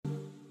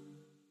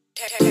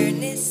Turn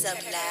this up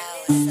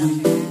loud.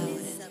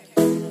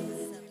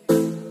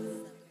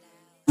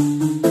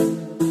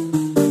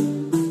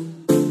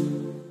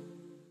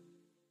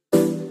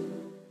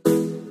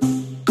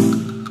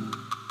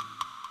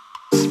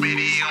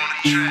 Speedy on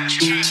the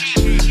track.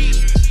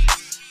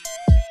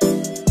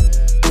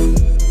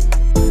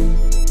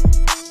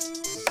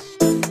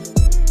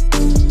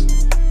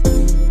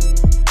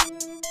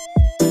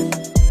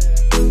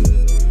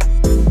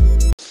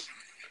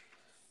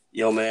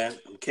 Yo, man,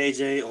 I'm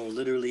KJ on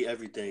literally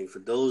everything. For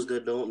those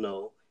that don't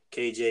know,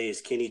 KJ is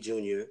Kenny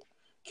Jr.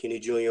 Kenny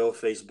Jr. on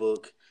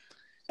Facebook,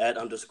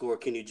 @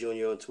 Kenny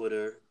Jr. on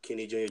Twitter,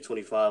 Kenny Jr.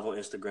 25 on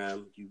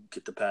Instagram. You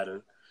get the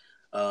pattern.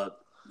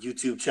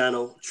 YouTube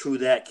channel, True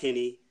That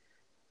Kenny.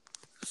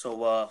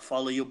 So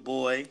follow your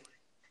boy.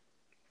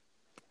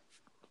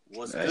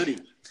 What's goody?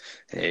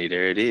 Hey,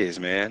 there it is,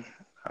 man.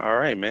 All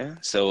right, man.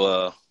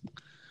 So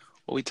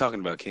what we talking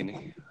about,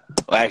 Kenny?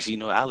 Well,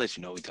 actually, I'll let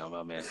you know what we talking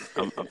about, man.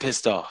 I'm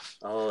pissed off.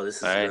 Oh, this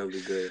is All right? gonna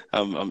be good.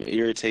 I'm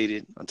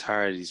irritated. I'm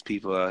tired of these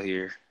people out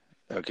here.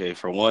 Okay,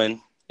 for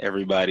one,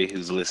 everybody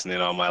who's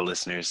listening, all my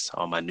listeners,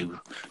 all my new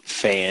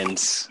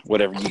fans,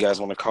 whatever you guys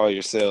want to call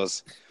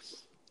yourselves,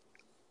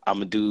 I'm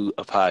going to do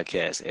a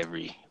podcast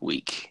every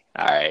week.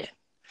 All right.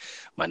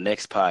 My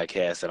next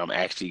podcast that I'm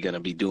actually going to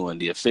be doing,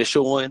 the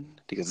official one,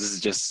 because this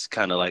is just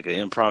kind of like an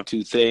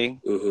impromptu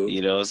thing,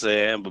 you know what I'm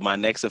saying? But my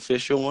next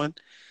official one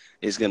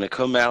is going to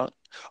come out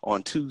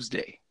on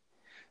Tuesday.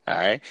 All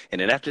right.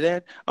 And then after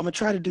that, I'm going to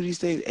try to do these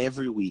things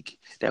every week.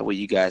 That way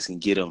you guys can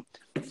get them.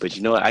 But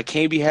you know what? I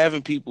can't be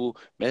having people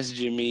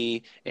messaging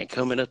me and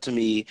coming up to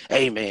me,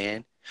 hey,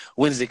 man,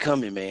 when's it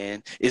coming,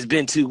 man? It's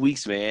been 2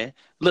 weeks, man.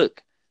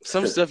 Look,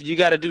 some stuff you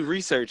got to do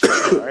research on,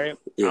 all right?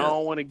 Yeah. I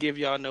don't want to give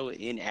y'all no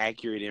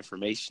inaccurate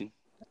information.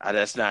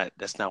 That's not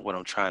what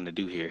I'm trying to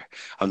do here.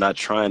 I'm not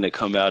trying to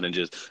come out and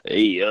just,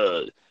 hey,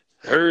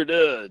 heard,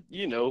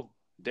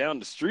 down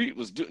the street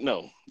was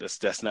no,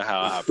 that's not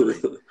how I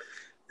operate.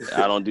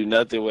 I don't do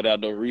nothing without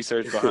no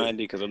research behind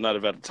it because I'm not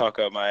about to talk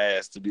out my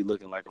ass to be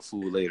looking like a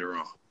fool later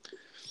on.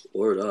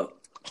 Word up.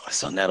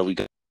 So now that we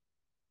got,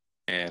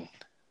 and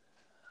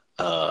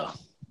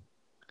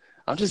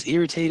I'm just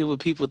irritated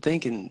with people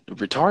thinking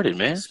retarded,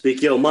 man.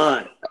 Speak your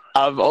mind.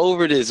 I'm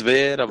over this,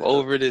 man. I'm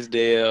over this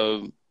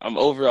I'm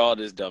over all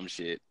this dumb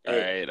shit. All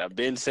right, I've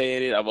been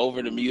saying it. I'm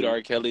over the mute R.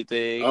 Kelly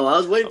thing. Oh, I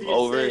was waiting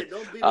I'm for you to say it.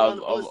 Don't beat around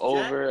the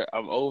bush,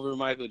 I'm over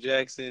Michael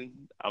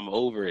Jackson. I'm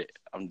over it.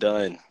 I'm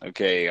done.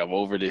 Okay, I'm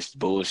over this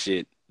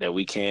bullshit that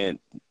we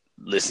can't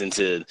listen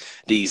to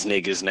these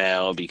niggas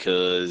now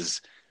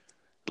because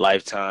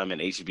Lifetime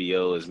and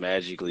HBO has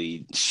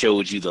magically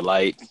showed you the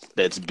light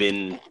that's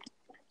been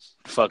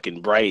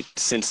fucking bright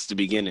since the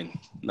beginning.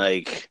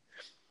 Like,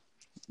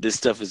 this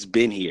stuff has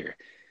been here.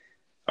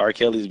 R.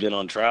 Kelly's been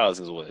on trial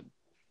since what,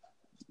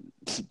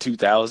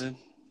 2000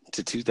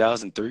 to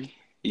 2003?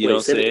 You know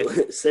what I'm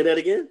saying? Say that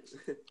again?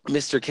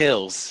 Mr.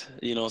 Kells,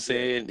 you know what I'm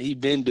saying? He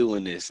been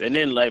doing this. And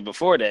then, like,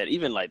 before that,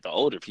 even, like, the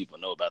older people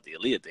know about the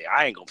Aaliyah thing.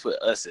 I ain't gonna put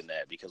us in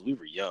that because we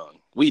were young.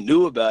 We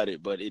knew about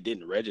it, but it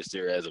didn't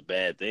register as a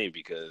bad thing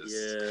because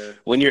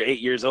when you're 8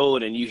 years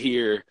old and you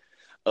hear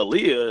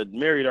Aaliyah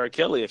married R.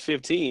 Kelly at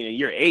 15 and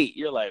you're 8,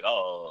 you're like,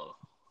 oh,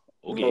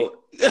 okay. Well,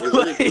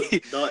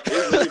 it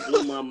really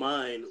blew my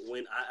mind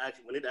when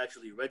it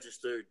actually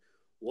registered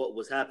what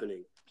was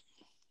happening.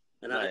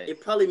 And it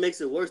probably makes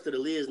it worse that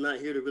Aaliyah is not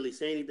here to really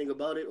say anything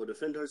about it or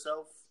defend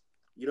herself.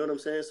 You know what I'm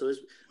saying? So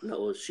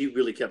she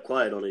really kept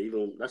quiet on it.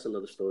 Even that's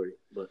another story.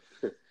 But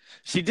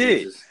she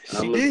did.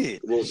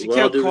 Well, she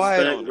kept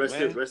quiet on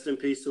it. Rest in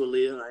peace to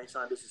Aaliyah. I ain't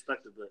trying to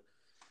disrespect her, but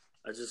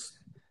I just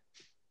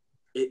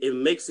it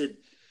makes it.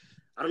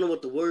 I don't know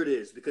what the word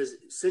is because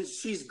since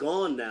she's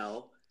gone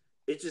now,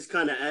 it just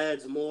kind of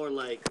adds more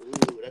like,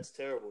 ooh, that's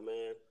terrible,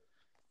 man.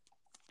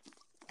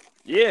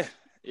 Yeah.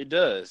 It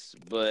does,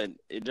 but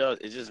it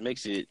just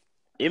makes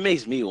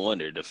me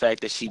wonder the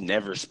fact that she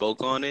never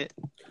spoke on it,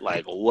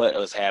 like what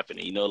was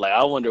happening. Like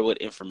I wonder what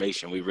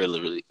information we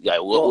really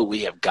like. What would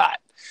we have got?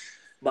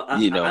 But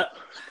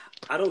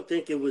I don't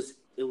think it was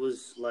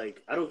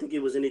like I don't think it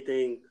was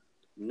anything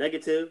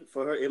negative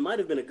for her. It might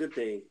have been a good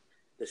thing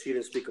that she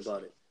didn't speak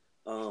about it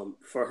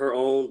for her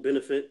own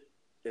benefit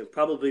and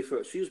probably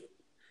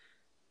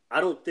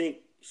I don't think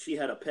she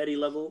had a petty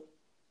level.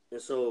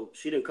 And so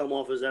she didn't come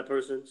off as that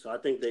person. So I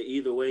think that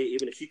either way,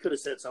 even if she could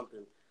have said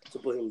something to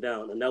put him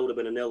down, and that would have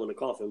been a nail in the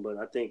coffin. But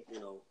I think,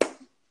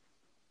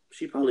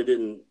 she probably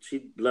didn't.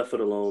 She left it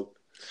alone.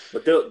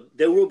 But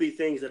there will be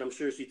things that I'm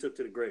sure she took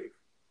to the grave.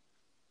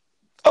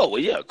 Oh,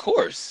 well, yeah, of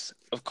course.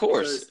 Of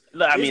course.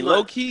 I mean,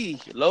 low key,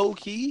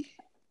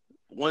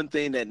 one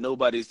thing that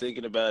nobody's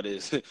thinking about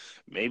is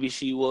maybe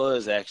she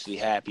was actually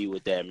happy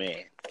with that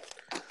man.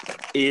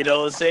 You know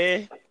what I'm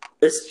saying?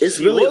 It's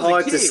really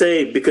hard to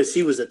say because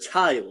she was a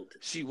child.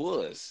 She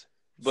was.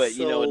 But,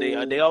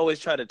 they always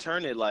try to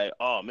turn it like,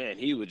 oh, man,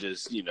 he would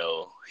just,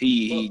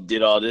 he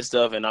did all this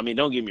stuff. And, I mean,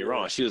 don't get me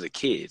wrong. She was a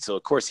kid. So,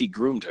 of course, he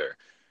groomed her.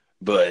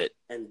 But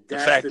the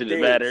fact of the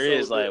matter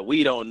is, like,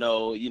 we don't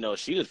know.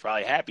 She was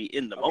probably happy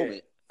in the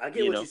moment. I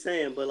get what you're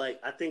saying, but like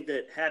I think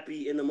that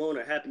happy in the moment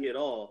or happy at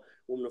all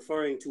when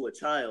referring to a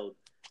child.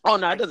 Oh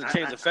no, it doesn't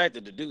change the fact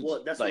that the dude.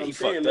 Well, that's like, what I'm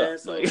saying, man.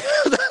 So,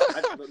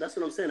 that's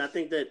what I'm saying. I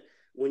think that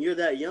when you're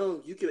that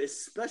young, you can,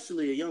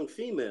 especially a young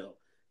female,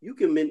 you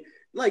can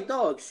like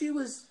dog. She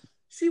was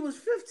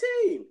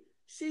 15.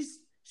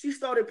 She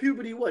started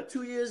puberty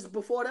 2 years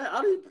before that.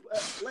 I didn't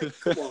like.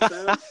 Come on,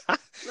 fam.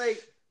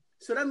 Like,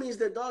 so that means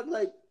that dog,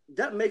 like,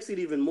 that makes it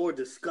even more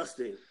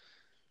disgusting.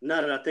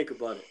 Now that I think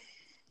about it,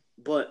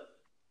 but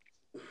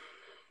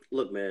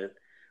look, man.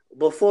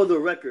 Before the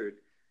record,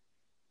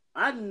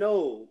 I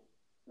know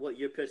what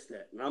you're pissed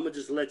at, and I'm gonna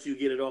just let you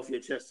get it off your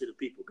chest to the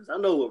people because I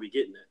know what we're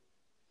getting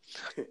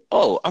at.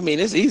 Oh, I mean,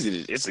 it's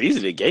easy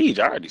to gauge.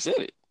 I already said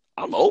it.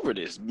 I'm over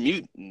this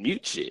mute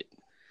shit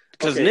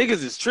because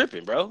niggas is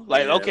tripping, bro.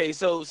 Like, okay,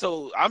 so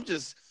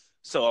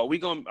are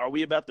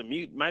we about to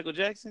mute Michael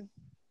Jackson?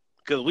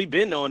 Because we've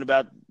been knowing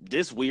about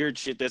this weird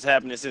shit that's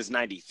happening since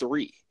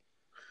 '93.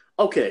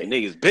 Okay, and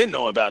niggas been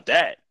knowing about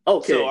that.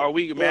 Okay, so are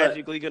we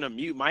magically gonna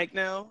mute Mike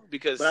now?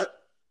 Because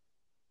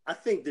I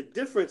think the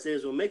difference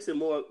is what makes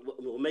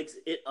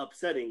it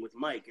upsetting with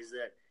Mike is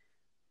that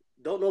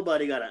don't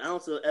nobody got an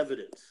ounce of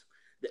evidence.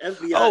 The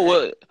FBI. Oh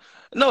well,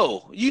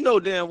 no, you know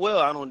damn well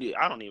I don't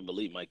even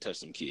believe Mike touched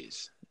some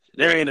kids.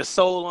 There ain't a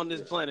soul on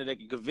this planet that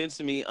can convince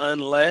me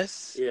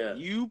unless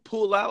you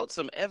pull out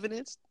some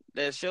evidence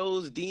that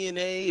shows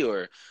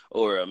DNA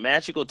or a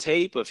magical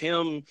tape of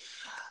him.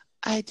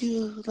 I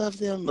do love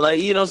them.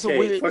 Like, you know, some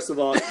weird. First of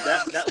all,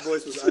 that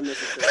voice was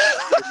unnecessary.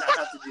 You did not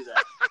have to do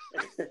that.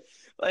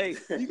 Like,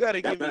 you got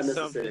to give me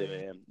something,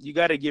 man. You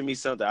got to give me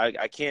something.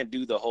 I can't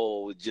do the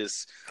whole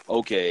just,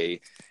 okay,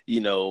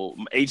 you know,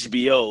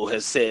 HBO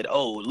has said,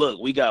 oh,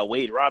 look, we got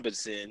Wade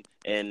Robinson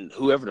and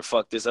whoever the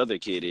fuck this other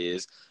kid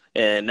is.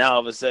 And now all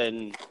of a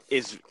sudden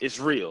it's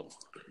real.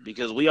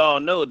 Because we all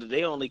know that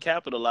they only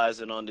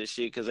capitalizing on this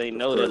shit because they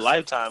know that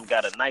Lifetime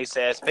got a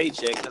nice-ass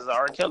paycheck because of the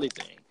R. Kelly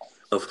thing.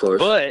 Of course.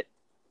 But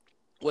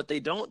what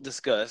they don't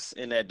discuss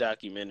in that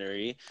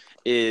documentary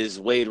is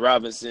Wade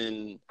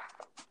Robinson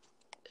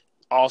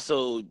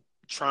also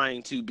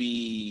trying to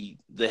be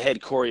the head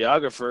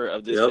choreographer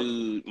of this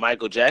new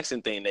Michael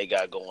Jackson thing they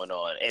got going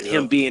on, and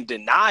him being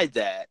denied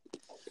that.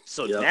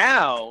 So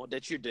now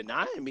that you're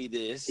denying me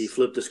this, he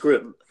flipped the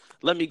script.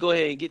 Let me go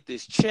ahead and get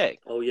this check.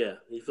 Oh yeah,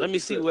 let me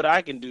see what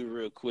I can do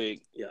real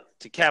quick.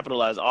 To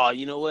capitalize. Oh,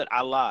 you know what?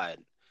 I lied.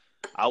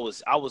 I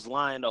was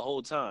lying the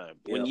whole time.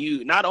 When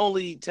you not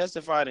only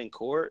testified in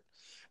court,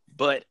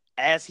 but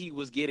as he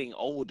was getting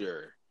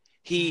older,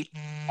 he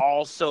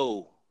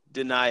also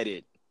denied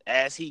it.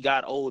 As he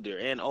got older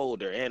and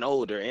older and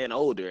older and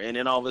older, and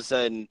then all of a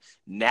sudden,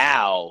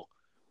 now,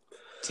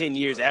 10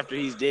 years after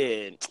he's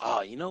dead,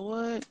 oh, you know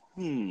what?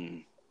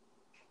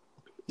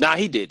 Nah,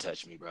 he did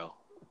touch me, bro.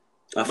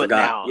 I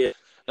forgot.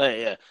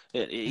 Now,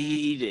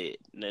 he did,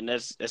 and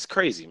that's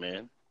crazy,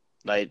 man.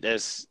 Like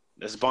that's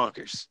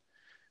bonkers.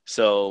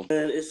 So,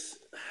 man,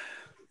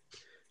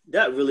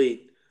 that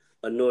really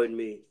annoyed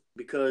me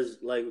because,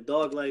 like,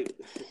 dog, like.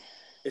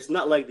 It's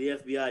not like the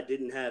FBI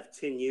didn't have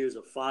 10 years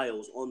of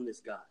files on this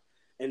guy.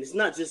 And it's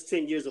not just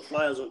 10 years of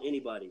files on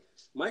anybody.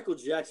 Michael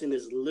Jackson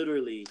is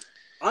literally,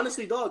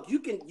 honestly, dog, you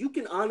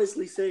can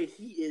honestly say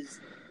he is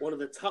one of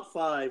the top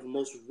 5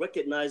 most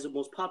recognizable,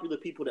 most popular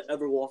people to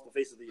ever walk the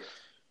face of the earth.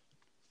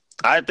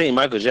 I think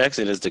Michael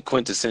Jackson is the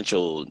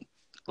quintessential,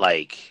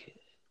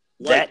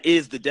 that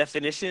is the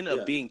definition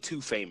of being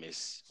too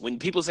famous. When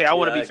people say, I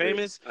want to be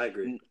famous, I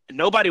agree.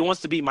 Nobody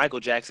wants to be Michael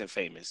Jackson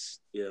famous.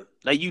 Yeah.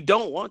 Like, you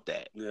don't want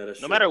that. Yeah, that's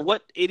no true. Matter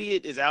what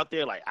idiot is out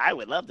there, like, I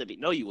would love to be.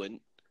 No, you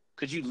wouldn't.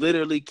 Because you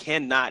literally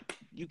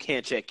you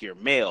can't check your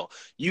mail.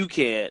 You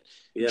can't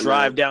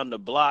drive down the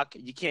block.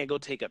 You can't go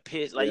take a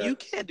piss. Like, you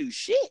can't do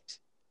shit.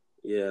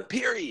 Yeah.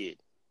 Period.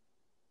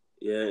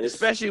 Yeah.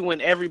 Especially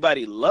when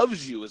everybody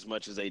loves you as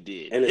much as they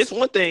did. And it's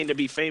one thing to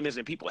be famous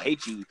and people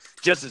hate you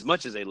just as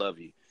much as they love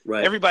you.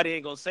 Right. Everybody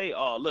ain't going to say,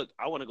 oh, look,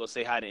 I want to go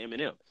say hi to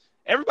Eminem.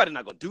 Everybody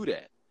not going to do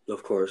that.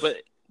 Of course.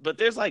 But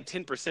there's like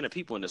 10% of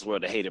people in this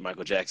world that hated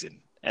Michael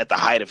Jackson at the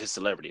height of his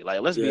celebrity.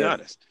 Like, let's be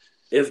honest.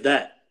 If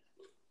that.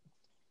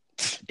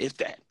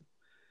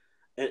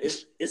 And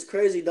it's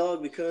crazy,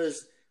 dog,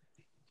 because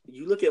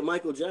you look at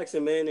Michael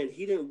Jackson, man, and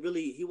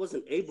he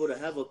wasn't able to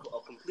have a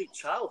complete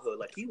childhood.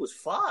 Like, he was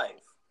 5.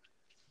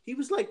 He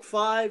was like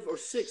 5 or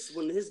 6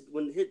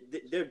 when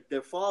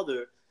their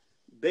father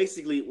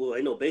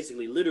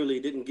literally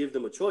didn't give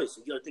them a choice.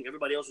 I think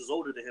everybody else was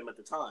older than him at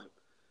the time.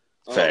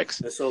 Facts.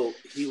 And so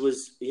he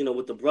was,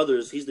 with the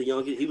brothers, he was the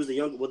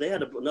young. Well, they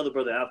had another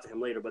brother after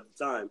him later, but at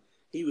the time,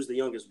 he was the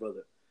youngest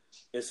brother.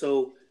 And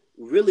so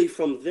really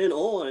from then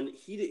on,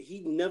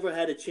 he never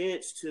had a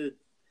chance to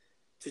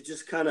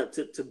just kind of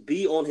to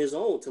be on his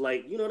own, to,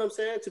 like, you know what I'm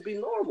saying, to be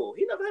normal.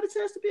 He never had a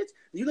chance to be.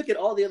 You look at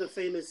all the other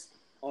famous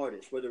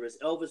artists, whether it's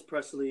Elvis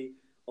Presley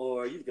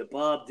or you get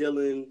Bob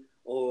Dylan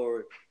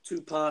or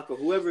Tupac or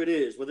whoever it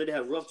is, whether they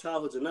have rough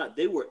childhoods or not,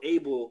 they were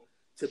able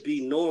to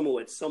be normal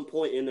at some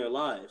point in their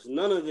lives.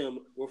 None of them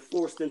were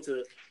forced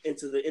into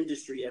the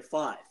industry at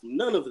 5.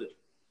 None of them.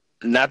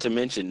 Not to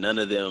mention, none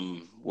of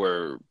them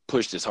were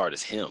pushed as hard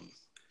as him.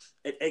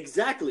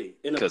 Exactly,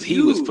 because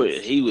he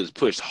was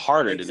pushed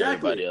harder than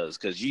everybody else.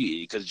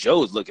 Because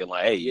Joe's looking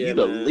like, hey, you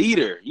the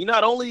leader. You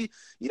not only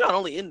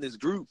in this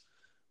group,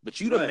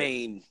 but you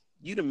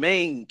the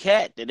main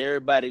cat that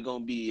everybody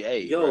gonna be.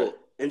 Hey, bro.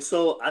 And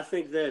so I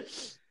think that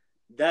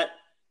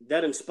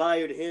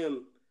inspired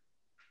him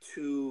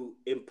to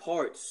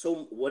impart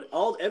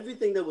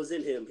everything that was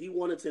in him. He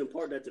wanted to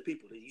impart that to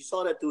people. You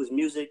saw that through his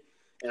music,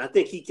 and I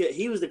think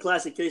he was the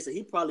classic case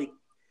that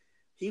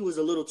he was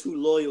a little too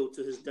loyal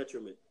to his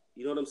detriment.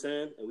 You know what I'm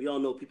saying? And we all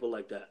know people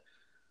like that.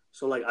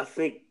 So, like, I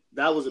think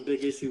that was a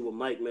big issue with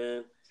Mike,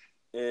 man.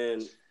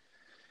 And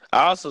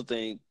I also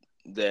think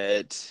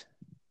that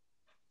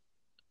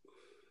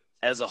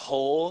as a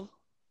whole,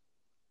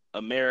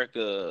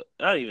 America,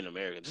 not even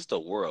America, just the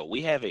world,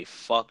 we have a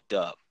fucked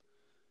up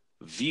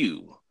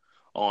view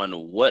on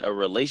what a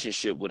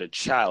relationship with a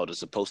child is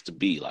supposed to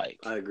be like.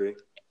 I agree.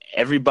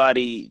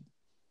 Everybody,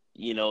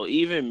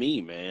 even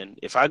me, man,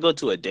 if I go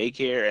to a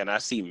daycare and I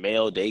see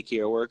male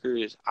daycare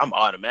workers, I'm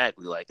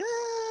automatically like,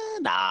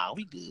 nah,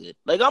 we good.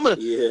 Like, I'm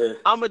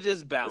gonna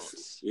just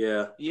bounce.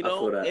 Yeah.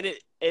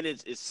 And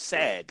it's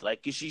sad.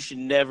 Like, you should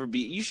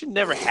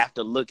never have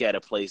to look at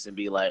a place and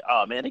be like,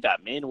 oh man, they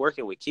got men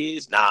working with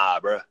kids. Nah,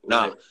 bro.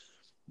 Nah. Right.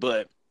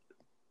 But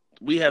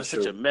we have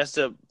such a messed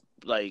up,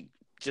 like,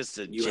 just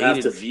a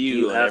jaded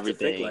view of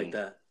everything. To think like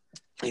that.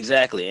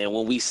 Exactly. And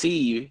when we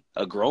see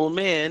a grown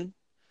man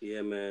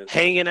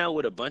hanging out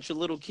with a bunch of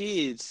little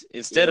kids,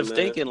 instead of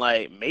thinking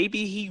like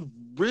maybe he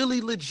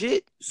really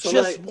legit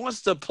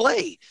wants to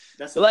play.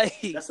 That's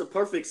a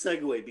perfect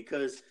segue,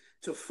 because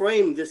to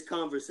frame this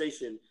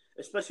conversation,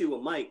 especially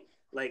with Mike,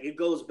 like, it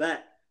goes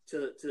back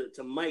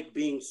to Mike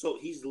being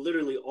he's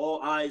literally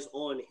all eyes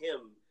on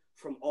him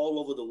from all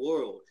over the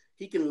world.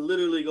 He can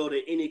literally go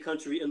to any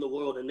country in the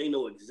world and they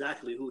know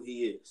exactly who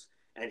he is.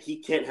 And he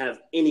can't have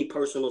any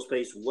personal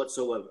space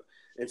whatsoever.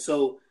 And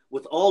so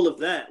with all of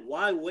that,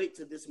 why wait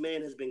till this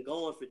man has been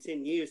gone for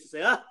 10 years to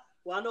say,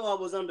 well, I know I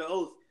was under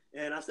oath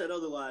and I said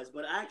otherwise.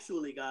 But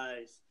actually,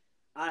 guys,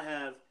 I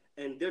have,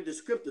 and they're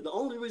descriptive. The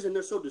only reason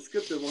they're so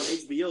descriptive on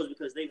HBO is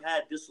because they've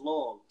had this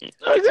long.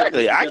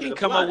 Exactly. I can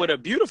come up with a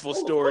beautiful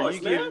story.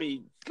 You give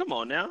me, come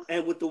on now.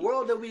 And with the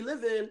world that we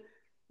live in,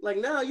 like,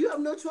 now you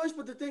have no choice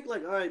but to think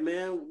like, all right,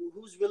 man,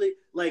 who's really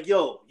like,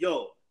 yo,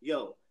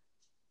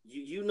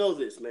 you know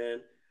this,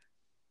 man.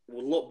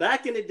 Well,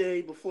 back in the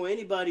day, before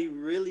anybody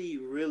really,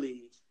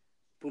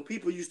 when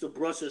people used to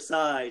brush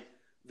aside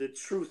the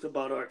truth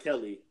about R.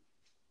 Kelly,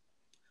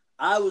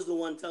 I was the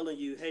one telling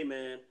you, hey,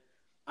 man,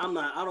 I don't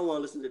want to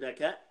listen to that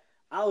cat.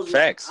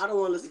 Facts. I don't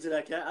want to listen to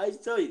that cat. I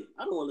used to tell you,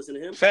 I don't want to listen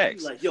to him.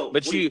 Facts. Like, yo,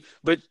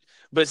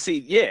 but see,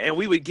 yeah, and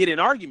we would get in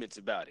arguments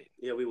about it.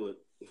 Yeah, we would.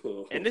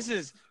 And this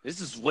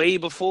is way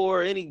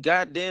before any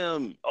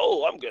goddamn,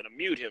 I'm gonna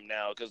mute him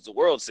now because the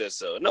world says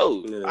so.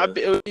 No,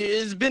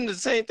 it's been the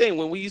same thing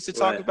when we used to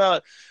talk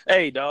about,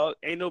 hey dog,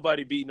 ain't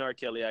nobody beating R.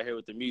 Kelly out here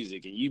with the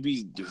music, and you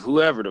be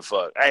whoever the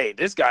fuck. Hey,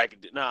 this guy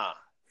could nah.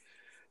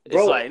 It's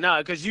like nah,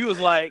 because you was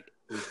like,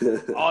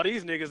 all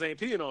these niggas ain't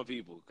peeing on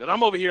people. Because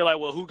I'm over here like,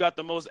 well, who got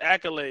the most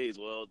accolades?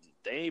 Well,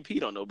 they ain't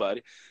peed on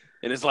nobody.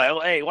 And it's like,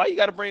 hey, why you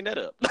got to bring that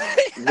up,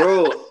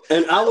 bro?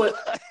 And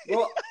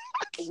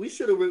we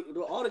should have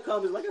all the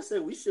comments. Like I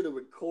said, we should have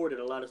recorded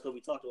a lot of stuff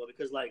we talked about,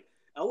 because like,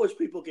 I wish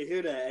people could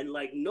hear that, and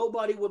like,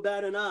 nobody would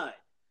bat an eye.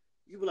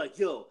 You were like,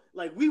 yo,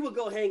 like, we would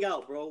go hang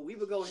out, bro. We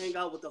would go hang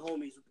out with the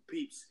homies, with the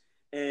peeps,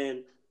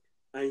 and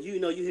you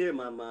hear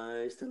my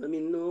mind's telling me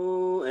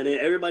no, and then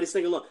everybody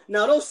sing along.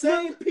 Now those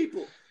same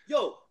people,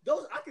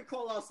 I could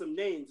call out some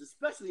names,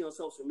 especially on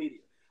social media.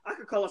 I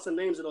could call out some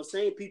names of those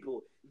same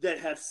people that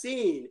have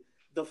seen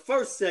the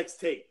first sex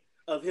tape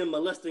of him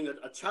molesting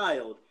a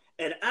child.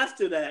 And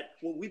after that,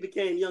 when we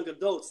became young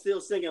adults, still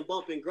singing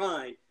Bump and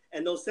Grind,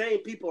 and those same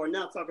people are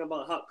now talking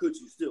about how could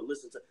you still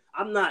listen to.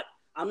 I'm not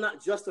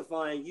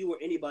justifying you or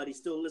anybody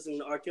still listening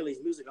to R. Kelly's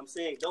music. I'm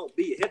saying don't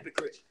be a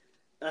hypocrite.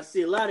 I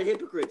see a lot of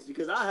hypocrites,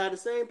 because I had the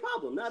same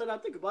problem. Now that I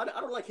think about it,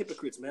 I don't like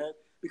hypocrites, man,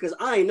 because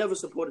I ain't never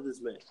supported this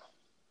man.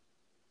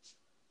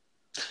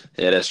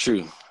 Yeah, that's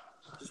true.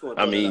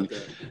 I mean,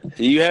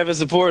 you haven't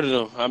supported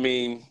him. I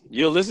mean,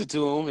 you'll listen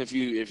to him if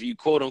you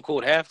quote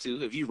unquote have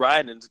to. If you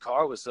riding in the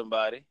car with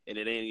somebody and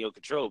it ain't in your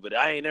control. But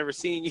I ain't never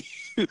seen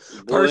you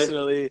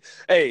personally.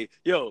 Hey,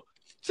 yo,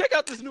 check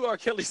out this new R.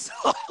 Kelly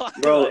song,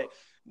 bro. Like,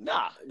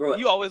 nah, bro.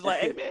 You always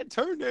like, hey man,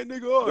 turn that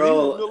nigga on, bro. He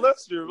was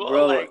the molester,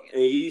 bro. Like,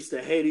 and you used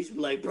to hate. You used to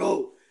be like,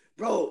 bro.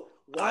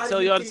 I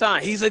tell you all the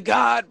time, he's a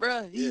god,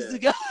 bro. He's a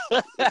god.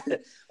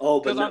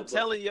 Because I'm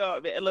telling y'all,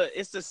 man, look,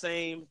 it's the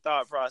same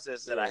thought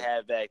process that I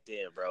had back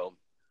then, bro.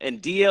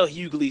 And D.L.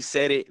 Hughley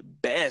said it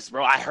best,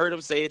 bro. I heard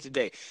him say it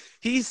today.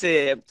 He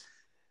said,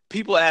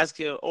 people ask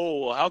him,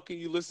 how can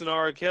you listen to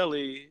R.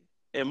 Kelly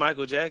and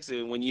Michael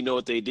Jackson when you know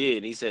what they did?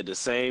 And he said, the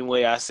same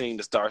way I sing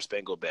the Star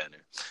Spangled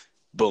Banner.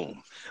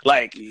 Boom.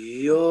 Like,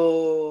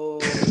 yo.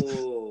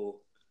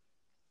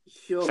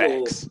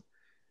 Facts.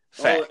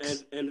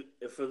 Facts. And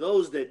for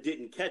those that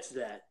didn't catch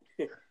that,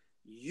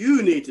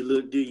 you need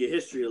to do your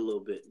history a little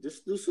bit.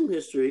 Just do some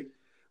history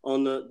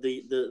on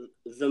the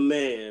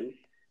man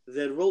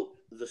that wrote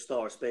the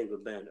Star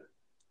Spangled Banner.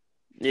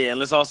 Yeah, and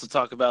let's also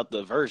talk about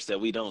the verse that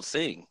we don't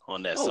sing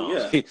on that song.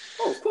 Yeah.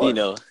 Oh, of course. You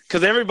know,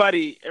 because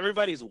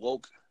everybody's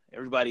woke.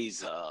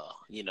 Everybody's,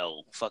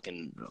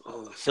 fucking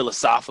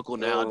philosophical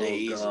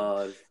nowadays.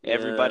 God.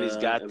 Everybody's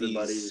got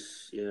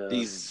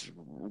these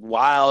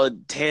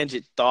wild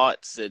tangent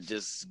thoughts that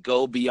just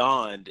go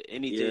beyond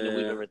anything that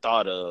we've ever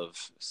thought of.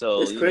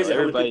 So it's crazy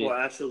how many people are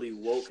actually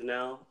woke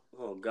now.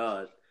 Oh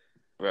God,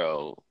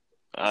 bro,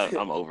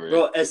 I'm over it.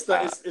 Bro, it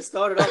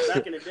started off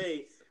back in the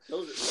day.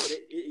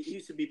 It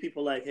used to be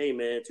people like, "Hey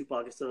man,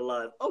 Tupac is still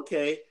alive."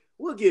 Okay.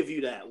 We'll give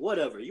you that.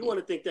 Whatever. You want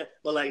to think that.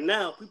 But like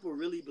now, people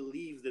really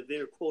believe that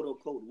they're quote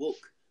unquote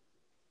woke.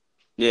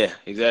 Yeah,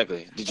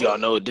 exactly. Did y'all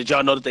know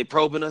that they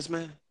probing us,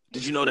 man?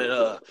 Did you know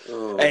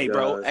that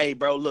hey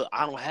bro, look,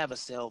 I don't have a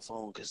cell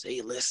phone because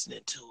they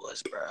listening to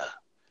us,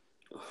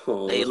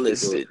 bro. They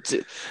listening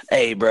to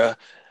bro.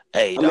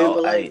 Hey,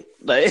 dog. I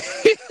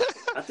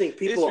think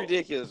people it's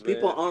ridiculous,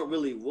 people man. aren't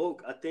really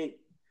woke. I think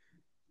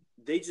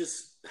they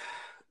just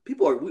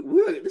people are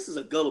we're this is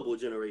a gullible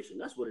generation.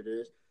 That's what it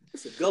is.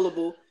 It's a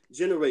gullible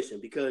generation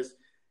because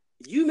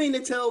you mean to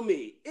tell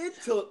me it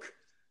took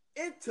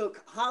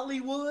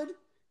Hollywood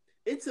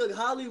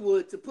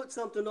to put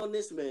something on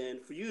this man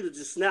for you to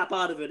just snap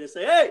out of it and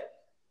say, hey,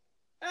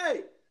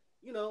 hey,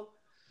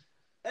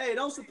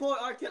 don't support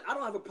R. Kelly. I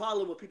don't have a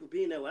problem with people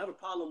being that way. I have a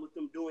problem with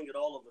them doing it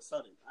all of a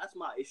sudden. That's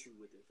my issue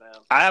with it,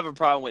 fam. I have a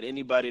problem with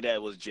anybody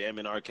that was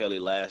jamming R. Kelly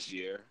last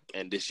year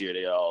and this year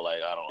they all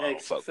like, I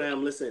don't fuck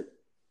fam, with listen.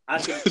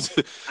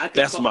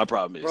 That's what my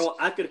problem is. Bro,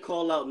 I could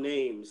call out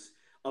names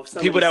of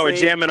some people that were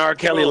jamming R.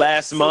 Kelly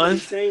last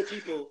month.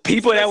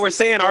 People that were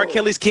saying R.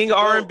 Kelly's king of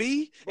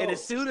R&B. And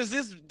as soon as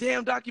this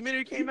damn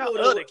documentary came out,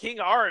 the king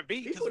of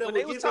R&B. People that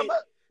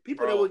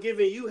were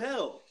giving you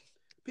hell.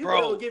 People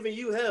that were giving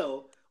you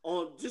hell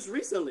on just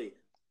recently.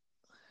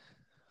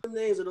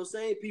 Names of those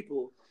same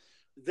people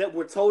that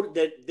were told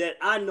that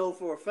I know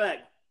for a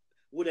fact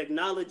would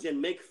acknowledge and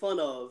make fun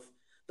of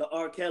the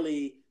R.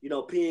 Kelly,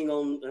 peeing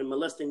on and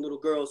molesting little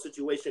girls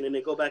situation, and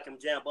then go back and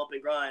jam Bump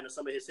and Grind or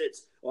some of his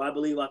hits, or I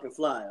Believe I Can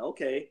Fly.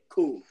 Okay,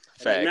 cool.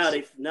 Now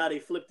they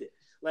flipped it.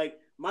 Like,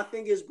 my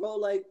thing is, bro,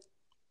 like,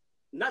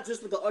 not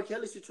just with the R.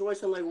 Kelly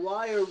situation, like,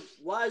 why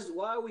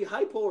are we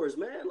hype whores,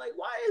 man? Like,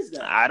 why is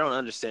that? I don't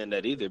understand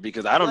that either,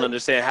 because I don't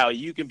understand how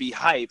you can be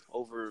hype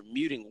over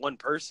muting one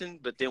person,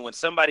 but then when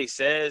somebody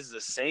says the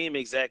same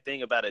exact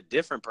thing about a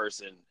different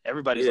person,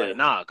 everybody's like,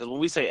 nah, because when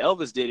we say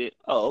Elvis did it,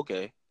 oh,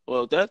 okay.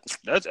 Well, that's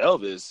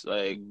Elvis,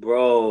 like,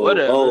 bro.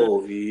 Whatever.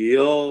 Oh,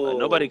 yo, like,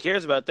 nobody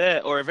cares about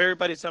that. Or if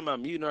everybody's talking about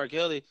muting R.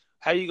 Kelly,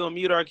 how you gonna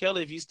mute R.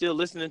 Kelly if you still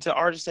listening to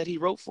artists that he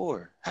wrote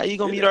for? How you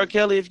gonna mute R.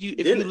 Kelly if you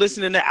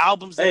listening to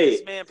albums that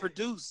this man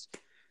produced?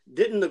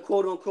 Didn't the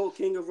quote unquote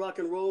king of rock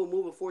and roll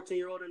move a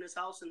 14-year-old in his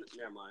house? And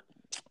never mind.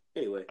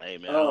 Anyway, hey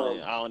man,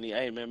 I don't need.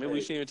 Hey man, maybe we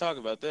shouldn't even talk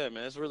about that,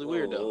 man. It's really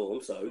weird though. Oh,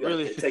 I'm sorry.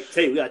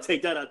 We gotta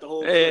take that out the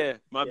whole. Yeah,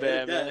 my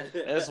bad, man.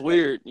 That's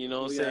weird. You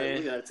know what I'm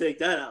saying? We gotta take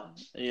that out.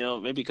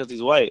 Maybe because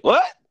he's white.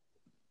 What?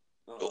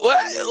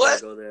 What?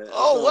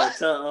 Oh, what?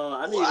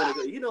 I need to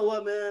go. You know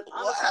what, man?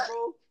 Honestly,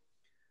 bro.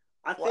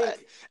 I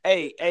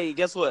think. Hey,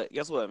 guess what?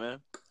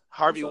 Man?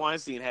 Harvey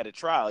Weinstein had a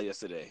trial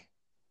yesterday.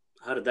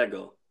 How did that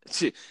go?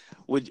 Shit.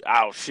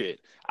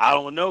 I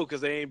don't know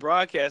because they ain't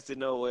broadcasted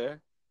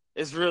nowhere.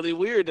 It's really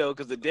weird though,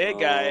 because the dead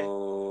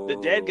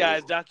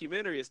guy's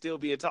documentary is still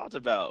being talked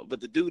about.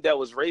 But the dude that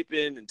was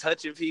raping and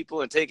touching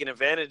people and taking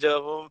advantage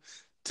of them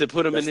to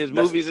put them in his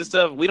movies and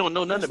stuff, we don't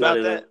know nothing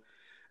about that.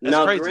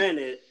 Now,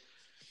 granted,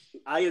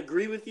 I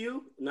agree with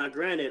you. Now,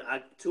 granted,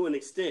 to an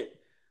extent,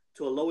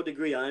 to a lower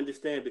degree, I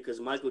understand because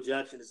Michael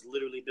Jackson is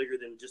literally bigger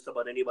than just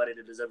about anybody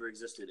that has ever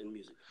existed in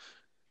music,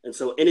 and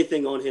so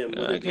anything on him,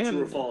 whether it be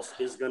true or false,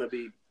 is gonna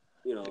be,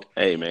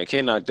 Hey man,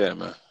 can't knock that,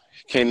 man.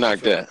 Can't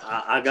knock that.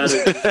 I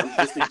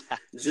gotta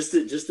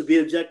just to be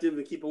objective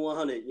and keep it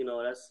 100.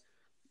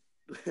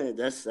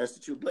 That's the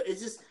truth. But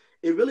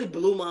it really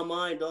blew my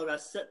mind, dog. I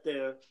sat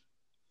there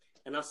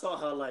and I saw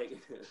how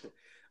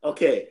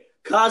okay,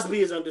 Cosby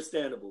is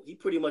understandable. He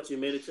pretty much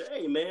admitted to,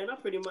 hey man, I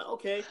pretty much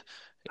okay.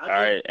 All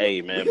right,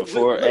 hey man.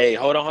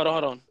 Hold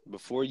on.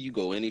 Before you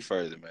go any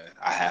further, man,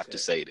 I have to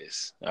say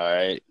this. All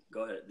right.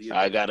 Go ahead.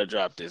 I gotta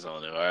drop this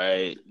on it. All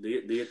right. Do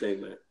your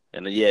thing, man.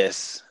 And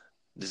yes.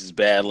 This is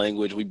bad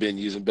language. We've been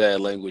using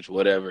bad language,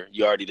 whatever.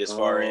 You already this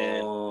far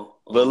in.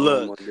 But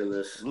look.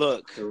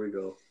 Here we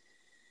go.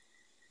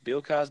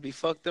 Bill Cosby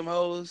fucked them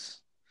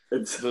hoes,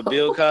 but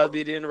Bill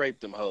Cosby didn't rape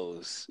them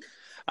hoes.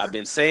 I've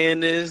been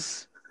saying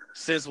this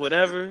since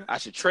whatever. I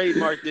should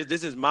trademark this.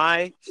 This is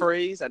my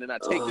phrase. I did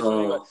not take this from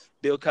anybody.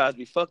 Bill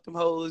Cosby fucked them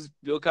hoes.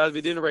 Bill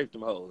Cosby didn't rape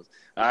them hoes.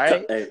 All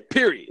right?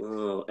 Period.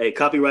 Hey,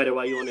 copyright it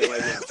while you on there right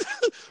now.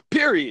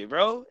 Period,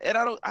 bro. And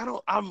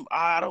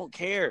I don't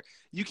care.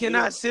 You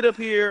cannot sit up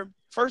here.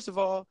 First of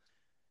all,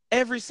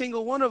 every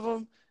single one of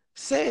them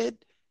said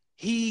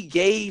he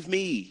gave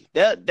me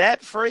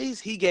that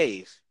phrase. He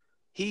gave.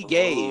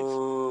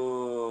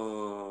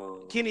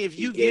 Kenny, if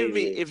He you gave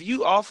me. if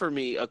you offer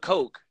me a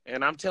Coke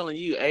and I'm telling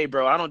you, hey,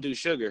 bro, I don't do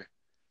sugar,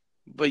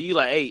 but you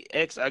like, hey,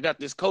 X, I got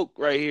this Coke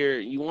right here.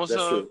 You want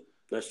That's some? true.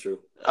 That's true.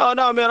 Oh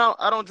no, man,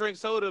 I don't drink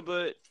soda,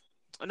 but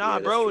nah, Yeah,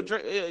 that's bro,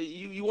 true.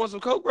 you want some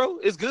Coke, bro?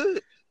 It's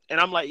good. And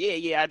I'm like,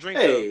 yeah, I drink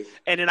some, Hey,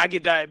 and then I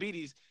get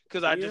diabetes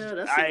because yeah,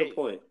 that's a good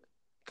point.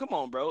 come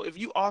on, bro. If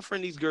you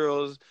offering these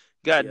girls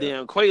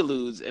goddamn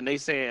Quaaludes and they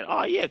saying,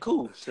 oh yeah,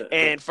 cool,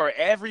 and for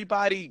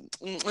everybody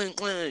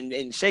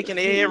and shaking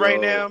their head right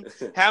now,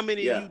 how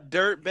many of Yeah. you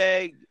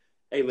dirtbag,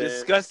 Hey, man.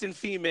 disgusting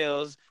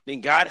females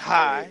then got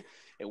high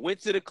and went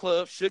to the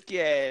club, shook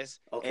your ass,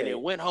 and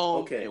then went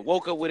home and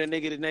woke up with a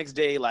nigga the next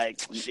day like,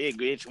 shit,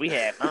 bitch, we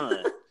had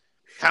fun.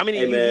 How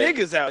many of you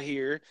niggas out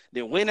here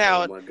that went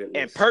out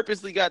and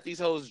purposely got these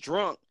hoes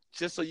drunk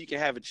just so you can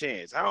have a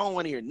chance? I don't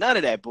want to hear none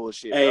of that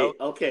bullshit, bro.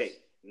 Okay.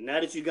 Now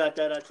that you got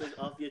that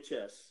off your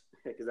chest,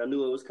 because I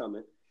knew it was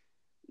coming.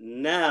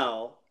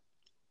 Now,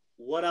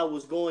 what I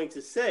was going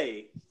to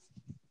say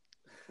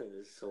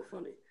is so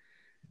funny.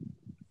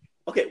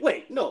 Okay,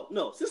 wait,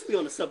 no. Since we're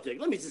on the subject,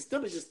 let me just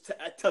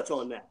touch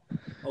on that.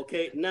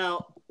 Okay,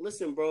 now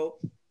listen, bro.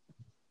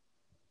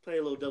 Play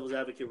a little devil's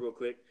advocate real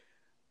quick.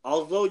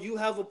 Although you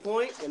have a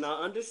point, and I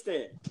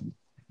understand,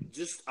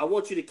 I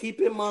want you to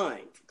keep in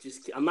mind.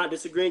 I'm not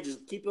disagreeing.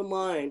 Just keep in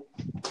mind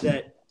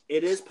that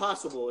it is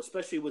possible,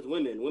 especially with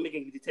women. Women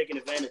can be taken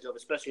advantage of,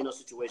 especially in those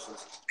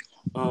situations.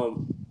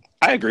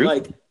 I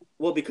agree.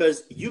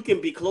 Because you can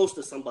be close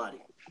to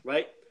somebody,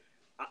 right?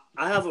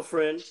 I have a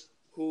friend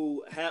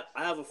who had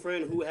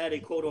a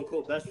quote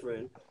unquote best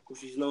friend who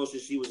she's known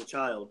since she was a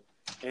child,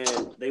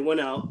 and they went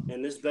out,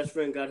 and this best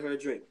friend got her a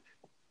drink.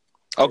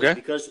 Okay.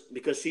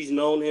 Because she's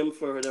known him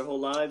for their whole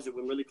lives. They've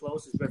been really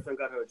close. His best friend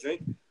got her a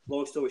drink.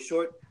 Long story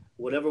short,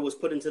 whatever was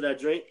put into that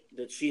drink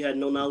that she had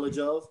no knowledge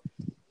of,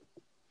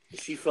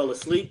 she fell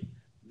asleep.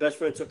 Best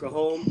friend took her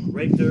home,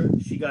 raped her.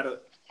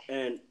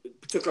 And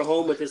took her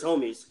home with his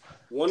homies.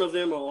 One of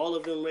them or all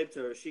of them raped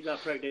her. She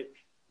got pregnant,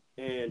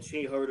 and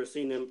she ain't heard or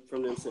seen them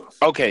from them since.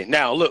 Okay,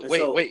 now look,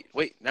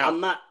 wait. Now I'm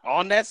not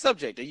on that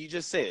subject that you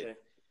just said. Okay,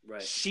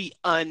 right. She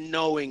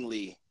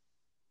unknowingly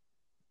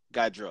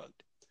got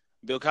drugged.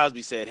 Bill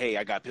Cosby said, hey,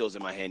 I got pills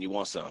in my hand. You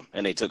want some?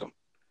 And they took them.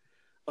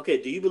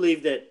 Okay, do you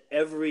believe that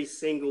every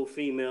single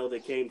female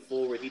that came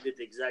forward, he did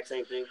the exact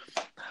same thing?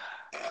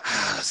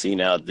 See,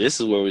 now this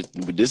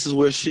is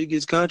where shit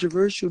gets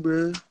controversial,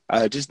 bro.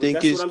 I just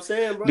think that's what I'm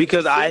saying, bro.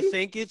 Because I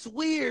think it's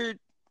weird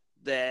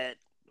that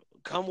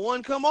come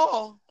one, come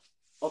all.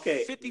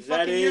 Okay, 50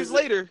 fucking years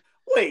later.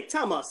 Wait,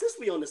 time out. Since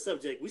we on the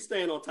subject, we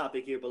staying on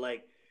topic here, but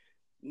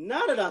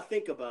now that I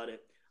think about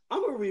it,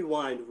 I'm gonna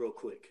rewind real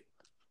quick.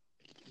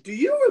 Do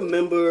you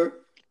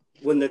remember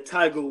when the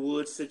Tiger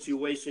Woods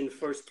situation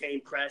first came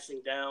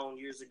crashing down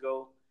years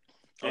ago?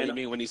 Oh, you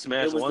mean when he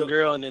smashed one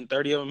girl and then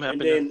 30 of them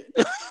happened? And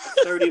then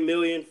 30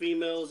 million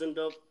females end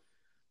up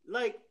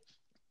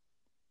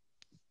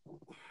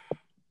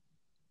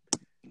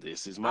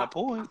This is my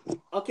point.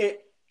 Okay,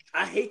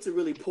 I hate to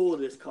really pull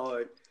this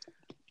card,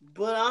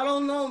 but I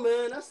don't know,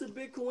 man. That's a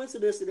big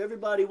coincidence that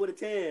everybody would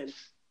attend.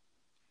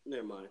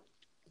 Never mind.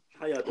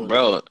 How y'all doing?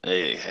 Bro,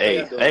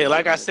 hey,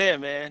 like I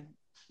said, man.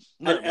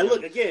 And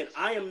look, again,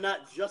 I am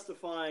not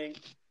justifying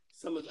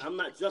I'm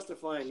not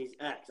justifying these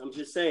acts. I'm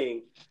just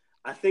saying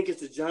I think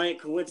it's a giant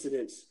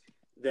coincidence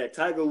that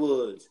Tiger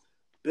Woods,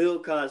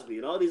 Bill Cosby,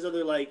 and all these other,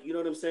 you know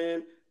what I'm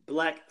saying,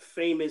 black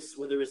famous,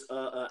 whether it's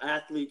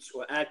athletes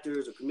or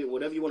actors or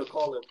whatever you want to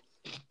call them,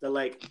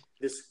 that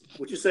this.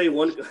 Would you say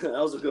one? That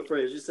was a good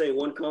phrase. You say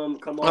one come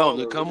on.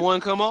 Oh, come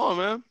on,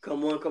 man.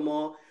 Come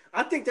on.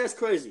 I think that's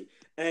crazy.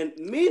 And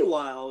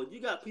meanwhile, you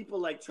got people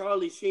like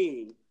Charlie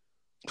Sheen.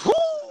 Woo!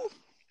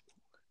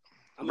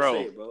 I'm gonna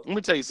say it, bro. Let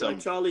me tell you something.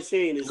 Charlie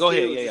Sheen is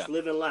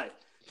living life.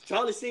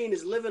 Charlie Sheen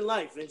is living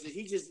life, and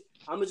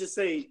I'm gonna just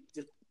say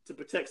to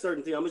protect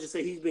certain things. I'm gonna just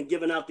say he's been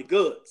giving out the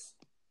goods.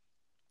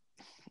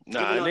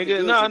 Nah,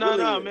 nigga,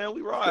 no, man.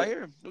 We raw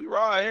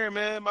out here,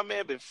 man. My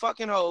man been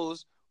fucking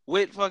hoes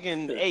with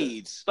fucking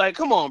AIDS.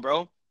 Come on,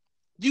 bro.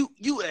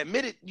 You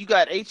admitted you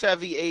got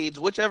HIV, AIDS,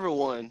 whichever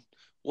one,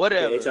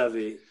 whatever. Yeah, HIV.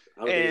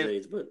 I don't think it's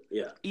AIDS, but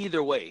yeah.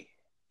 Either way,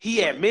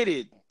 he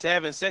admitted to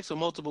having sex with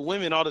multiple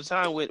women all the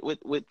time with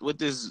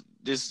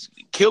this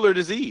killer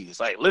disease,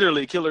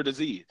 literally killer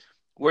disease.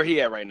 Where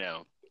he at right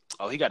now?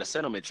 Oh, he got a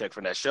settlement check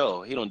from that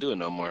show. He don't do it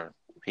no more.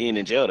 He ain't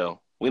in jail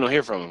though. We don't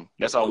hear from him.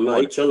 That's all we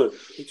want.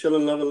 He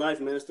chilling, loving life,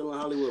 man. Still in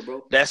Hollywood,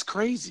 bro. That's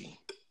crazy.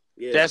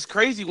 Yeah. That's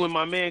crazy when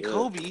my man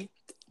Kobe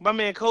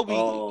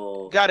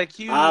got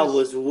accused. I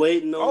was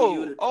waiting on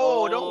you to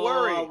don't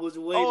worry. I was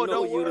waiting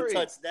on you to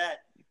touch that.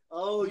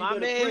 Oh, my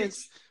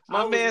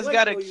man's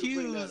got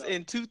accused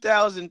in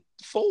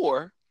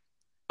 2004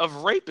 of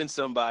raping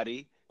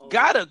somebody.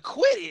 Got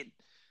acquitted.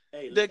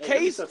 The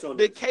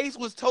case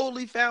was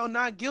totally found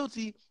not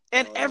guilty,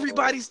 and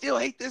everybody still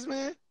hate this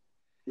man.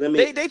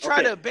 They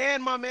try to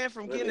ban my man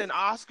from getting an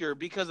Oscar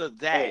because of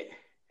that.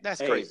 That's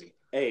crazy.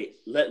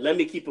 Let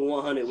me keep it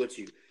 100 with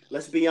you.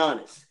 Let's be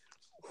honest.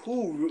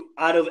 Who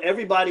out of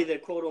everybody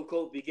that quote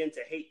unquote begin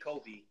to hate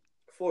Kobe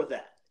for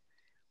that?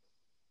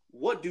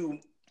 What do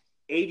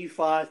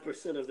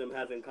 85% of them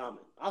have in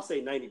common. I'll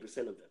say 90%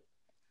 of them.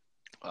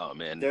 Oh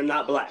man, they're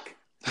not black.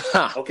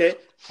 Okay,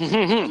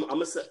 I'm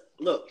gonna say,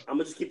 look, I'm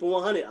gonna just keep it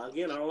 100.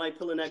 Again, I don't like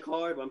pulling that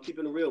card, but I'm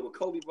keeping it real with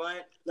Kobe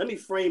Bryant. Let me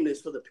frame this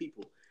for the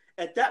people.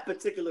 At that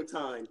particular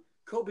time,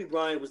 Kobe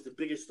Bryant was the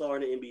biggest star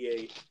in the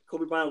NBA.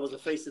 Kobe Bryant was the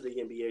face of the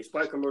NBA.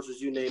 Sprite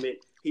commercials, you name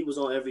it, he was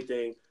on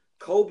everything.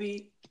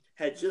 Kobe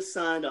had just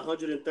signed a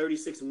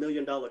 $136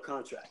 million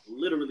contract.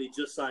 Literally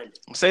just signed it.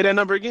 Say that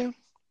number again.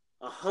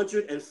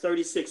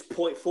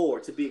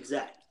 136.4 to be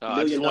exact.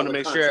 I just want to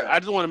make sure. I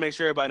just want to make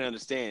sure everybody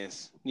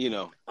understands. You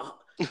know,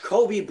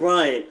 Kobe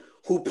Bryant,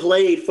 who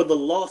played for the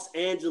Los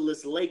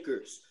Angeles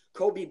Lakers.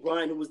 Kobe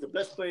Bryant, who was the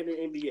best player in the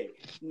NBA.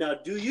 Now,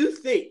 do you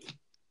think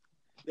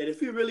that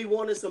if he really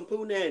wanted some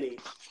punani,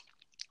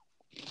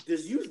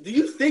 do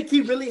you think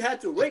he really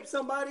had to rape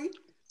somebody?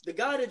 The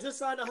guy that just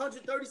signed a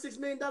 $136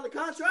 million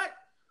contract?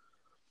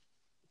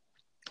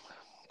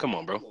 Come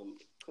on, bro.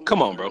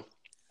 Come on, bro.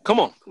 Come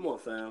on. Come on,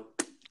 fam.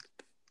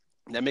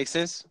 That makes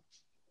sense,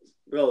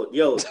 bro.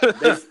 Yo,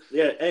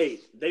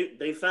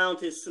 they found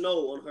his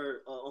snow on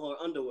her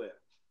underwear.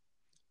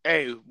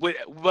 Hey, with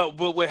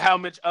how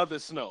much other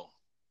snow?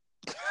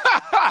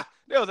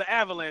 There was an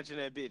avalanche in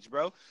that bitch,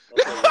 bro.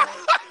 Okay,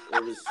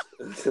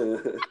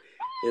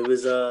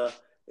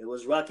 it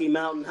was Rocky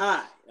Mountain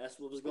High. That's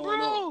what was going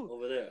on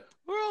over there.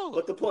 Bro.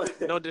 But the point,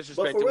 no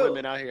disrespect to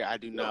women out here. I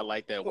do not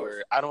like that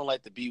word. I don't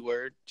like the B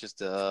word. Just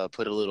to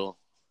put a little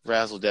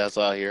razzle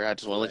dazzle out here. I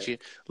just want to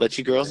let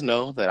you girls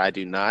know that I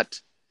do not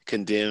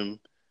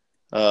condemn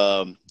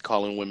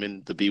calling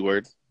women the B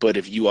word. But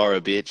if you are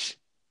a bitch,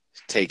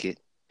 take it.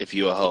 If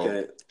you a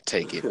hoe,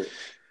 take it.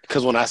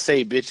 Because when I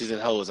say bitches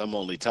and hoes, I'm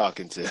only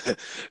talking to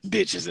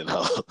bitches and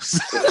hoes.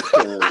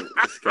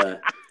 This guy.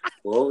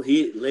 Well,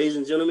 ladies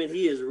and gentlemen,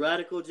 he is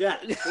Radical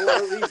Jack for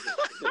a reason.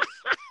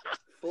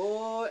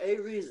 For a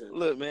reason.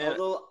 Look, man.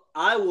 Although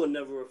I will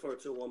never refer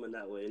to a woman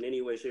that way in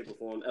any way, shape, or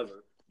form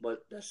ever.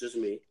 But that's just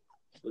me.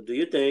 But do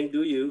your thing,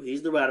 do you.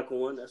 He's the radical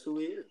one. That's who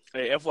he is.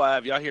 Hey, FYI,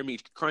 if y'all hear me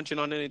crunching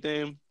on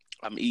anything,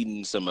 I'm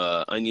eating some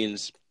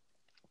onions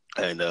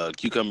and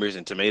cucumbers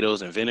and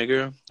tomatoes and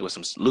vinegar with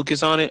some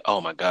Lucas on it.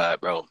 Oh, my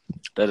God, bro.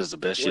 That is the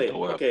best shit in the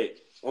world. Okay,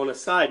 on a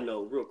side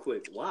note, real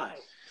quick, why?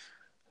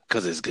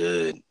 Because it's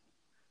good.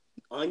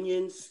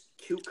 Onions,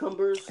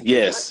 cucumbers?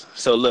 Yes. What?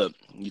 So, look,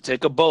 you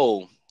take a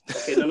bowl.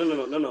 Okay,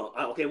 no.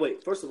 Okay,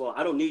 wait. First of all,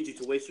 I don't need you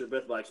to waste your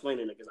breath by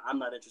explaining it because I'm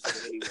not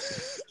interested in any way,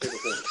 shape, or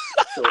form.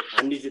 So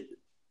I need you.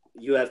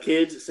 You have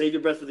kids. Save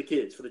your breath for the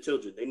kids, for the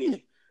children. They need you.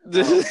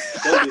 Don't do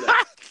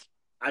that.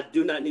 I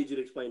do not need you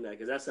to explain that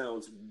because that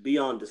sounds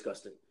beyond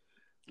disgusting.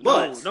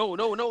 But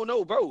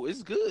no, bro.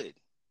 It's good.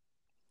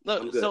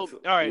 Look, good. So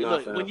all right.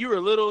 Look, when you were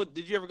little,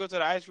 did you ever go to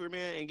the ice cream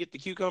man and get the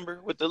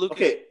cucumber with the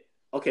Lucas?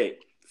 Okay.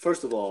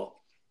 First of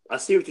all, I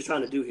see what you're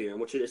trying to do here,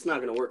 and it's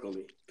not going to work on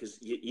me because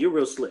you're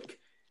real slick.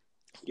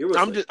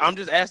 I'm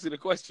just asking a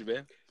question,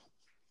 man.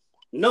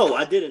 No,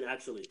 I didn't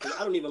actually.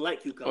 I don't even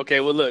like cucumber. Okay,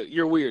 well look,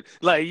 you're weird.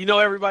 Like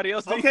everybody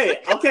else. Okay,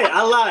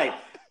 I lied.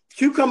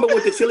 Cucumber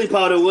with the chili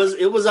powder was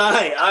all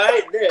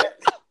right there.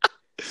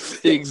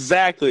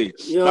 Exactly.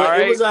 You know,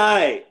 it was all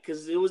right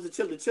because it was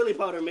the chili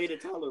powder made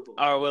it tolerable.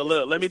 All right, well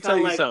look, let me tell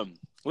you something.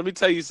 Let me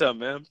tell you something,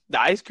 man.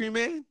 The ice cream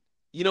man,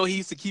 he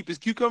used to keep his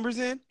cucumbers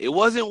in. It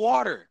wasn't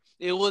water.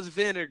 It was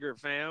vinegar,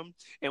 fam.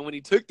 And when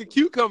he took the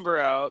cucumber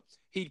out,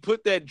 he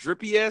put that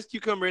drippy-ass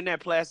cucumber in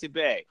that plastic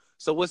bag.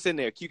 So what's in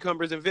there?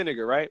 Cucumbers and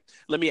vinegar, right?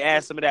 Let me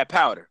add some of that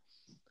powder.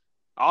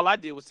 All I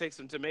did was take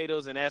some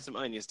tomatoes and add some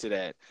onions to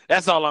that.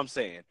 That's all I'm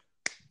saying.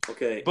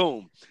 Okay.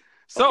 Boom.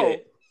 So.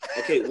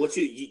 Okay, what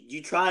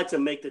you tried to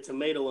make the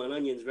tomato and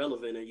onions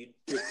relevant, and you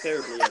did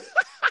terribly at it.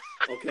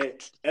 Okay?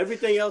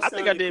 Everything else sounded I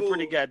think I did cool.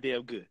 pretty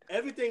goddamn good.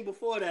 Everything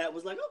before that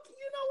was like, okay,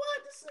 you know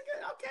what? This is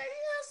good. Okay,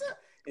 yes.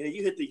 And then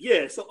you hit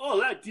the so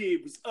all I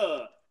did was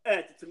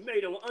add the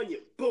tomato and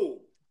onion. Boom.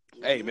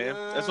 Hey, man.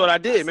 That's what I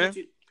did, man.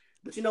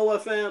 But you know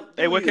what, fam?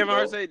 Hey, what Kevin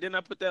Hart say? Didn't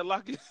I put that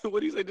lock in?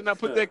 What do you say? Didn't I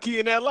put that key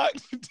in that lock?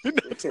 I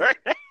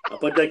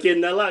put that kid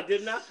in that lock,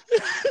 didn't I?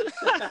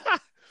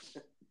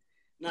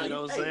 You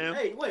know what I'm saying?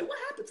 Hey, wait, what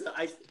happened to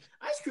Ice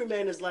Cream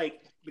Man is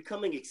like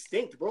becoming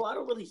extinct, bro. I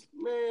don't really,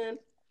 man.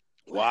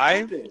 Why?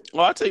 Happened?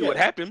 Well, I'll tell you what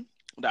happened.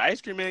 The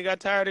ice cream man got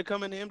tired of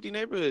coming to empty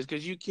neighborhoods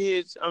because you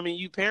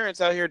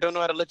parents out here don't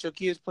know how to let your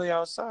kids play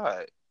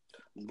outside.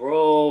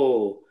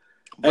 Bro.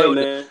 Hey,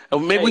 man.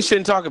 Maybe we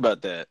shouldn't talk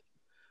about that.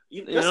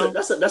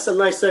 That's a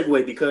nice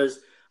segue because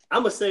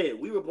I'm going to say it.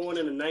 We were born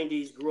in the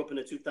 90s, grew up in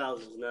the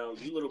 2000s. Now,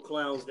 you little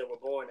clowns that were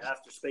born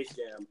after Space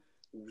Jam,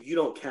 you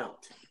don't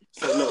count.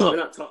 So no, we're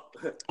not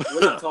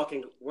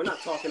talking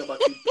about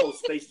you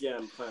post Space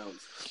Jam clowns,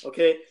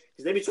 okay?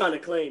 Because they be trying to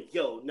claim,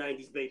 yo,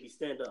 90s baby,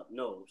 stand up.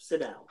 No,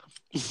 sit down.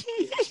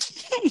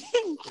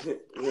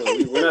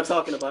 We're not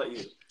talking about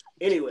you.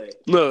 Anyway,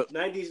 look,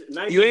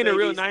 90s you ain't a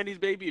real 90s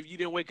baby if you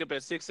didn't wake up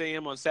at 6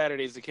 a.m. on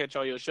Saturdays to catch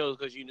all your shows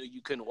because you knew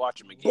you couldn't watch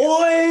them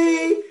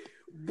again.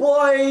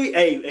 Boy,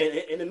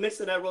 hey, in the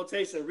midst of that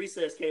rotation,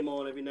 Recess came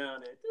on every now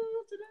and then.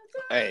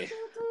 Hey,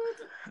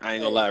 I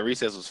ain't gonna lie,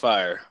 Recess was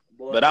fire.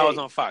 Boy, but I was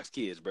on Fox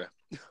Kids, bro.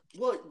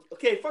 Well,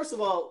 okay, first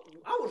of all,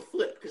 I would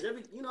flip because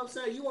you know what I'm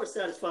saying? You weren't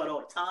satisfied all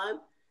the time.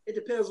 It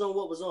depends on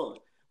what was on.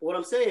 But what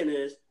I'm saying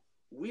is,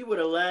 we were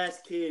the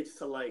last kids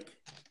to like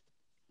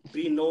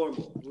be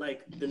normal.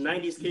 Like the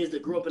 90s kids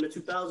that grew up in the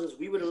 2000s,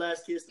 we were the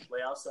last kids to play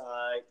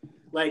outside.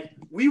 Like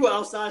we were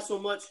outside so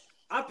much,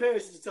 our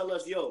parents used to tell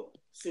us, yo,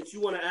 since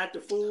you want to act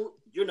a fool,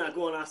 you're not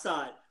going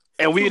outside.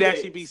 And we'd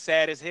actually be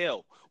sad as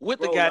hell with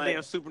the goddamn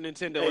like, Super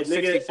Nintendo and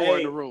 64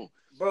 in the room.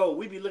 Bro,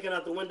 we be looking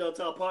out the window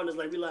to our partners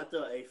like we locked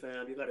up. Hey,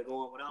 fam, you got to go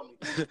on without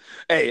me.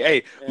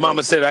 hey,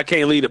 Mama said I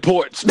can't leave the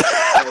porch.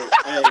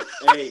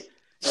 hey,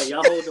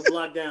 y'all hold the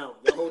block down.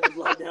 Y'all hold the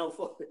block down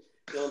for me.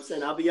 You know what I'm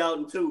saying? I'll be out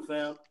in 2,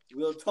 fam.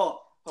 We'll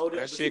talk. Hold it.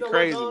 That shit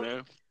crazy,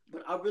 man.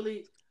 But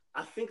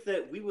I think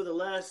that we were the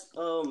last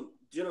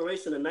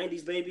generation of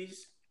 90s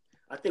babies.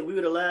 I think we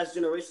were the last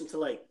generation to,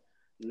 like,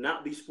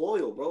 not be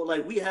spoiled, bro.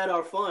 Like, we had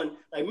our fun.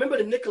 Like, remember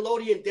the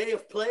Nickelodeon Day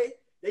of Play?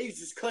 They used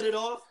to just cut it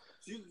off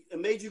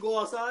and made you go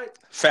outside?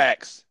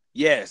 Facts.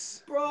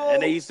 Yes. Bro.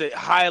 And they used to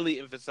highly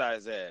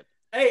emphasize that.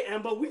 Hey,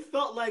 but we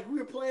felt like we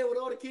were playing with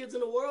all the kids in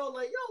the world.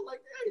 Like, yo, like,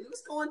 hey,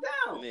 what's going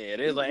down? Yeah, it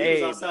is like,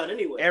 hey, outside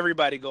anyway.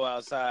 Everybody go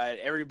outside.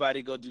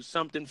 Everybody go do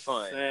something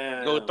fun.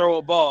 Fam. Go throw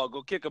a ball.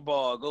 Go kick a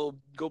ball.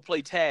 Go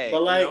play tag.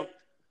 But, like, you know?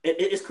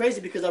 It's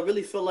crazy because I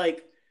really feel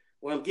like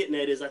what I'm getting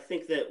at is I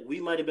think that we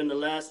might have been the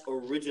last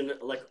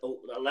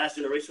last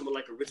generation with,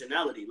 like,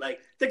 originality. Like,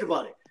 think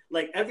about it.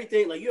 Like,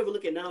 everything, like, you ever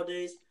look at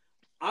nowadays,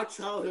 our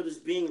childhood is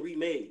being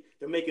remade.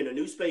 They're making a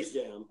new Space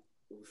Jam.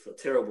 It's a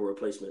terrible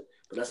replacement,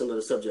 but that's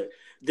another subject.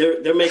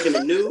 They're making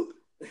a new,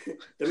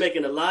 they're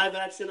making a live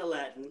action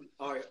Aladdin.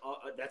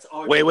 That's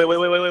our. Wait.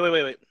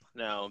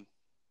 Now,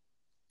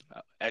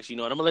 actually,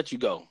 no, I'm gonna let you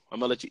go. I'm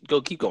gonna let you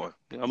go. Keep going.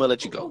 I'm gonna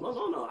let you go.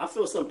 No. I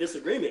feel some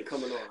disagreement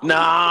coming on.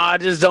 Nah, I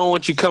just don't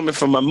want you coming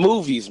from my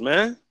movies,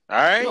 man. All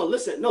right. No,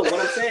 listen. No, what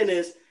I'm saying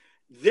is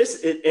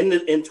this in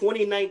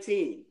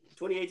 2018,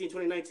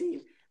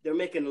 2019, they're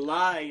making a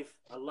live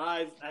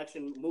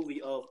action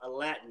movie of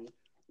Aladdin,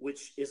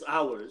 which is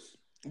ours.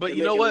 But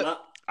you know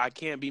what? I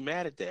can't be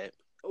mad at that.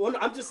 Well,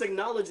 I'm just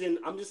acknowledging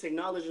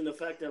the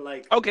fact that,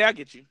 like, okay, I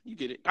get you. You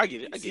get it. I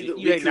get it.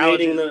 You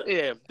acknowledging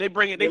they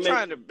bring it. They're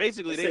trying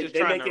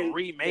to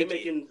remake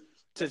it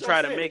to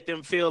try to make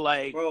them feel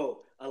like,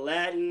 bro,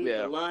 Aladdin,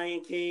 The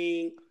Lion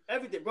King,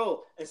 everything,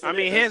 bro. And so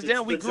hands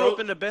down, we grew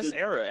up in the best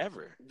era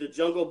ever. The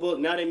Jungle Book.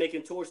 Now they're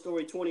making Toy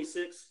Story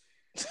 26.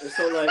 And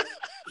so, like,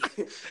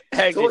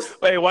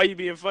 wait, why you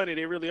being funny?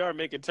 They really are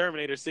making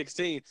Terminator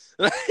 16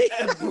 and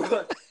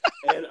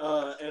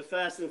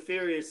Fast and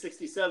Furious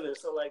 67.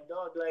 So, like,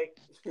 dog, like,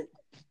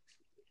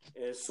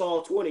 and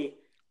Saw 20.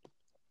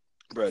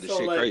 Bro, this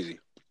shit crazy.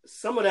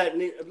 Some of that,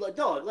 like,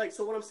 dog, like,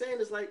 so what I'm saying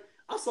is, like,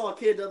 I saw a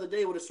kid the other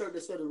day with a shirt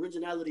that said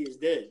 "Originality is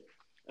dead,"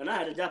 and I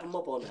had to dap him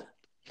up on that.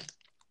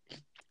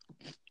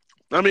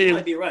 I mean, you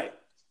might be right.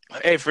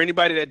 Hey, for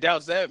anybody that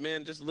doubts that,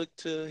 man, just look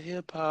to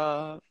hip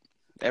hop.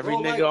 Every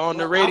nigga on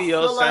the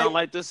radio sound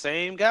like the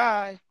same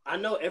guy. I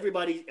know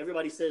everybody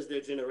says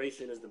their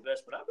generation is the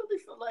best, but I really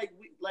feel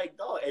like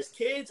dog, as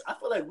kids, I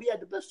feel like we had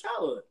the best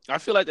childhood. I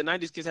feel like the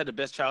 90s kids had the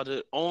best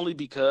childhood only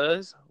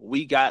because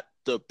we got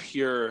the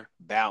pure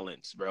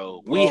balance,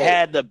 bro. We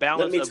had the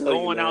balance of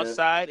going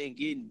outside and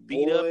getting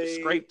beat up and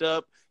scraped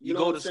up. You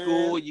go to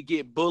school, you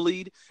get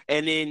bullied,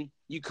 and then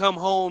you come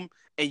home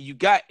and you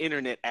got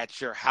internet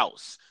at your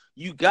house.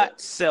 You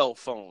got cell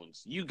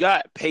phones. You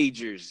got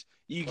pagers.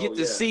 You get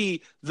to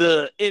see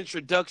the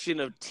introduction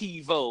of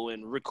TiVo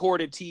and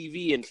recorded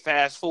TV and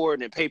fast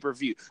forward and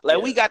pay-per-view.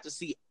 Like, we got to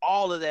see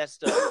all of that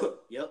stuff.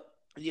 Yep.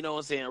 You know what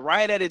I'm saying?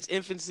 Right at its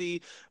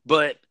infancy,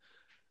 but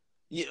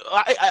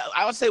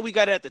I would say we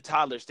got it at the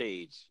toddler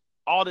stage.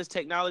 All this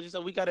technology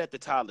stuff, we got it at the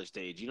toddler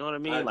stage. You know what I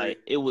mean? Like,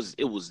 it was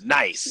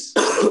nice.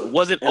 It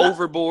wasn't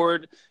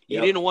overboard.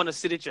 You didn't want to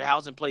sit at your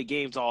house and play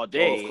games all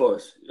day. Oh, of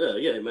course.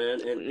 Yeah,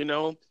 man. And you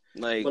know,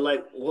 like, but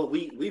like what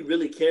we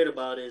really cared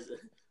about is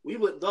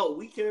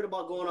we cared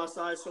about going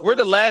outside. So we're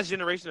the last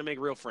generation to make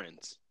real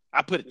friends.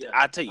 I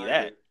tell you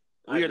that.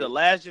 We are the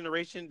last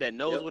generation that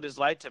knows what it's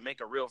like to make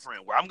a real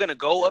friend. Where I'm gonna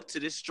go up to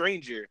this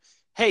stranger,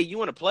 hey, you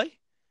want to play?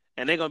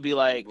 And they're gonna be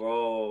like,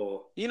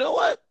 bro, you know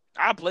what?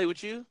 I'll play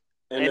with you.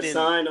 And the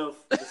sign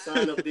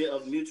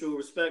of mutual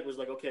respect was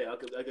like, okay, I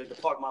could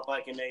park my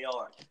bike in their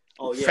yard.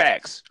 Oh yeah,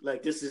 facts.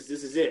 Like this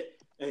is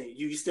it. Hey,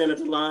 you stand at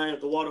the line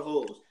at the water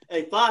hose.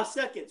 Hey, 5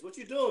 seconds. What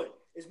you doing?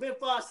 It's been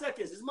 5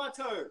 seconds. It's my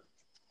turn.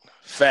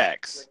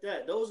 Facts. Like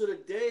that. Those are the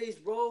days,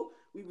 bro.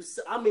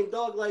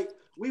 Like,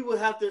 we would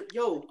have to,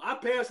 our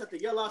parents have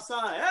to yell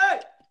outside, hey!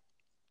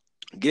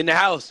 Get in the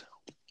house.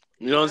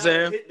 You know what I'm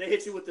saying? They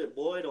hit you with the,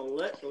 boy, don't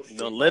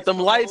let them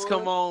lights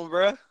come on,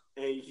 bro.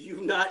 And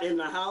you not in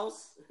the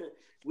house.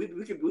 We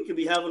could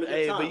be having a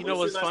good time. But you know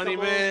what's funny,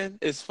 man?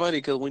 It's funny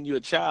because when you're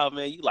a child,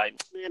 man, you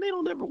like, man, they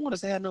don't ever want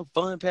us to have no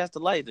fun past the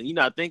lights. And you're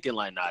not thinking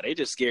like, nah, they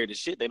just scared as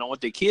shit. They don't want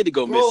their kid to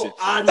go missing.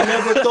 I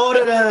never thought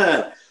of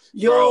that.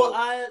 Yo,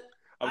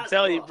 I'm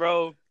telling you,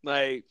 bro,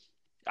 like,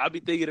 I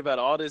be thinking about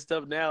all this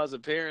stuff now as a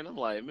parent. I'm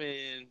like,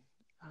 man,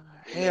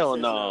 hell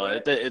no.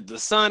 If the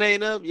sun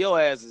ain't up, your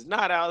ass is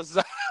not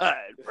outside.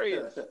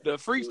 The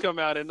freaks come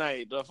out at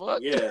night. The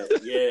fuck? Yeah.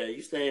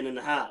 You staying in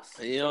the house.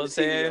 You know what I'm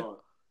saying?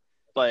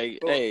 Like,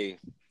 bro, hey.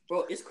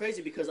 Bro, it's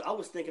crazy because I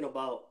was thinking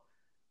about,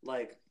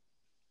 like,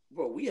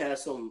 bro, we had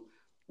some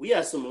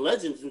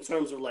legends in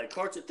terms of, like,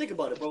 cartoon. Think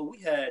about it, bro.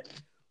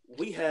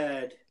 We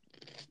had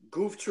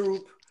Goof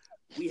Troop.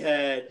 We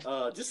had,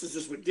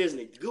 just with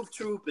Disney, Goof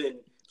Troop and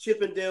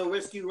Chip and Dale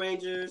Rescue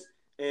Rangers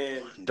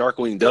and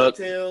Darkwing Duck.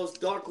 DuckTales,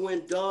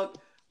 Darkwing Duck.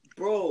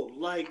 Bro,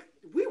 like,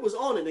 we was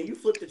on it. And you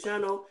flipped the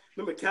channel.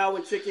 Remember Cow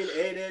and Chicken,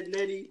 Ed,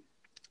 Nettie?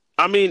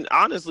 I mean,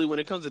 honestly, when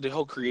it comes to the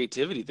whole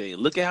creativity thing,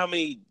 look at how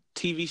many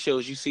TV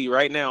shows you see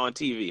right now on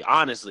TV.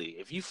 Honestly,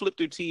 if you flip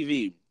through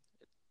TV,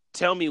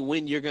 tell me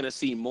when you're going to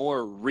see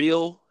more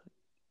real,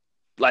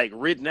 like,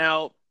 written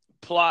out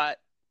plot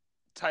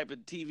type of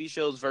TV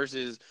shows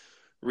versus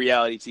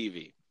reality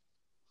TV.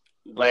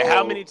 Like,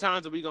 how many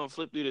times are we going to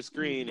flip through the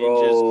screen and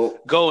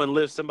just go and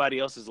live somebody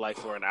else's life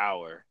for an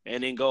hour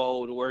and then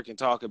go to work and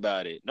talk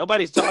about it?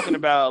 Nobody's talking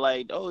about,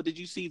 like, oh, did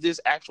you see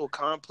this actual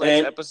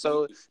complex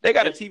episode? They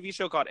got a TV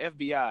show called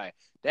FBI.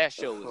 That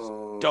show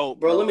is dope,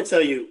 bro. Let me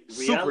tell you,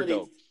 super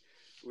dope.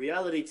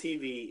 Reality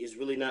TV is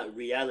really not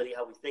reality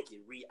how we think it.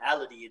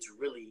 Reality, it's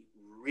really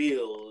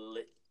real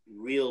litty.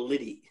 Real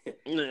litty.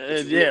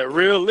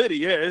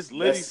 Yeah, it's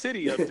Litty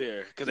City up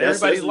there because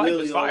everybody's life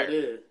is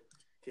fire.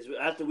 Because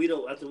after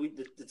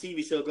the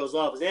TV show goes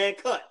off, it's and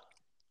cut.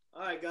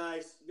 All right,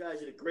 guys, you guys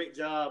did a great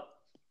job.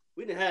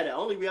 We didn't have that.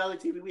 Only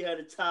reality TV we had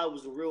at the time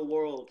was the real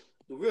world.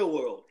 The real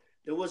world.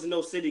 There wasn't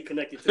no city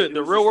connected to it.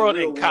 The real world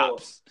and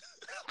cops.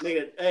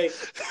 Nigga, hey.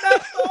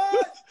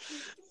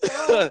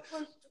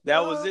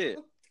 That was it.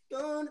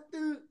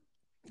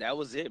 That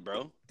was it,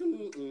 bro.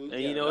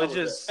 And you know, it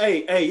just.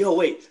 Hey, yo,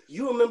 wait.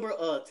 You remember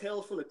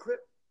Tales from the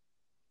Crypt?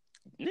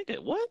 Nigga,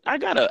 what?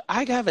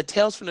 I have a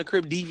Tales from the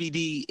Crypt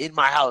DVD in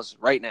my house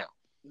right now.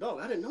 No,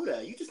 I didn't know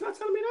that. You just not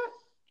telling me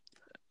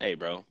that? Hey,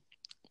 bro.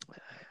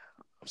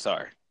 I'm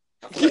sorry.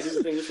 I feel like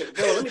this thing.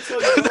 Bro, let me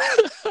tell you,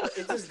 bro,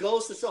 it just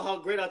goes to show how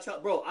great our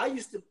child. Bro, I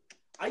used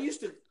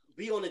to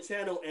be on the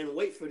channel and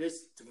wait for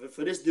this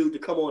dude to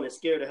come on and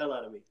scare the hell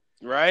out of me.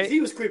 Right? He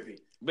was creepy.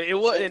 But it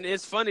was, and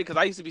it's funny because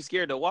I used to be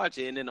scared to watch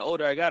it, and then the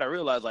older I got, I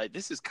realized, like,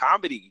 this is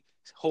comedy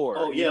horror.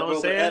 Oh, yeah, you know what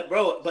I'm saying?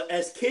 But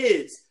as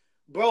kids,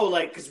 bro,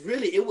 like, because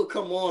really, it would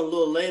come on a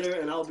little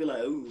later, and I would be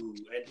like, ooh.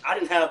 And I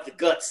didn't have the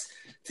guts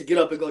to get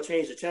up and go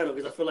change the channel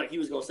because I feel like he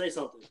was going to say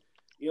something.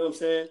 You know what I'm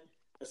saying?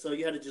 And so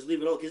you had to just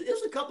leave it on because it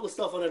was a couple of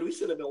stuff on there that we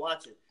shouldn't have been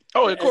watching.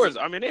 Oh, of course.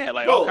 I mean, they had,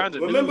 like, all kinds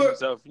of news and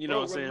stuff. You know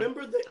what I'm saying?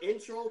 Remember the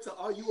intro to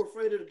Are You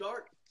Afraid of the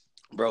Dark?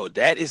 Bro,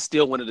 that is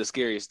still one of the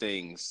scariest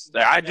things.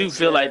 Like, I do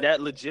feel like that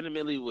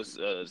legitimately was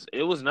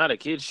it was not a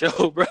kid's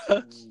show, bro.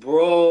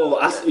 Bro,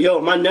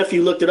 my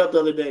nephew looked it up the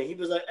other day. He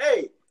was like,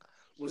 "Hey,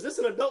 was this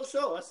an adult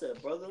show?" I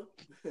said, "Brother,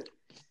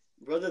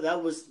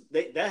 that was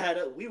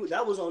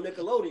that was on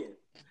Nickelodeon."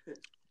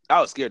 I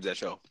was scared of that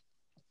show.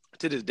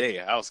 To this day,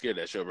 I was scared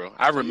of that show, bro.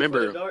 I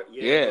remember.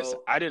 Yes,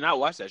 bro. I did not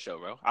watch that show,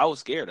 bro. I was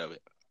scared of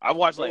it. I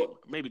watched like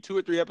maybe 2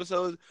 or 3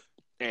 episodes,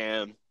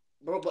 and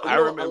but I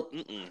remember.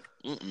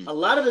 A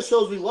lot of the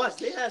shows we watched,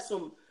 they had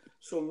some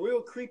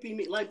real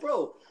creepy. Like,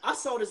 bro, I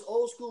saw this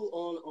old school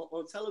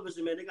on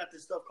television, man. They got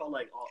this stuff called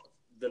like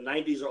the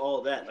 90s or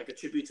all that, like a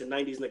tribute to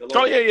 90s Nickelodeon.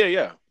 Oh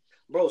yeah.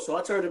 Bro, so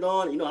I turned it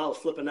on. You know, I was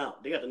flipping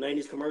out. They got the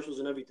 90s commercials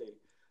and everything.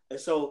 And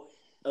so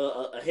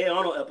a Hey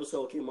Arnold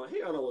episode came on.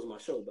 Hey Arnold was my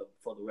show, but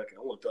for the record,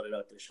 I want to throw that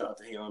out there. Shout out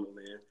to Hey Arnold,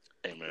 man.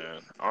 Hey,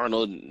 man.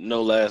 Arnold,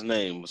 no last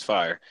name, was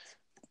fire.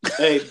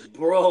 Hey,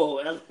 bro,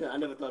 I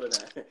never thought of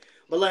that.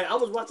 But, like, I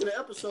was watching the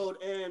episode,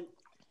 and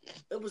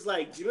it was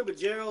like, do you remember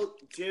Gerald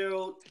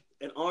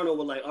and Arnold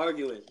were, like,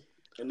 arguing,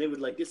 and they were,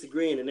 like,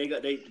 disagreeing, and they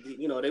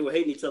were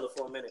hating each other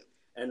for a minute.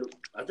 And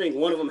I think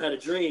one of them had a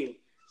dream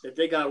that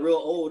they got real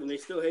old, and they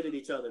still hated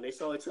each other, and they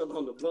saw each other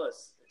on the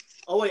bus.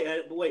 Oh,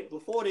 wait,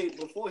 before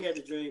he had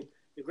the dream,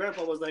 the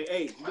grandpa was like,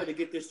 hey, you better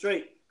get this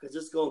straight, because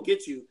this is going to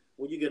get you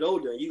when you get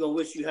older, and you're going to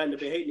wish you hadn't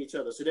been hating each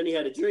other. So then he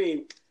had a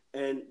dream,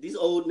 and these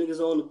old niggas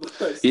on the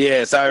bus.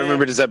 Yes, I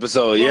remember this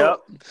episode.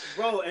 Yep.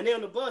 Bro, and they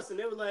on the bus, and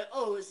they were like,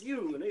 oh, it's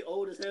you. And they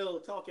old as hell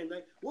talking.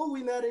 Like, what were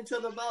we mad at each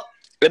other about?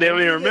 And they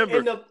don't even remember.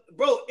 In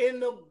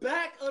the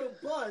back of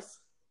the bus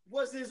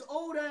was this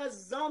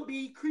old-ass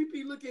zombie,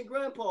 creepy-looking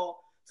grandpa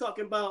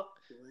talking about,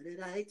 what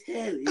did I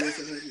tell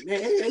you,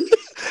 man?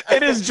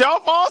 And his jaw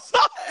falls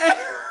off.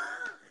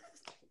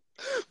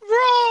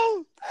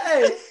 Bro.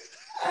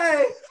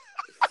 Hey,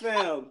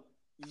 fam.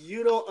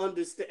 You don't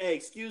understand. Hey,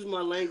 excuse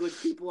my language,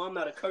 people. I'm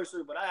not a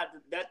cursor, but I have to.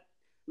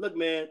 Look,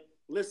 man.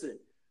 Listen.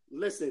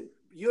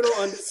 You don't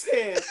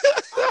understand.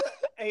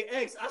 Hey,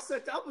 X. I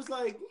was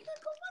like,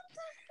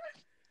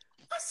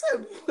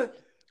 what?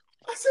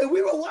 I said,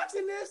 we were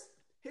watching this.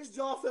 His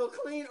jaw fell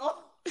clean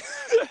off.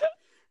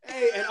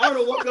 Hey, and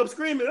Arnold woke up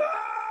screaming.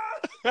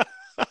 Ah!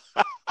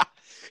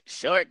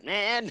 Short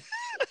man.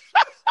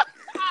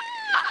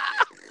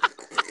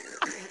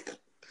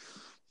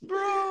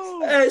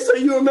 Bro. Hey, so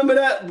you remember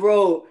that,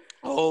 bro?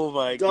 Oh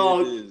my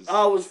goodness.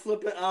 I was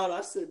flipping out.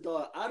 I said,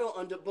 dog, I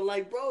don't but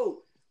like, bro,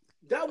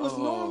 that was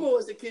normal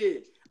as a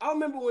kid. I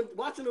remember when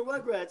watching the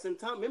Rugrats and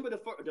Tom. Remember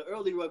the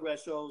early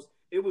Rugrats shows?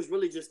 It was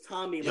really just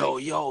Tommy. Yo.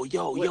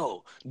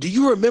 Do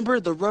you remember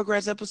the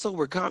Rugrats episode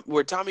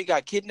where Tommy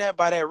got kidnapped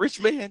by that rich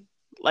man?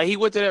 Like he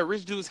went to that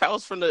rich dude's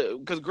house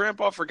because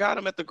Grandpa forgot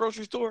him at the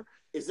grocery store.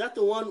 Is that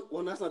the one?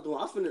 Well, that's not the one.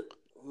 I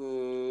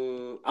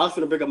was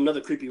finna bring up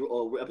another creepy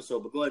episode,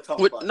 but go ahead and talk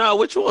about it. No,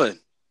 which one?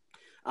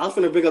 I was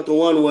finna bring up the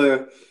one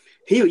where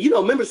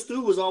remember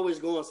Stu was always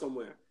going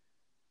somewhere.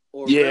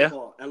 Or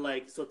Grandpa,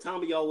 and so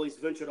Tommy always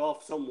ventured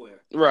off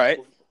somewhere. Right.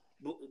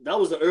 That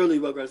was the early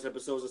Rugrats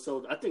episodes, and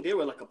so I think they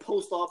were like a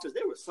post office.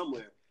 They were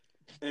somewhere,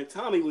 and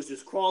Tommy was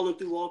just crawling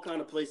through all kind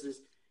of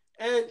places,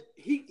 and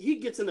he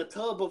gets in a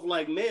tub of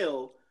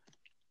mail,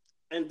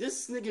 and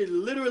this nigga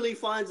literally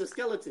finds a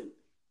skeleton.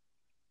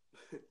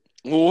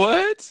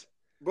 What?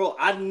 Bro,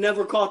 I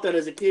never caught that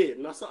as a kid,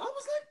 and I was like,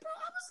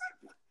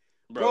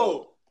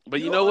 bro.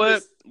 But you know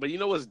what? But you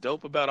know what's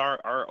dope about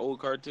our old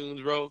cartoons,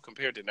 bro,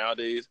 compared to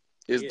nowadays?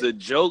 Is the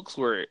jokes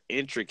were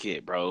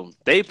intricate, bro.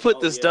 They put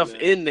the stuff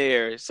in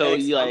there, so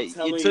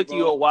it took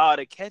you a while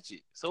to catch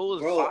it. So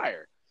it was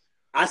fire.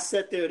 I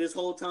sat there this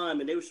whole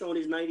time, and they were showing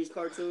these 90s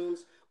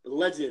cartoons,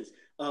 Legends.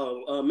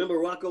 Remember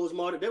Rocco's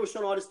Martyr? They were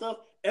showing all this stuff.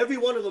 Every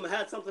one of them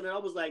had something that I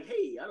was like,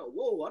 hey, I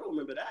don't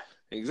remember that.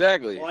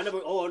 Exactly. Not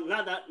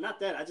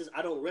that.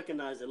 I don't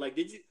recognize it. Like,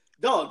 did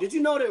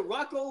you know that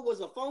Rocco was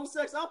a phone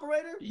sex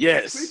operator?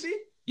 Yes. That's creepy?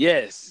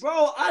 Yes.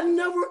 Bro, I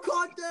never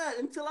caught that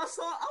until I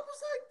saw it. I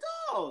was like,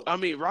 dog. I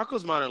mean,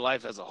 Rocco's Modern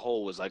Life as a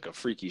whole was like a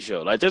freaky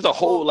show. Like, there's a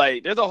whole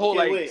thing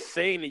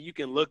that you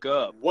can look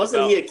up.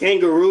 Wasn't he a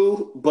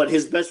kangaroo, but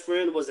his best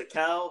friend was a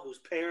cow whose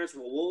parents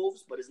were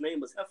wolves, but his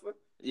name was Heifer?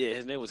 Yeah,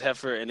 his name was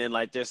Heifer, and then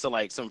there's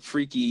some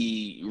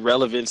freaky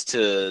relevance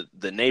to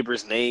the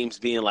neighbors' names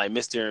being like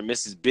Mr. and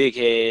Mrs. Big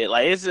Head.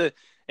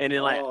 And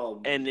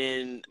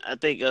then I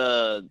think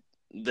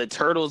the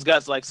turtles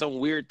got some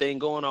weird thing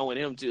going on with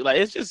him too. Like,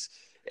 it's just.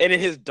 And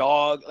then his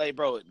dog,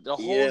 bro, the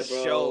whole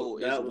show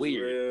is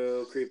weird.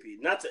 Real creepy.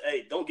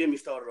 Don't get me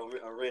started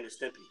on Ren and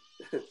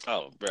Stimpy.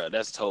 Oh, bro,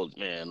 that's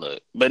man.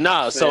 Look, but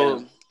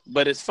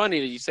but it's funny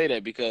that you say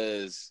that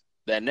because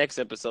that next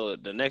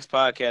episode, the next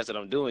podcast that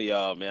I'm doing,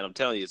 y'all, man, I'm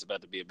telling you, it's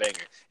about to be a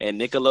banger,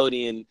 and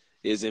Nickelodeon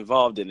is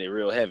involved in it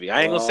real heavy.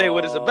 I ain't gonna say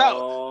what it's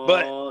about,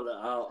 but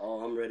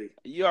I'm ready.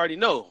 You already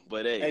know,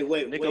 but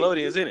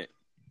Nickelodeon's in it.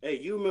 Hey,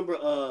 you remember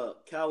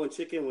Cow and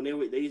Chicken when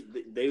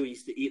they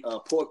used to eat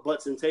pork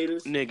butts and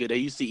taters? Nigga, they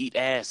used to eat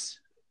ass.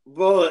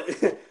 Bro,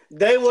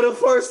 they were the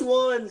first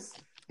ones.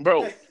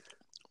 Bro,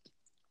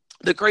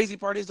 the crazy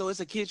part is, though, it's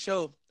a kid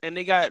show, and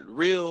they got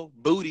real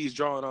booties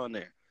drawn on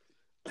there.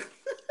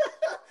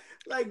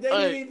 They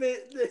didn't even...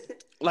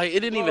 it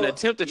didn't even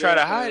attempt to try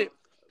to hide it.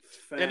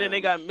 Fam. And then they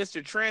got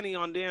Mr. Tranny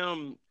on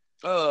them...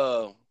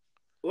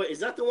 Wait, is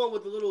that the one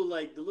with the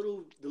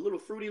little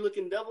fruity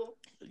looking devil?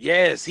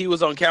 Yes, he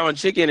was on Cow and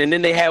Chicken, and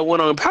then they had one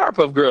on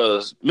Powerpuff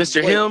Girls.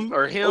 Mr. Him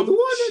or him. Oh, the one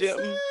that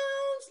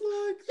sounds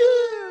like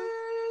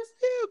yes,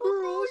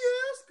 girl.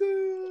 Yes,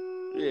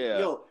 girl. Yeah.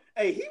 Yo,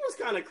 hey, he was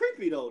kind of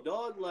creepy though,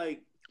 dog.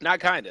 Not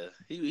kind of.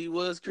 He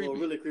was creepy. Oh,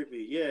 really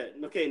creepy.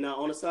 Yeah. Okay. Now,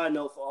 on a side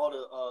note, for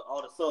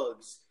all the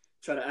thugs.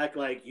 Try to act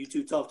like you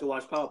too tough to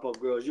watch Powerpuff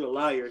Girls. You're a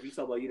liar if you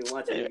talk about you didn't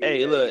watch it.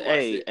 Hey, look,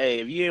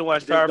 if you didn't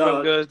watch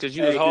Powerpuff Girls because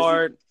you was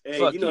hard,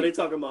 fuck you. They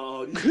talking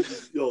about,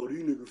 these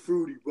niggas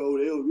fruity, bro.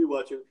 They don't be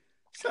watching.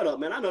 Shut up,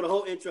 man. I know the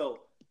whole intro.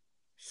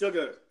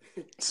 Sugar.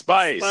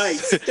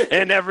 Spice.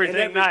 and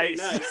everything nice.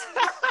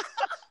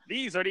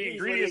 These are the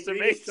ingredients to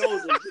make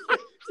chosen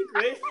to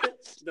create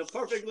the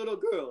perfect little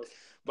girls.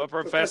 But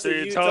Professor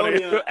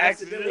Antonio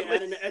accidentally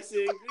adding the extra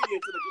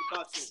ingredient to the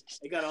concoction.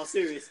 They got all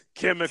serious.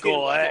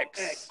 Chemical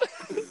X.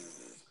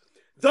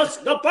 Thus,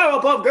 the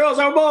Powerpuff Girls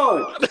are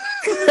born.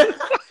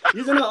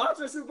 Using the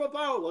ultra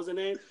superpower was the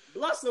name.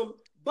 Blossom,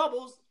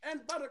 Bubbles, and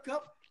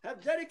Buttercup have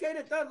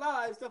dedicated their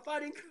lives to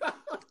fighting crime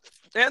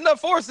and the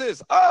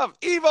forces of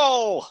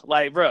evil.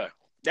 Bro,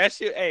 that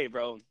shit. Hey,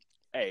 bro.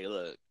 Hey,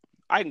 look,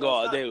 I can go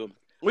all day.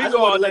 We can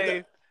go all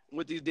day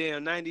with these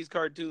damn 90s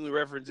cartoon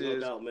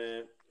references. No doubt,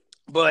 man.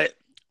 But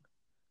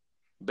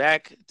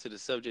back to the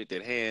subject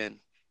at hand,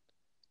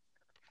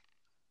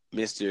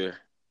 Mr.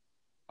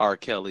 R.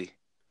 Kelly.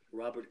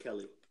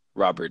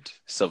 Robert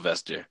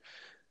Sylvester.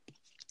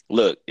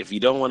 Look, if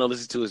you don't want to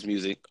listen to his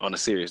music, on a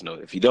serious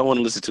note, if you don't want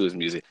to listen to his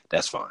music,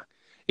 that's fine.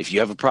 If you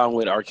have a problem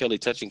with R. Kelly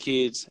touching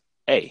kids,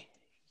 hey,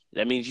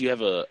 that means you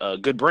have a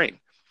good brain.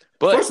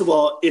 But first of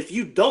all, if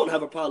you don't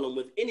have a problem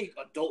with any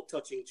adult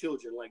touching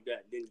children like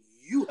that, then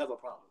you have a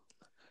problem.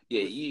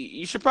 Yeah,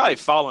 you should probably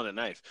fall on a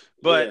knife.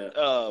 But yeah.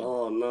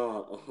 Oh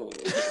no.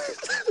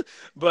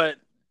 But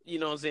you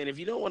know what I'm saying, if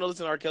you don't want to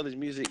listen to R. Kelly's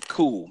music,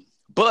 cool.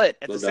 But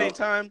at the same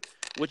time,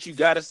 what you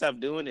gotta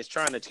stop doing is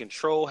trying to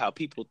control how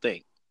people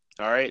think.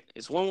 All right?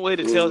 It's one way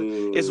to tell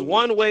it's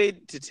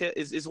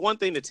one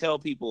thing to tell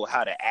people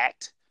how to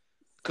act.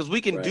 Because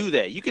we can do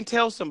that. You can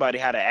tell somebody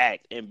how to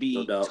act and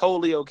be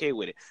totally okay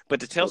with it. But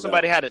to tell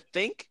somebody how to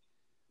think,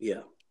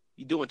 yeah,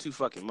 you're doing too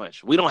fucking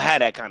much. We don't have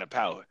that kind of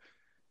power.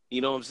 You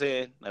know what I'm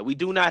saying? Like, we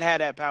do not have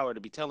that power to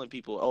be telling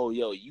people, oh,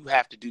 yo, you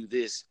have to do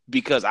this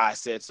because I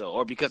said so,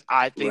 or because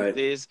I think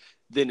this,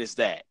 then it's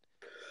that.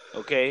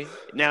 Okay?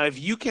 Now, if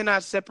you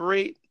cannot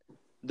separate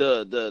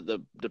the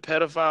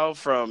pedophile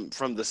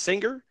from the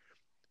singer,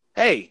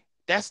 hey,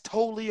 that's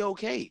totally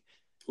okay.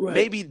 Right.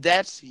 Maybe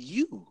that's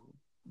you.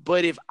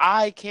 But if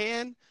I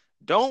can,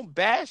 don't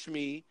bash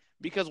me,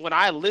 because when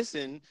I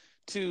listen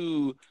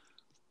to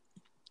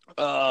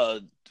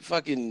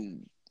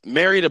fucking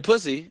Marry the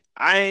Pussy,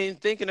 I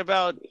ain't thinking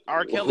about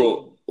R.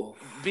 Kelly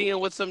being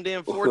with some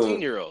damn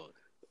 14-year-old.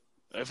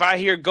 If I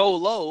hear Go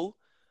Low,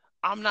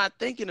 I'm not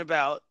thinking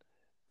about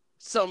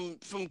some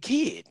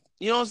kid.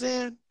 You know what I'm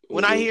saying?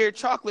 When I hear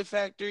Chocolate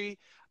Factory,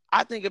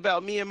 I think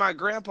about me and my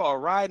grandpa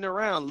riding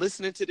around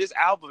listening to this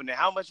album and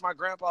how much my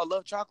grandpa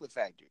loved Chocolate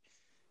Factory.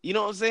 You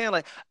know what I'm saying?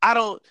 Like,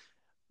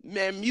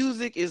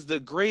 music is the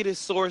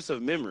greatest source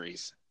of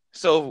memories.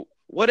 So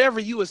whatever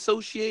you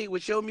associate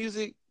with your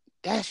music,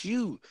 that's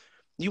you.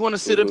 You want to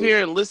sit up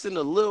here and listen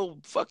to Lil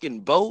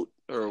fucking Boat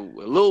or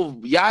Lil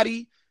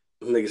Yachty?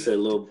 Nigga said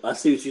Lil. I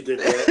see what you did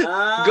there.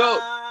 Go.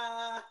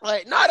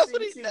 Like, no, that's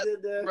what he said.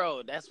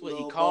 Bro, that's what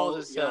he calls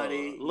himself.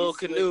 Lil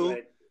Canoe.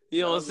 Right.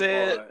 You know what I'm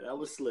saying? That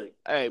was slick.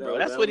 Hey, bro,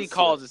 that's what he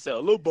calls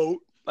himself. Lil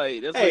Boat.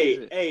 Like, that's what he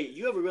said. Hey,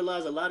 you ever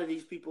realize a lot of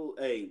these people,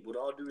 with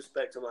all due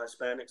respect to my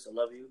Hispanics, I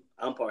love you.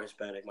 I'm part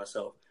Hispanic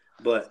myself.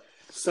 But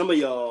some of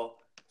y'all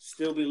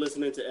still be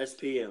listening to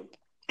SPM.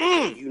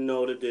 You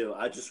know the deal.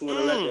 I just want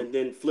to let them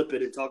then flip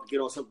it and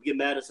get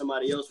mad at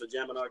somebody else for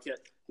jamming our cat.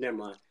 Never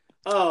mind.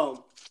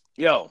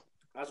 Yo.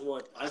 I just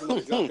want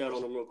to drop that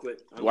on them real quick.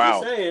 I'm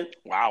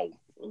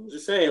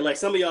just saying, like,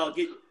 some of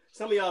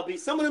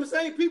them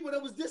same people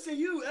that was dissing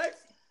you, X.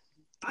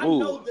 I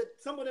know that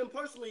some of them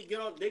personally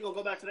they gonna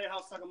go back to their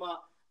house talking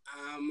about,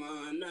 I'm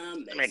on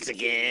the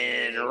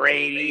Mexican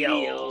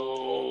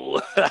radio.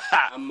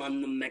 I'm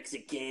on the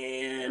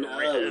Mexican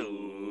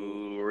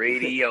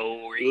radio.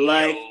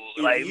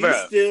 Like you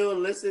bro. Still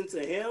listen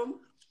to him,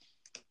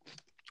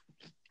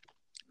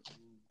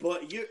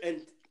 but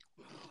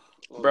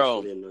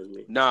bro,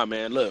 nah,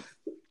 man, look,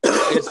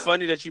 it's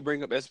funny that you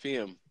bring up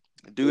SPM.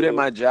 Dude at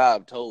my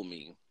job told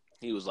me,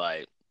 he was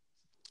like,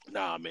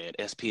 nah, man,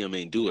 SPM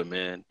ain't do it,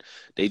 man.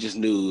 They just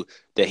knew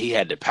that he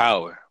had the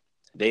power.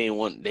 They didn't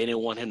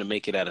want him to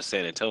make it out of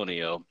San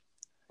Antonio.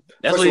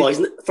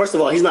 First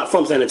of all, he's not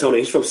from San Antonio.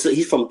 He's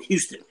from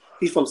Houston.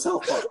 He's from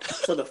South Park.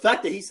 So the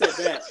fact that he said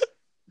that,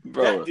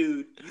 bro, that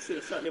dude, you should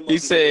have shut him up. He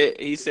said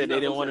they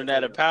didn't want him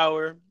out of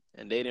power,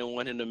 and they didn't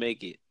want him to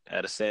make it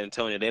out of San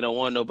Antonio. They don't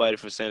want nobody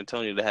from San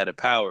Antonio to have the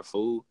power,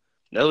 fool.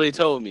 That's what he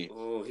told me.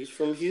 Oh, he's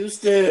from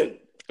Houston.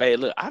 Hey,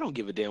 look, I don't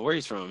give a damn where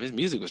he's from. His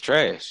music was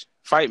trash.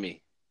 Fight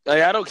me.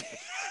 Like, I don't care.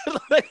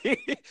 Like,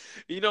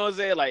 you know what I'm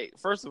saying? Like,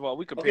 first of all,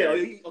 we compare.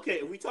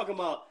 Okay. Are we talking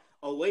about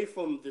away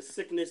from the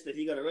sickness that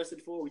he got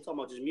arrested for? Are we talking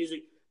about just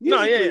music?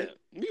 No, yeah.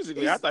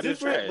 Musically, I thought it was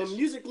trash. But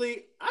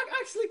musically, I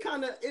actually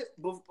kind of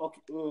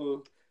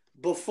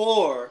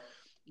before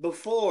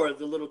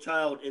the little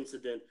child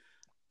incident,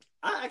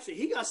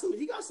 he got some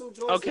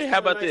joints. Okay, how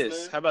about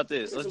this? Man. How about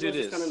this? Let's do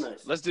this.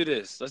 Nice. Let's do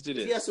this.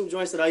 He has some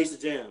joints that I used to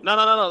jam.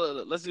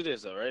 No. Let's do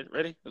this. All right,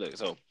 ready? Look,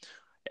 so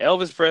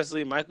Elvis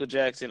Presley, Michael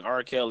Jackson,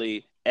 R.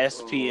 Kelly,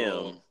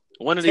 SPM.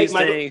 One of these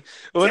things.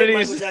 Take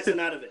Michael Jackson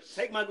out of it.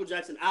 Take Michael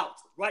Jackson out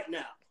right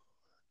now.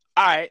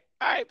 All right,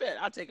 bet.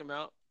 I'll take him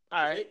out.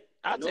 All right,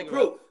 I'll take him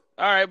out.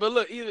 All right, but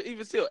look,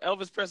 even still,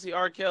 Elvis Presley,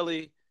 R.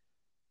 Kelly,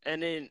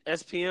 and then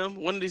SPM.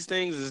 One of these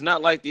things is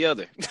not like the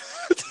other.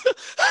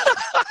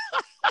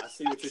 I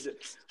see what you're doing,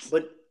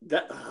 but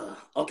that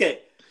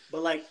okay.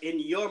 But like in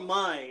your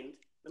mind,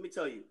 let me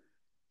tell you.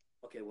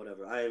 Okay,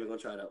 whatever. I ain't even gonna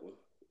try that one.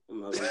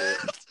 I'm not gonna do it.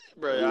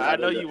 Bro, I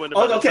know you wouldn't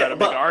have try to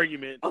make an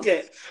argument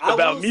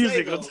about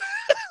music.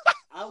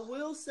 I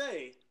will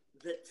say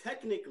that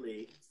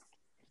technically,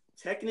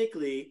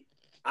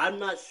 I'm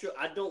not sure.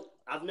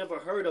 I've never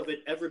heard of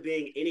it ever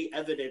being any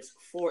evidence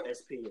for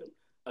SPM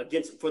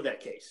for that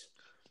case.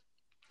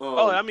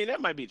 I mean,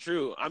 that might be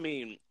true. I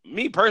mean,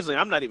 me personally,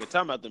 I'm not even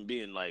talking about them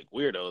being like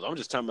weirdos. I'm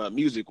just talking about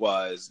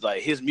music-wise.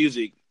 Like, his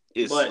music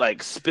is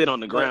like spit on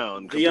the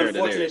ground. The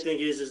unfortunate thing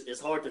is it's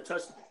hard to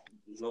touch.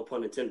 No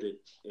pun intended.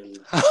 And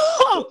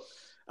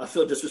I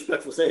feel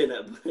disrespectful saying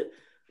that,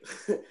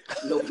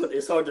 but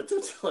it's hard to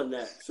touch on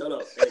that. Shut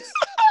up, X.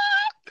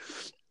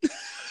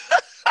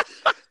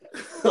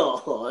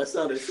 Oh, that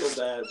sounded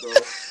so bad, bro.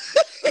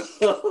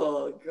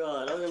 Oh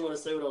God, I didn't want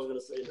to say what I was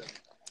gonna say now.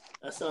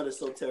 That sounded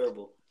so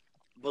terrible.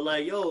 But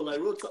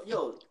real talk,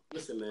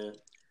 listen, man.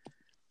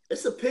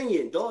 It's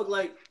opinion, dog.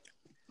 Like,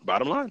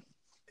 bottom line,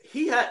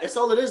 it's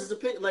all it is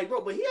opinion, like,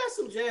 bro. But he had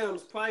some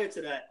jams prior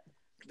to that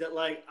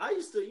like I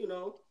used to,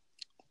 All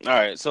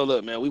right, so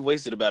look, man, we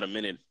wasted about a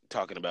minute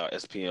talking about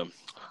SPM.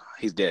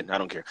 He's dead. I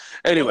don't care.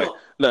 Anyway,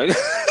 look.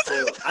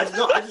 I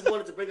just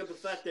wanted to bring up the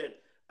fact that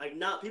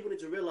people need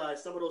to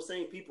realize some of those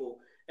same people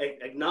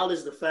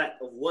acknowledge the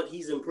fact of what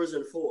he's in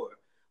prison for,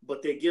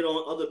 but they get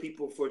on other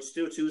people for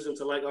still choosing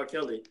to like R.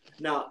 Kelly.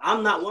 Now,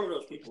 I'm not one of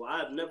those people.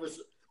 I'm not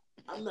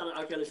an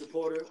R. Kelly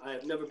supporter. I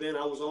have never been.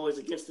 I was always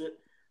against it.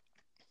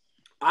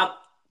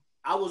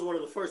 I was one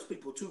of the first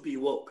people to be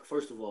woke,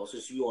 first of all,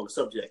 since you on the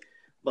subject.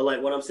 But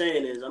like what I'm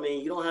saying is, I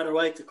mean, you don't have the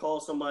right to call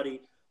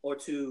somebody or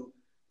to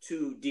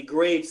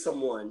degrade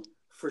someone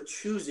for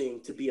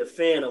choosing to be a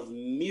fan of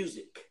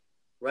music,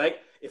 right?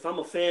 If I'm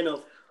a fan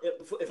of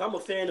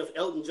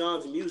Elton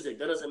John's music,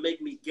 that doesn't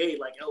make me gay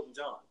like Elton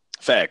John.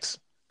 Facts.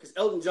 Because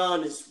Elton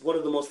John is one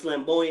of the most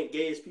flamboyant,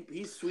 gayest people.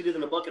 He's sweeter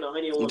than a bucket of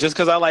honey. Just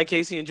because I like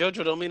Casey and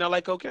JoJo don't mean I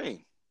like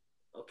cocaine.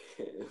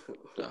 Okay.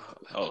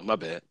 Oh, my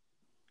bad.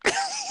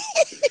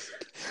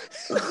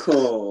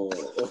 Oh,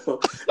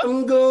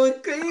 I'm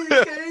going crazy.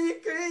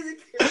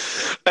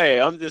 Hey,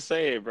 I'm just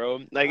saying, bro.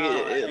 Like,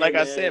 like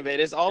I man. said, man,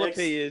 it's all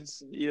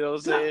opinions. You know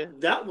what I'm saying?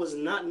 That was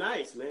not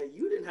nice, man.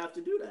 You didn't have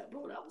to do that,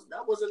 bro.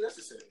 That wasn't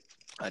necessary.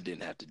 I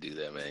didn't have to do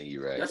that, man.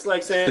 You're right. That's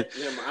like saying,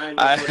 I'm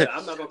not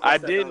gonna. I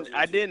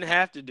didn't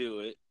have to do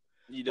it.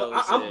 You know,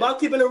 I'm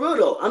keeping it real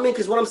though. I mean,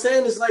 because what I'm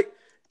saying is like,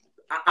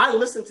 I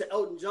listen to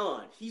Elton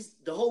John.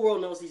 The whole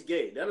world knows he's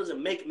gay. That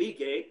doesn't make me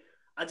gay.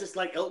 I just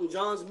like Elton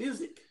John's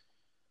music.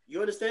 You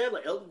understand?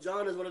 Like Elton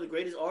John is one of the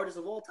greatest artists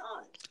of all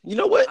time. You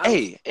know what?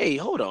 Hey,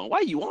 hold on. Why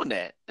are you on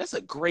that? That's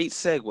a great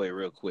segue,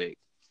 real quick.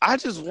 I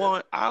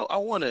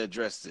want to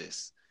address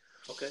this.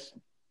 Okay.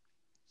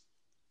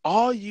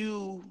 All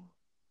you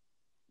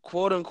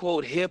quote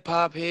unquote hip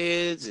hop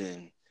heads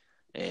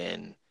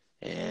and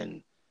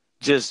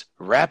just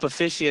rap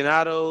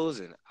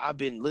aficionados, and I've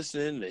been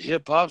listening to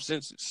hip hop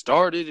since it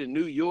started in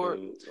New York.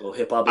 Oh,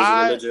 hip hop is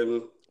a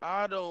religion.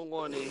 I don't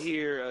want to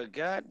hear a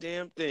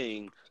goddamn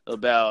thing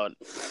about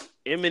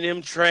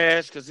Eminem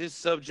trash because his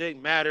subject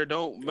matter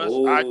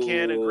I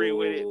can't agree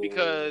with it,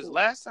 because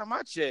last time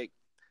I checked,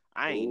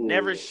 I ain't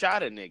never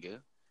shot a nigga.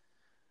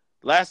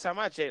 Last time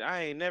I checked,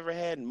 I ain't never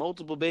had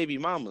multiple baby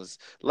mamas.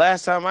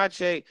 Last time I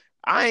checked,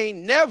 I ain't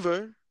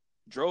never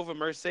drove a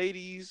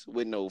Mercedes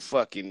with no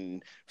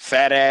fucking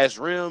fat ass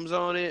rims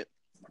on it.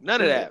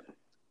 None of that.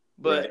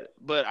 But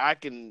I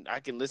can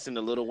listen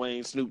to Lil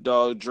Wayne, Snoop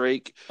Dogg,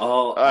 Drake.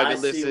 Oh, I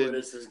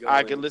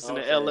can listen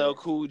to LL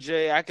Cool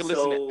J. I can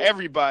listen to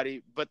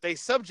everybody, but they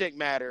subject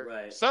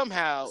matter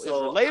somehow is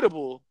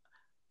relatable.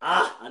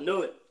 I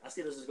knew it. I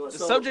see this is going. The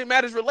subject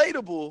matter is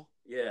relatable.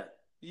 Yeah.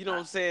 You know what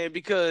I'm saying?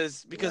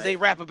 Because they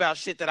rap about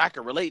shit that I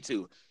can relate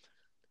to.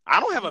 I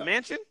don't have a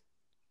mansion.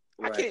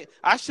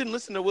 I shouldn't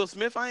listen to Will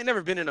Smith. I ain't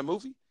never been in a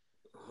movie.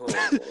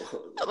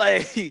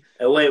 Like, hey,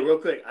 wait, real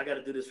quick. I got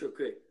to do this real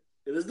quick.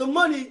 It is the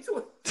money.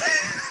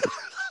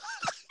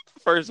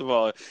 First of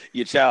all,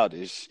 you're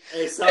childish.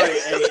 Hey,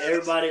 hey,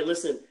 everybody,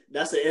 listen.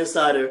 That's an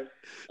insider.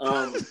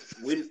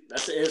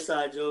 That's an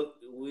inside joke.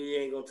 We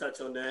ain't gonna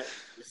touch on that.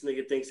 This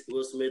nigga thinks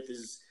Will Smith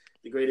is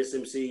the greatest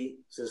MC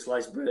since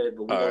sliced bread,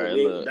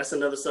 but that's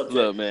another subject.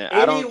 Look, man,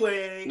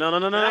 anyway, no.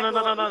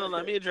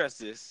 Let me address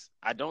this.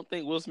 I don't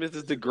think Will Smith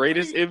is the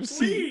greatest MC.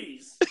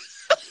 Please.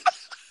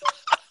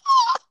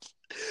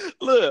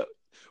 Look,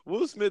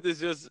 Will Smith is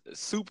just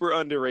super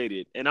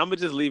underrated, and I'm gonna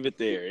just leave it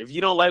there. If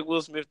you don't like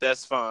Will Smith,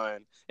 that's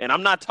fine. And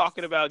I'm not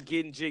talking about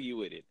getting jiggy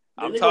with it.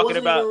 I'm talking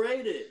about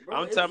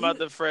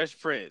the Fresh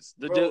Prince,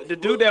 the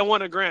dude that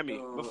won a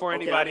Grammy before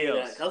anybody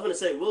else. I was gonna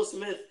say Will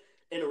Smith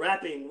in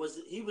rapping was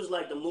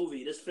like the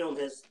movie. This film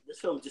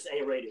just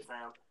ain't rated,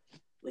 fam.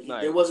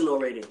 There wasn't no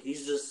rating.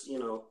 He's just,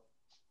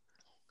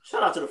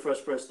 shout out to the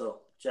Fresh Prince though,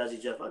 Jazzy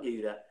Jeff. I'll give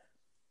you that.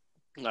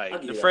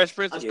 Like the Fresh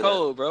Prince is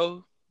cold,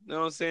 bro. You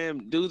know what I'm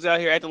saying? Dudes out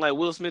here acting like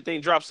Will Smith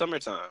ain't dropped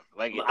Summertime.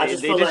 Like they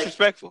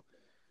disrespectful.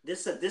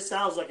 Like this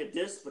sounds like a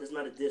diss, but it's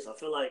not a diss. I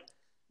feel like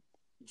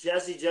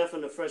Jazzy Jeff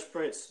and the Fresh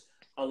Prince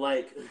are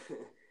like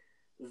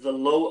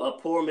a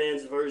poor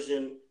man's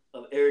version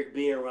of Eric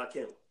B. and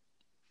Rakim.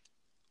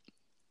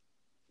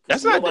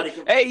 That's not.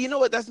 Hey, you know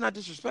what? That's not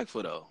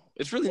disrespectful though.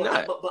 It's really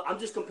not. But I'm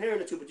just comparing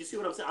the two. But you see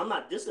what I'm saying? I'm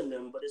not dissing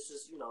them, but it's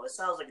just it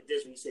sounds like a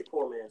diss when you say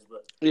poor man's.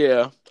 But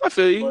yeah, I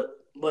feel you.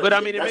 But I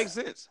mean, it makes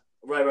sense.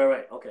 Right.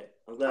 Okay,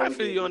 I'm glad. I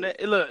feel you on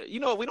that. Look, we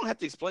don't have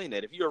to explain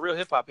that. If you're a real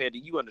hip hop head,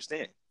 you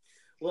understand.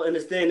 Well, in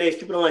this day and age,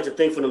 people don't like to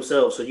think for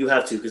themselves, so you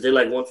have to, because they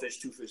like one fish,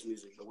 two fish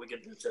music. But we'll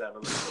get into that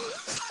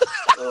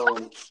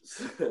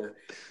another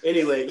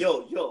anyway,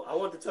 yo, I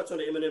want to touch on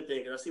the Eminem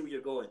thing, because I see where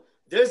you're going.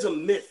 There's a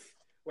myth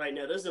right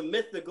now. There's a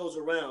myth that goes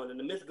around, and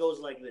the myth goes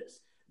like this.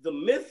 The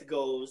myth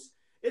goes,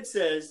 it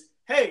says,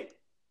 hey,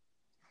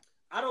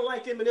 I don't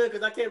like Eminem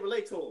because I can't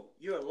relate to him.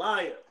 You're a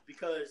liar,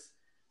 because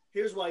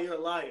here's why you're a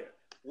liar.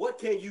 What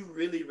can you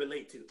really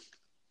relate to?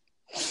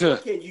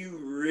 What can you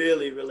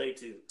really relate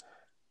to?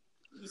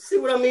 You see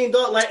what I mean,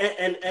 dog? Like,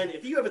 and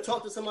if you ever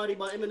talk to somebody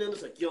about Eminem,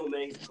 it's like, yo,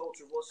 man, he's a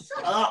culture war.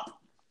 Shut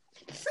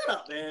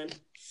up, man.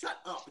 Shut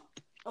up.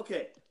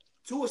 Okay.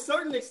 To a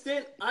certain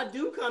extent, I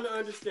do kind of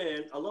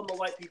understand. I love my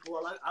white people.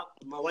 I like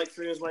my white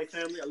friends, white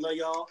family. I love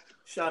y'all.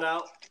 Shout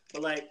out.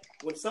 But like,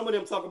 when some of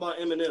them talk about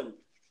Eminem,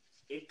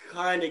 it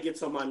kind of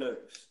gets on my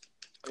nerves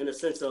in the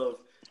sense of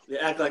they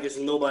act like it's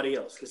nobody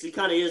else, because he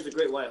kind of is the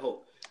great white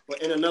hope.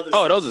 But in another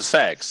sense, those are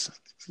facts.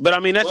 But I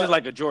mean, that's just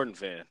like a Jordan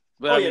fan.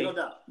 But no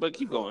doubt. But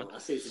keep going. I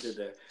see what you did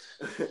there.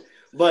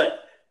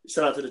 But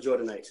shout out to the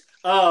Jordanites.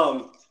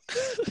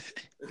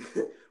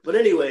 But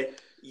anyway,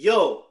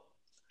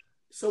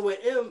 So with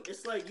M,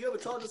 it's like you ever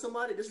talk to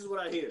somebody. This is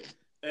what I hear.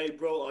 Hey,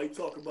 bro, all you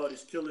talk about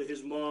is killing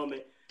his mom.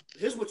 And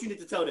here's what you need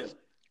to tell them.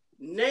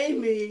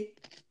 Name me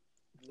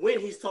when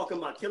he's talking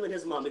about killing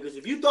his mom. Because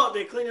if you thought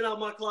that cleaning out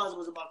my closet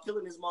was about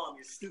killing his mom,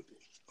 you're stupid.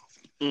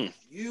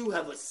 You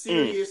have a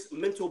serious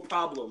mental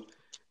problem.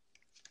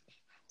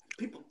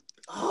 People,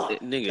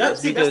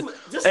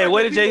 nigga. Hey,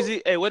 what did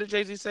Jay-Z? Hey, what did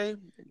Jay-Z say?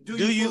 Do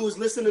you fools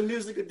listen to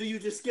music or do you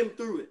just skim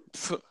through it?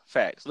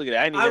 Facts. Look at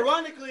that.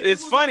 Ironically,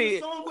 it's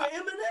funny. Song with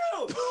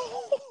Eminem.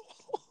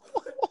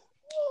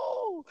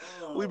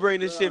 We bring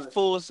this shit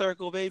full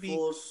circle, baby.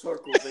 Full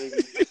circle,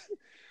 baby.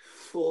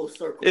 Full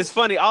circle. It's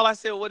funny. All I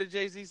said, what did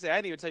Jay-Z say? I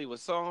didn't even tell you what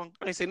song.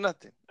 I ain't say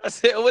nothing. I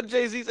said, what did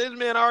Jay-Z say? This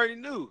man already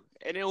knew.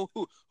 And then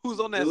who's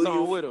on that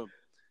song with him?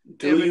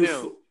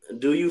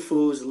 Do you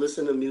fools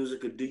listen to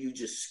music or do you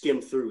just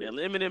skim through it? And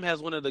Eminem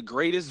has one of the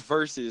greatest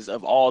verses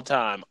of all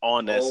time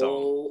on that song.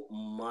 Oh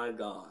my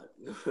God.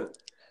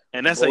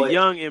 And that's a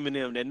young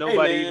Eminem that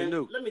nobody even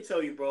knew. Let me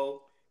tell you,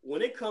 bro.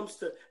 When it comes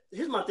to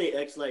here's my thing,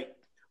 X. Like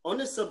on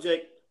this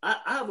subject, I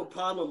have a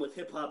problem with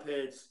hip hop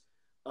heads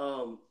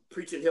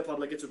preaching hip hop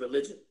like it's a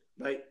religion,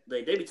 right?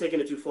 Like they be taking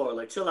it too far.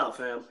 Like chill out,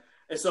 fam.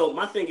 And so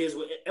my thing is,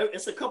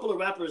 it's a couple of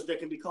rappers that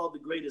can be called the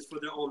greatest for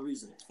their own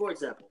reasons. For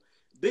example,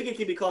 Biggie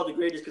can be called the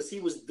greatest because he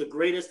was the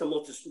greatest, the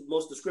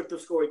most descriptive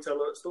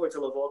storyteller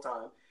of all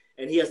time,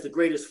 and he has the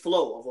greatest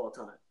flow of all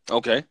time.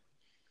 Okay.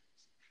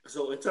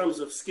 So in terms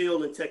of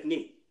skill and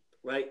technique,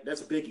 right?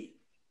 That's Biggie.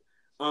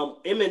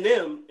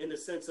 Eminem in the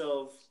sense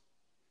of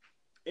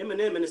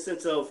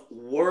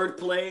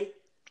wordplay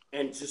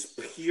and just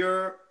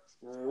pure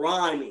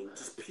rhyming,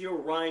 just pure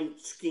rhyme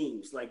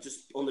schemes, like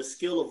just on the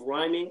skill of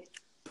rhyming,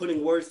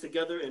 putting words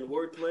together and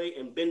wordplay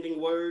and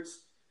bending words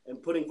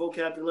and putting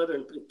vocabulary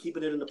and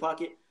keeping it in the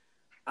pocket.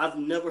 I've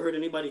never heard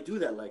anybody do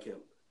that like him.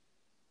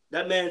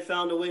 That man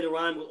found a way to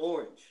rhyme with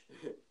orange.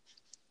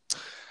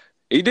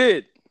 He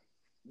did.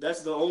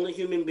 That's the only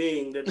human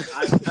being that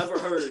I've ever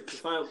heard to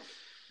find.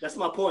 That's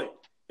my point.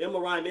 Him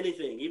will rhyme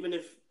anything, even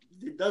if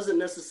it doesn't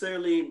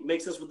necessarily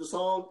make sense with the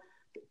song.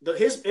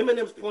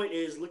 Eminem's point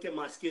is, look at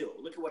my skill.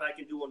 Look at what I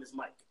can do on this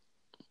mic.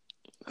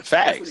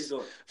 Facts.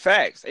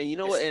 Facts. And you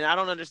know what? And I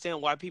don't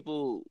understand why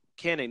people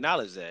can't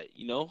acknowledge that.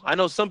 You know, I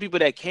know some people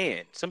that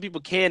can. Some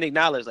people can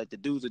acknowledge like the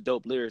dude's a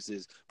dope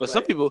lyricist, but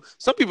some people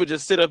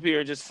just sit up here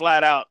and just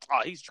flat out,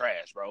 oh, he's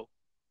trash, bro.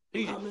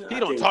 He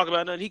don't talk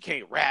about nothing. He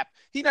can't rap.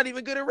 He's not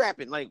even good at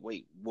rapping. Like,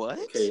 wait, what?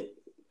 Okay.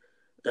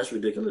 That's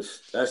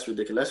ridiculous. That's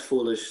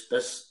foolish.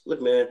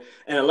 Look, man.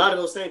 And a lot of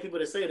those same people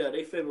that say that,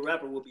 their favorite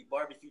rapper will be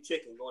Barbecue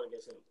Chicken going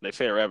against him. Their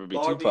favorite rapper be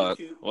Tupac.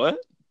 What?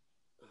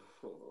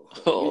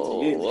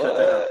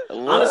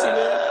 Honestly,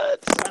 man,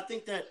 I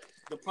think that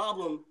the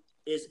problem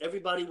is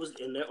everybody was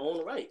in their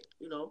own right.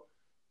 You know,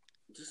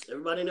 just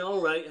everybody in their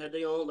own right had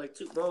their own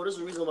bro. There's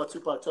a reason why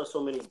Tupac touched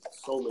so many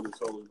souls,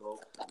 bro.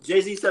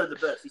 Jay-Z said it the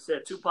best. He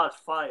said Tupac's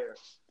fire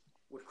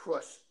would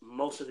crush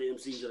most of the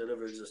MCs that have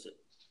ever existed.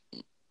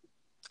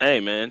 Hey,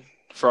 man,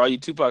 for all you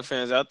Tupac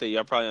fans out there,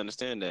 y'all probably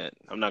understand that.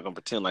 I'm not gonna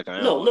pretend like I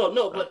am.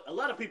 No. But a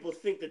lot of people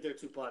think that they're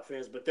Tupac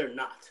fans, but they're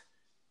not.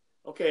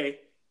 Okay.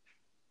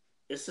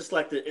 It's just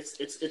like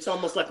it's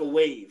almost like a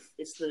wave.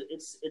 It's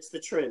the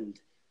trend,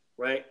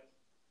 right?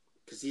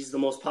 Because he's the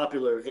most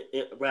popular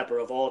rapper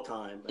of all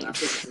time, and I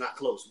think it's not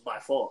close by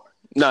far.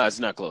 No, it's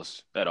not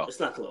close at all. It's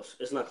not close.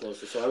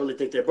 So I really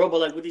think that, bro.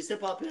 But like with these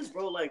hip hop heads,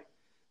 bro, like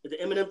the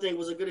Eminem thing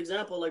was a good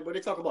example. Like, bro,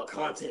 they talk about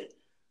content.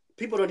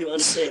 People don't even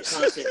understand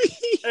content.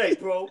 Hey,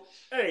 bro.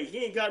 Hey,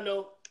 he ain't got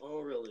no. Oh,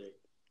 really?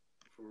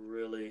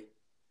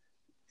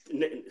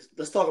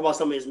 Let's talk about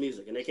some of his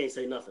music, and they can't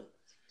say nothing.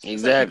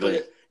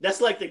 Exactly.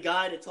 That's like the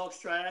guy that talks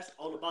trash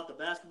all about the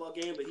basketball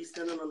game, but he's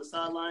standing on the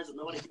sidelines and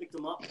nobody picked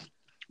him up.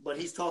 But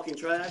he's talking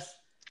trash,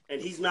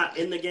 and he's not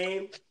in the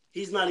game.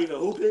 He's not even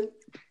hooping,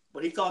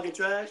 but he's talking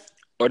trash.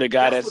 Or the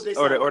guy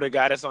the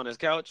guy that's on his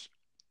couch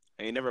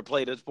and he never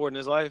played a sport in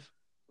his life.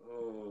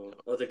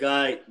 Or the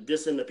guy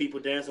dissing the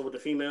people dancing with the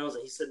females,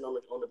 and he's sitting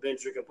on the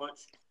bench drinking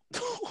punch.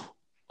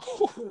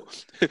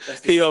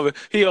 He over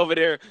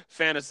there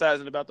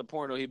fantasizing about the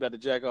porno he about to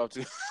jack off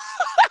to.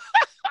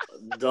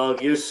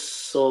 Dog, you're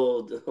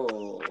so.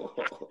 Oh.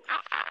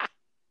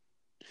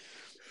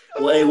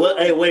 Well,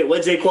 hey, wait.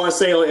 What Jaquan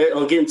say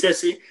on Getting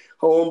Tipsy?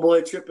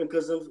 Homeboy tripping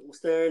because I'm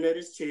staring at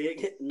his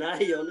chick. Now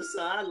he on the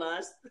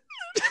sidelines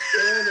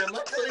staring at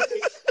my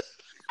click.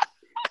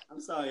 I'm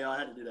sorry, y'all. I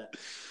had to do that.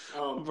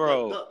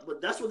 Bro.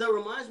 But that's what that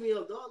reminds me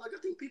of, dog. Like,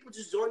 I think people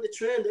just join the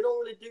trend. They don't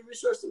really do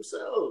research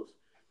themselves.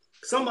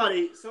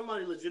 Somebody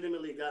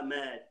legitimately got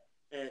mad.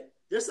 And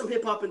there's some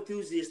hip-hop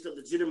enthusiasts that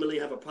legitimately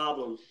have a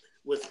problem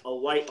with a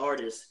white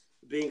artist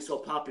being so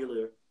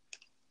popular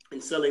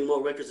and selling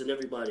more records than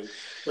everybody.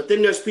 But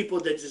then there's people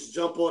that just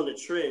jump on the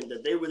trend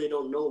that they really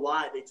don't know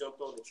why they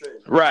jumped on the trend.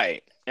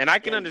 Right. And I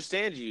can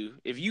understand you.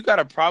 If you got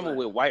a problem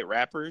with white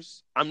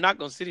rappers, I'm not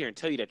going to sit here and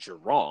tell you that you're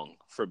wrong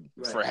for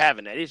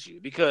having that issue.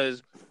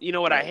 Because you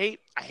know what I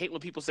hate? I hate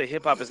when people say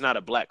hip-hop is not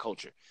a black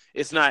culture.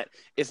 It's not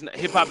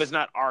hip-hop is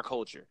not our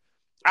culture.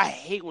 I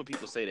hate when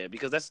people say that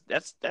because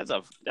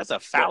that's a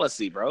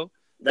fallacy, bro.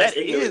 That's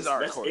That ignorant. is our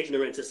That's culture.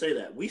 ignorant to say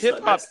that.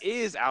 Hip hop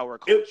is our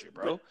culture,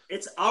 bro.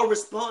 It's our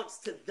response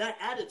to that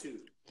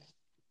attitude.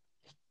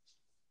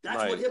 That's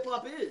Like- what hip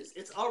hop is.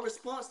 It's our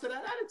response to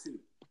that attitude.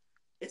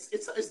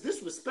 It's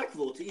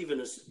disrespectful to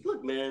even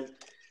look, man.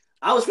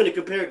 I was going to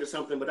compare it to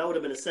something, but that would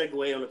have been a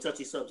segue on a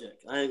touchy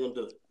subject. I ain't gonna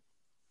do it.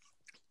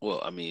 Well,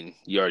 I mean,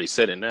 you already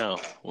said it now.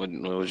 What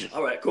was you?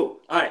 All right, cool.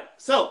 All right,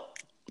 so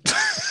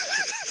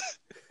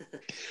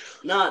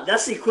nah,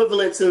 that's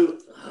equivalent to.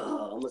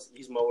 I'm gonna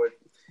use my word.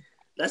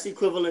 That's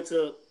equivalent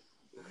to.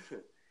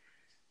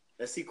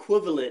 That's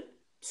equivalent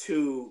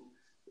to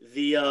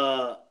the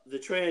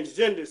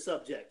transgender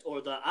subject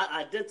or the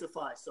I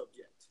identify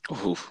subject.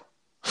 Oof.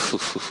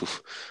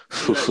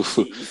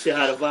 You see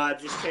how the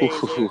vibe just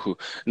changed there?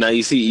 Now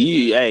you see,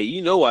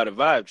 you know why the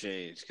vibe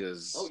changed?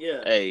 Because,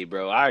 hey,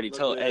 bro, I already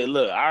told. Man. Hey,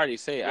 look, I already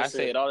say it. I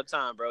say it all the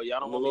time, bro. Y'all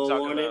don't want me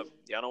talking about.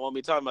 Y'all don't want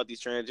me talking about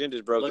these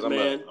transgenders, bro. Because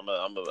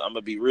I'm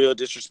gonna be real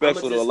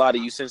disrespectful to a lot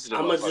of you sensitive.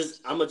 I'm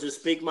gonna just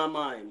speak my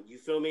mind. You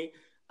feel me?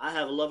 I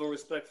have love and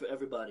respect for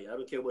everybody. I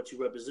don't care what you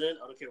represent.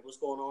 I don't care what's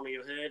going on in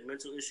your head,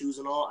 mental issues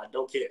and all. I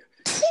don't care.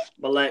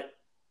 But like,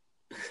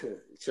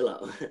 chill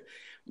out.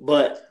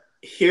 But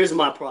here's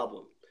my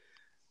problem.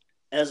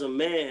 As a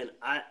man,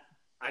 I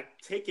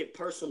take it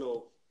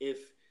personal if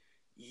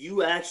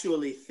you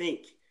actually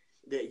think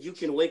that you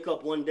can wake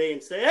up one day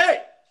and say,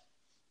 hey,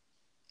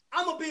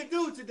 I'm going to be a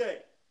dude today,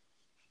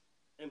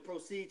 and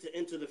proceed to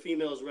enter the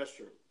female's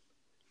restroom.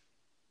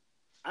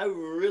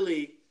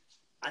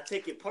 I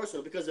take it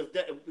personal because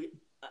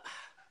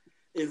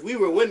if we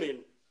were women,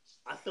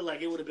 I feel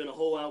like it would have been a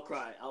whole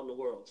outcry out in the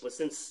world. But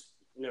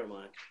never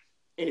mind.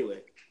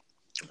 Anyway.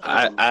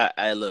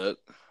 I look.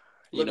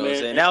 You know what I'm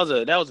saying?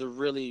 That was a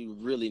really,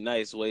 really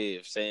nice way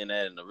of saying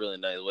that in a really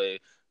nice way.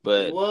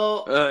 But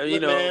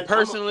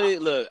personally,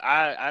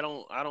 I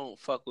don't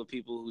fuck with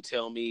people who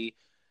tell me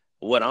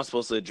what I'm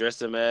supposed to address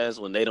them as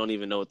when they don't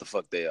even know what the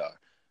fuck they are.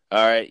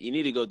 All right, you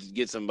need to go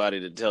get somebody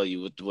to tell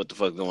you what the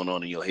fuck's going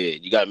on in your head.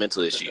 You got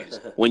mental issues.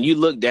 When you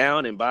look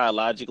down and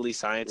biologically,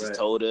 scientists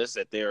told us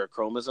that there are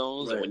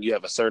chromosomes, and when you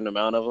have a certain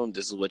amount of them,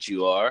 this is what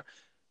you are.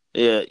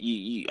 Yeah,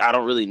 I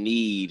don't really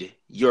need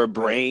your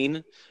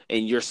brain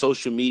and your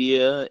social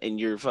media and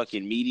your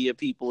fucking media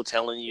people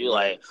telling you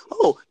like,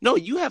 oh, no,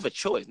 you have a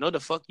choice. No, the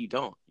fuck you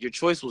don't. Your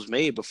choice was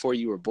made before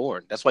you were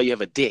born. That's why you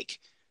have a dick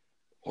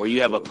or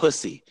you have a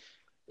pussy.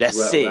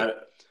 That's it.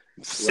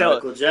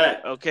 Radical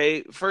Jack.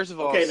 Okay, first of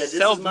all,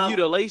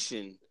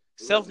 self-mutilation.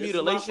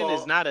 Self-mutilation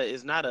is not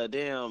a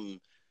damn.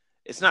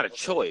 It's not a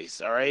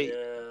choice. All right.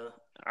 Yeah.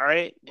 All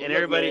right. Well, and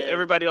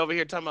everybody over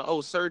here talking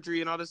about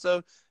surgery and all this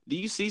stuff. Do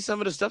you see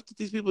some of the stuff that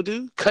these people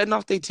do? Cutting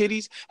off their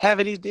titties,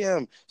 having these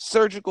damn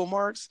surgical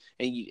marks,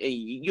 and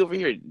you over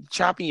here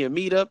chopping your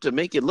meat up to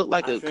make it look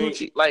like a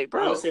coochie. Like,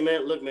 bro. Honestly,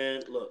 man,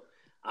 look.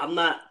 I'm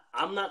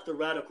not the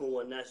radical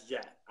one. That's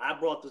Jack. I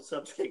brought the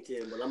subject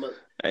in, but I'm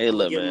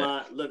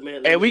look,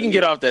 man. Hey, we can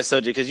get off that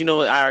subject because you know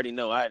what? I already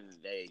know.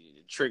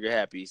 Trigger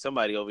happy.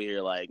 Somebody over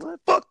here like,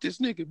 fuck this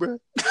nigga, bro.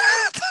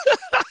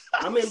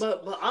 I mean,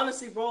 but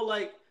honestly, bro,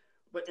 like,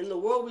 but in the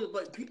world,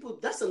 but people,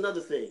 that's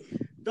another thing.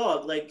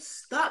 Dog, like,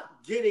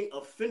 stop getting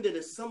offended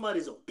at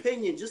somebody's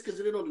opinion just because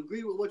they don't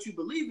agree with what you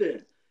believe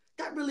in.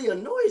 That really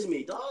annoys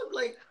me, dog.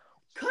 Like,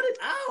 cut it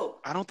out.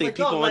 I don't think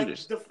people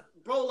understand.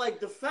 Bro, like,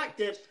 the fact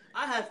that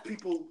I have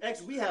people,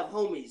 we have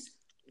homies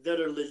that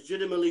are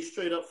legitimately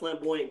straight up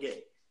flamboyant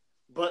gay.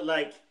 But,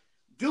 like,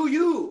 do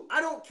you? I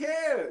don't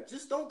care.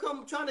 Just don't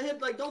come trying to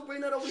hit, like, don't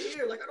bring that over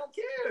here. Like, I don't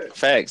care.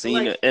 Facts.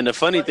 And the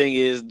funny thing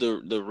is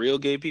the real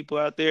gay people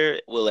out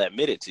there will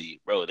admit it to you,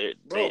 bro. They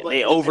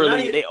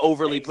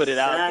overly put it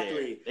out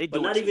there. They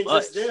do not it even too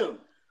much. Just them.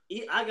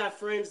 I got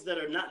friends that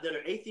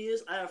are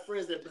atheists. I have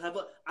friends that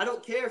I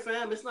don't care,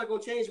 fam. It's not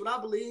going to change what I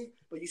believe.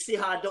 But you see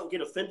how I don't get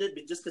offended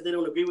just because they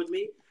don't agree with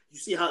me? You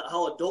see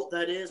how adult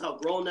that is, how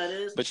grown that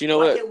is? But you know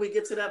what? Why can't we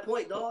get to that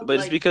point, dog? But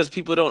it's because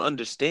people don't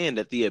understand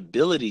that the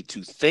ability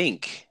to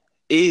think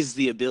is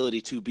the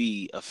ability to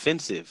be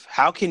offensive.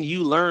 How can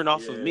you learn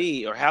off of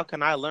me, or how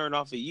can I learn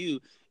off of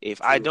you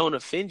if I don't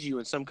offend you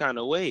in some kind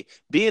of way?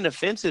 Being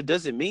offensive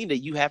doesn't mean that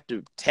you have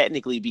to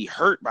technically be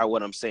hurt by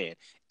what I'm saying.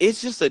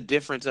 It's just a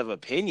difference of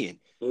opinion.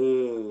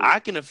 I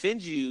can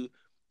offend you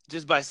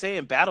just by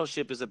saying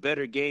Battleship is a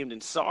better game than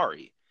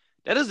Sorry.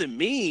 That doesn't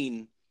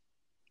mean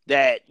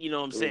that, you know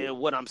what I'm saying,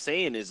 what I'm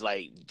saying is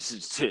like,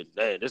 this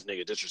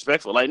nigga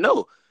disrespectful. Like,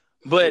 no.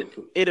 But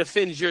it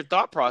offends your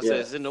thought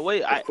process in the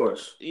way of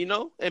course. You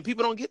know, and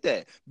people don't get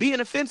that. Being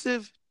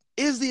offensive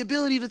is the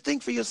ability to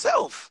think for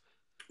yourself.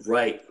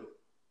 Right.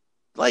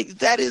 Like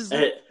that is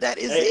it.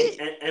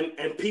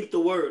 And peep the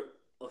word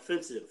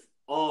offensive.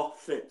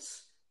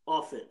 Offense.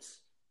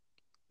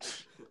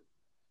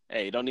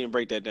 Hey, don't even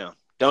break that down.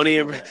 Don't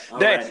even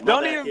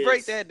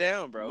break that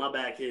down, bro. My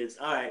bad, kids.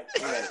 All right.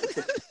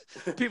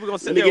 People gonna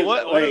sit there.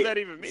 What does that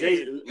even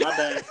mean? My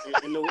bad.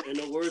 In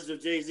the words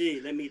of Jay-Z,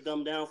 let me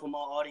dumb down for my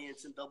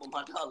audience and double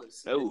my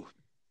dollars. Oh,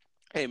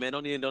 hey man,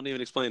 don't even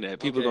explain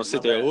that. People gonna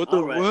sit there. What?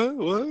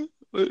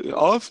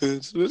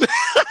 Offense.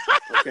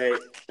 Okay,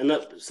 and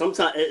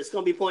sometimes it's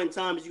gonna be point in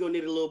times you're gonna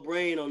need a little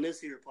brain on this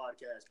here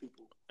podcast,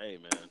 people. Hey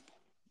man.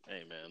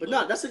 But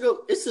no, that's a good.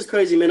 It's just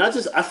crazy, man. I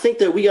think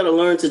that we got to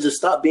learn to just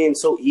stop being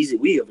so easy.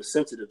 We have a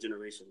sensitive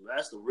generation.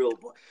 That's the real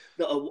point.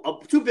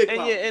 Too big.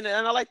 And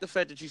and I like the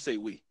fact that you say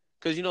we,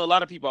 because a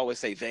lot of people always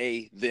say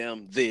they,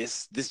 them,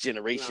 this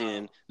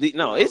generation.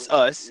 It's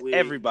us,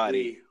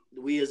 everybody.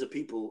 We as a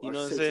people are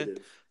know what I'm sensitive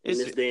saying? in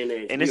this day and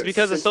age, and it's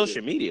because of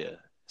social media.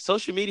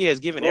 Social media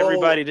has given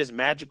everybody this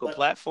magical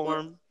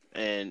platform,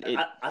 and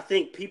I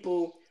think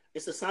people.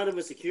 It's a sign of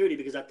insecurity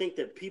because I think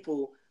that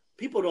people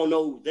don't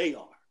know who they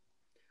are.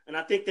 And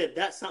I think that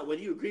that's not,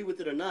 whether you agree with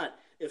it or not,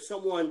 if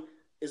someone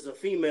is a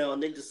female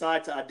and they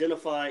decide to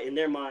identify in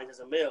their mind as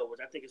a male,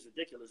 which I think is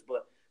ridiculous,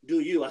 but do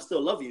you, I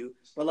still love you.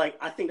 But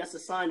I think that's a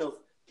sign of,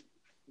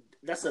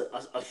 that's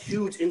a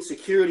huge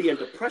insecurity and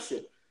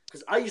depression.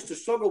 Because I used to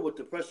struggle with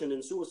depression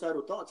and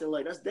suicidal thoughts, and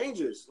that's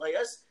dangerous.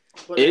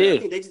 But I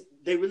think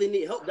they really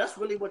need help. That's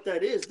really what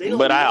that is. They don't.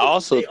 But I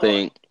also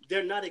think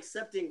they're not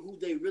accepting who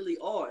they really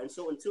are, and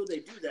so until they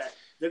do that,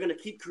 they're going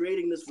to keep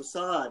creating this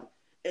facade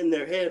in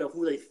their head of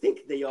who they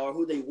think they are,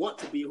 who they want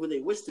to be, who they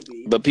wish to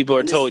be. But people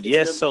are told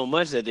yes so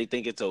much that they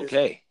think it's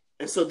okay.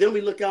 And so then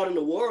we look out in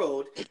the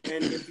world,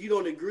 and if you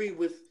don't agree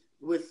with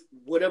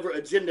whatever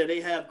agenda they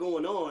have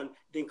going on,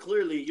 then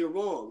clearly you're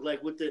wrong.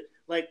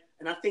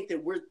 And I think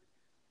that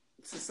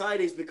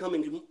society is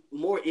becoming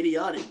more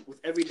idiotic with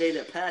every day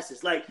that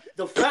passes.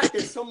 The fact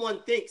that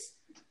someone thinks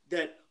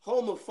that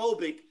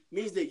homophobic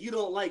means that you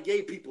don't like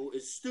gay people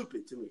is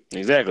stupid to me.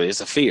 Exactly.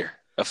 It's a fear.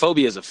 A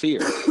phobia is a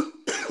fear.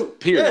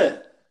 Period. Yeah.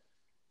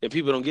 If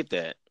people don't get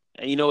that.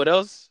 And you know what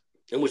else?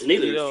 And which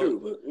neither is true,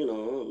 but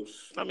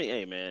I mean,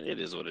 hey man, it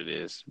is what it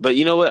is. But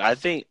you know what? I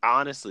think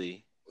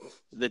honestly,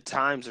 the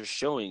times are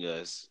showing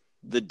us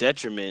the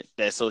detriment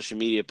that social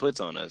media puts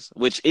on us,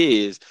 which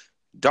is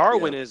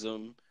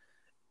Darwinism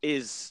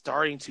is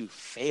starting to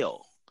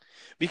fail.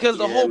 Because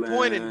the whole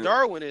point in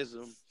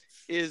Darwinism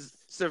is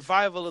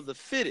survival of the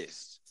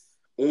fittest.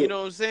 You know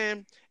what I'm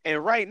saying?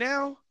 And right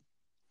now,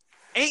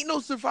 ain't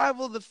no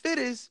survival of the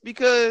fittest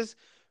because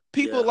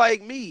people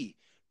like me,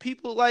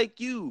 people like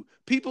you,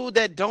 people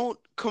that don't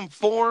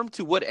conform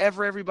to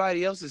whatever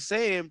everybody else is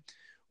saying,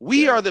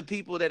 we are the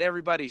people that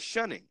everybody's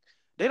shunning.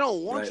 They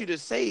don't want you to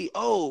say,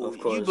 oh,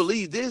 you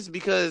believe this,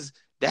 because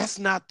that's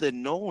not the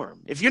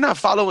norm. If you're not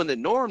following the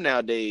norm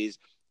nowadays,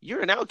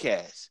 you're an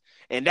outcast.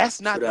 And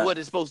that's not what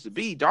it's supposed to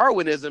be.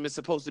 Darwinism is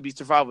supposed to be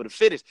survival of the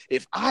fittest.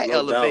 If I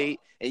elevate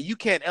and you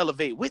can't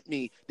elevate with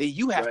me, then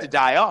you have to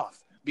die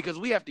off because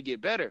we have to get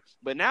better.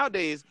 But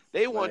nowadays,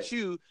 they want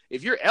you,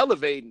 if you're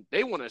elevating,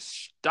 they want to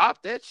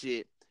stop that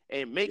shit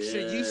and make sure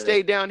you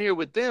stay down here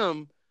with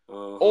them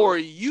or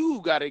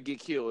you got to get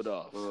killed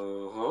off.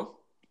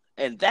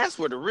 And that's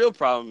where the real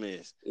problem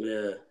is.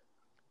 Yeah.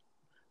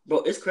 Bro,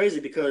 it's crazy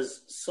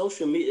because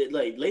social media,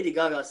 Lady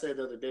Gaga said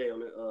the other day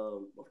on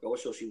I forgot what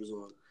show she was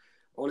on.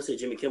 I want to say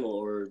Jimmy Kimmel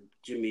or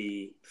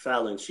Jimmy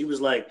Fallon. She was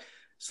like,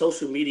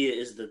 social media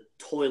is the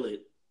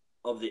toilet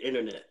of the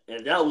internet.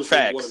 And that was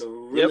one of the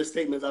realest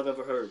statements I've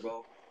ever heard,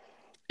 bro.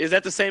 Is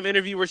that the same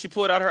interview where she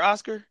pulled out her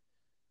Oscar?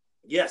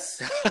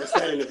 Yes, that's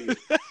that interview.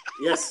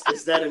 Yes,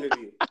 it's that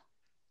interview.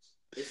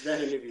 It's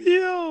that interview.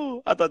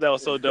 Yo, I thought that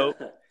was so dope.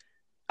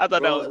 I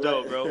thought that was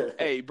dope, bro.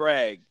 Hey,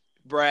 brag.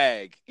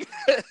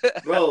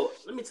 Bro,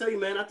 let me tell you,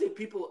 man, I think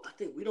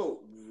we don't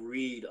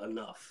read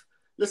enough.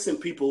 Listen,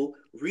 people,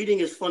 reading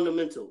is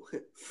fundamental.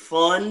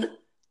 Fundamental.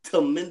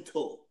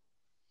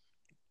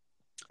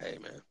 Hey,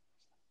 man.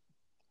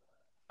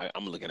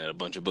 I'm looking at a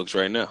bunch of books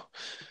right now.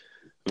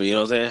 I mean, you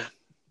know what I'm saying?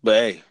 But,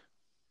 hey,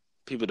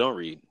 people don't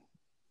read.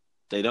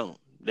 They don't.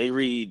 They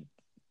read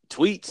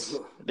tweets.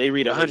 They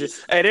read 100.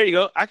 Hey, there you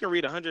go. I can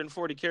read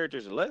 140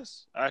 characters or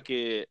less. I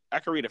can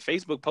read a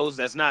Facebook post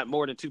that's not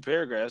more than 2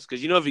 paragraphs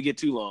because if you get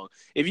too long,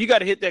 if you got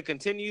to hit that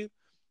continue,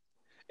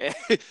 a lot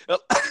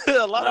of people,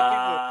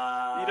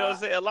 you know what I'm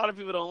saying? A lot of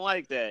people don't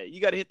like that. You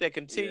got to hit that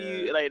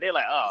continue. Yeah. They're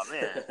like, oh,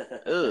 man.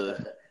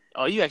 Ugh.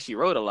 Oh, you actually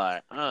wrote a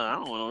lot. I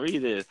don't want to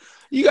read this.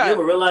 You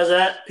ever realize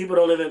that? People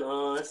don't even,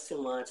 that's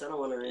too much. I don't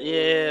want to read.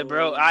 Yeah,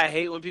 bro. I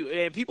hate when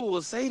people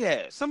will say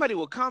that. Somebody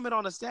will comment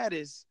on a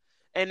status,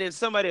 and then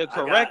somebody will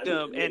correct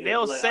them, and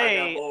they'll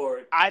say,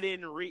 I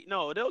didn't read.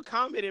 No, they'll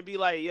comment and be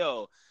like,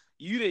 yo,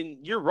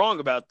 you're wrong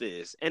about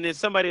this. And then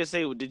somebody will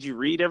say, well, did you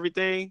read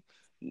everything?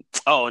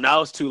 Oh,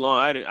 now it's too long.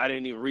 I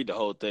didn't even read the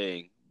whole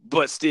thing.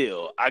 But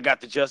still, I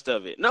got the gist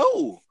of it.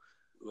 No,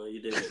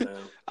 you didn't, fam.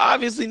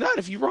 Obviously not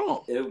if you're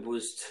wrong. It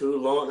was too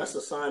long. That's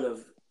a sign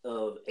of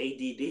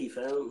ADD,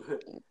 fam.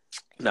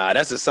 Nah,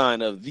 that's a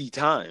sign of the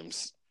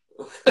times.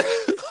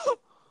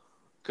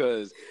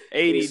 Because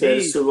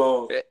ADD, too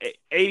long.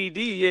 ADD,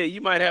 yeah,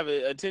 you might have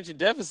an attention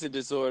deficit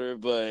disorder,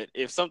 but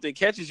if something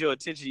catches your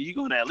attention, you're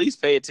going to at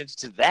least pay attention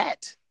to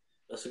that.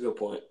 That's a good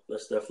point.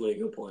 That's definitely a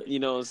good point. You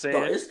know what I'm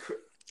saying?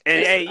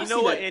 And hey, you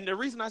know what? And the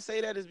reason I say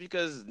that is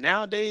because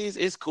nowadays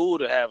it's cool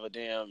to have a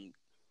damn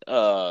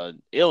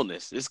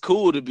illness. It's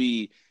cool to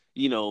be,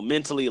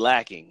 mentally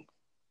lacking.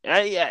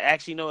 Yeah,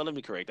 actually, no. Let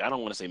me correct. I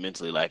don't want to say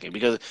mentally lacking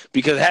because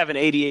having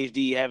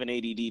ADHD, having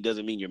ADD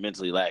doesn't mean you're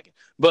mentally lacking.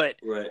 But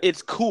Right.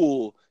 it's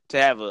cool to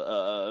have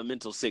a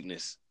mental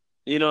sickness.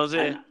 You know what I'm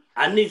saying?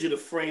 I need you to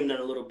frame that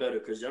a little better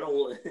because I don't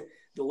want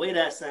the way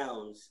that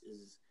sounds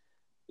is,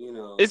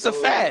 It's a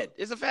fad.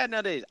 It's a fad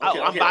nowadays.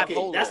 I'm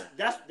bipolar. Okay.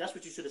 That's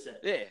what you should have said.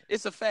 Yeah,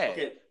 it's a fad.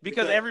 Okay,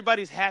 because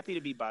everybody's happy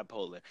to be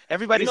bipolar.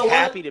 Everybody's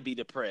happy to be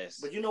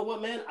depressed. But you know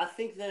what, man? I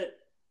think that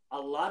a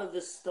lot of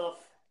this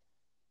stuff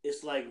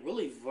is like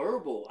really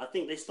verbal. I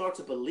think they start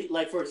to believe.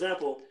 Like for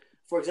example,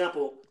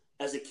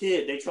 as a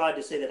kid, they tried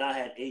to say that I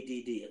had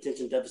ADD,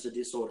 attention deficit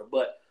disorder,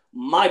 but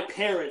my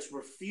parents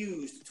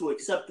refused to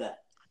accept that.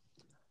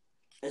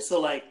 And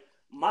so, like,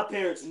 my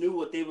parents knew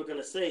what they were going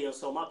to say. And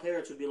so my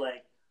parents would be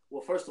like,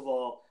 well, first of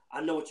all, I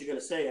know what you're going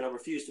to say, and I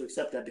refuse to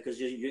accept that because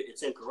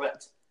it's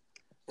incorrect.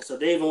 And so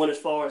they even went as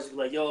far as,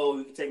 like, yo,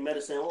 you can take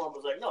medicine. Well, I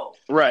was like, no.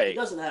 Right. He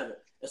doesn't have it.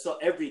 And so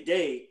every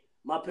day,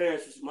 my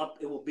parents,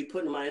 it will be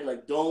put in my head,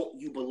 like, don't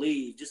you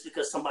believe, just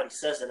because somebody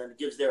says it and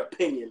gives their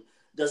opinion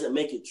doesn't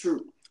make it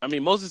true. I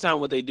mean, most of the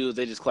time what they do is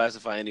they just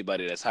classify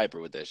anybody that's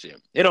hyper with that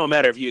shit. It don't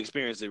matter if you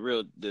experience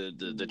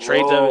the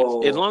traits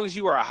of it. As long as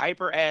you are a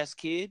hyper-ass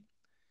kid,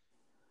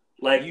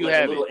 like a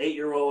little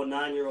 8-year-old,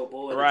 9-year-old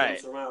boy that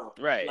jumps around.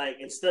 Right.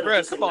 Like instead of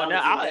Bro, come on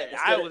now.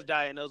 I was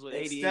diagnosed with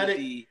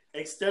ADHD.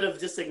 Instead of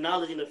just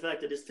acknowledging the fact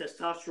that his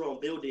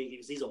testosterone building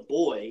because he's a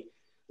boy,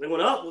 they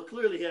went up. Well,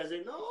 clearly he has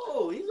it.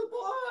 No, he's a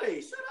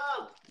boy. Shut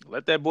up.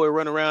 Let that boy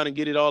run around and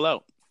get it all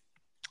out.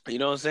 You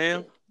know what I'm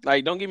saying?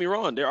 Like, don't get me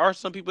wrong. There are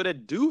some people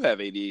that do have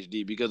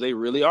ADHD because they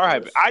really are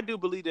hyper. I do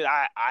believe that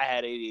I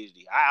had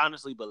ADHD. I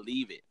honestly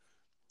believe it.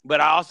 But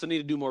I also need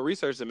to do more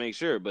research to make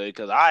sure. But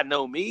because I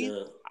know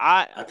me,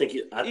 I think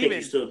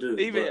you still do.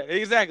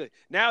 Exactly.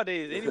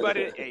 Nowadays,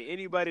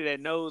 anybody that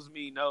knows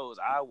me knows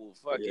I will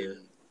fucking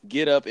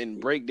get up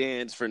and break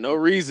dance for no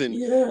reason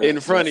in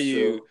front of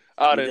you.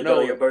 You did that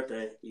on your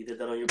birthday.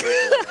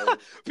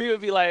 People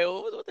be like,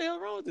 oh, what the hell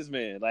wrong with this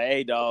man? Like,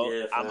 hey, dog,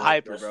 I'm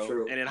hyper, bro.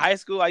 True. And in high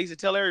school, I used to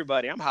tell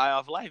everybody, I'm high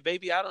off life,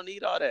 baby. I don't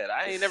need all that.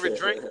 I ain't never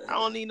drink. I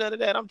don't need none of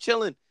that. I'm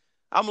chilling.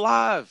 I'm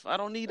live. I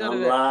don't need none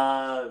of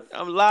that.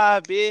 I'm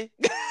live, bitch.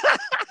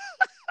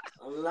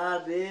 I'm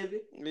live,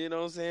 baby. You know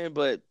what I'm saying?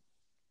 But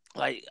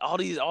like all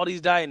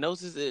these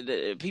diagnoses,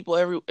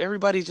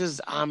 everybody's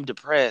just, I'm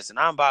depressed and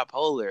I'm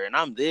bipolar and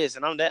I'm this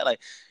and I'm that. Like,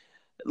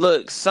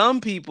 look,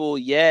 some people,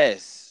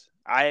 yes,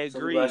 I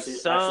agree.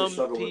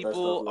 Some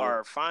people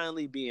are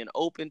finally being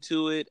open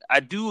to it.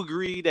 I do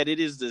agree that it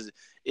is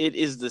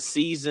the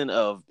season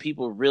of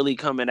people really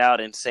coming out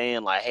and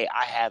saying like, hey,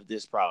 I have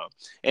this problem.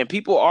 And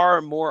people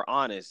are more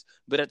honest,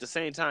 but at the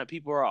same time,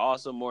 people are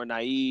also more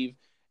naive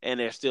and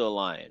they're still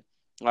lying.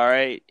 All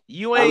right.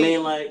 You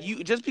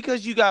just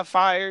because you got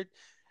fired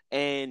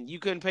and you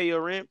couldn't pay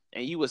your rent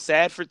and you were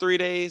sad for 3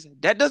 days,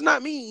 that does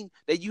not mean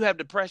that you have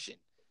depression.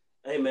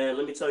 Hey man,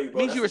 let me tell you,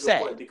 bro. Means you were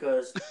sad.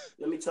 Because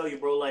let me tell you,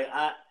 bro. Like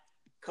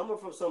coming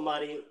from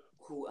somebody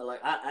who, like,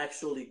 I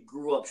actually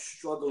grew up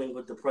struggling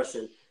with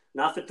depression.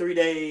 Not for 3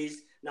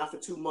 days, not for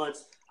 2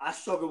 months. I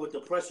struggled with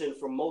depression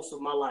for most of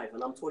my life,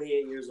 and I'm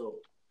 28 years old.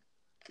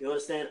 You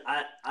understand?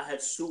 I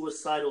had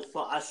suicidal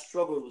thoughts. I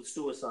struggled with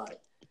suicide,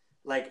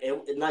 like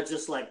it not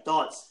just like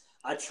thoughts.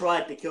 I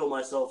tried to kill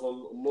myself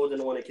on more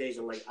than one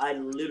occasion. Like I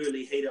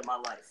literally hated my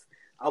life.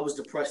 I was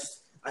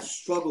depressed. I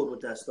struggled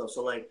with that stuff.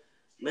 So like.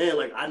 Man,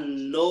 like I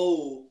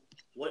know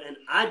what, and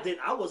I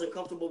wasn't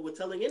comfortable with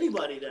telling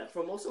anybody that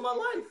for most of my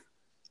life.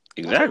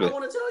 Exactly. I don't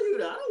want to tell you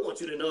that. I don't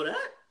want you to know that.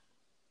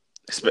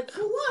 Like,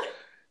 for what?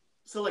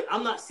 So like,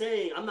 I'm not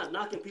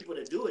knocking people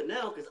that do it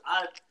now because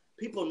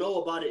people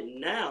know about it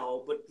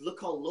now, but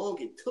look how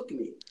long it took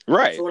me.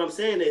 Right. So what I'm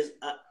saying is,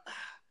 I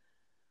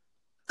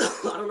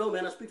don't know,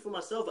 man. I speak for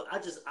myself.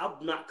 I'm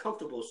not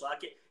comfortable. So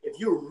if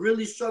you're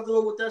really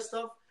struggling with that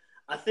stuff,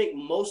 I think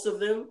most of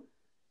them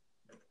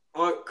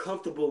aren't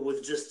comfortable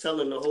with just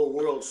telling the whole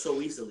world so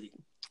easily.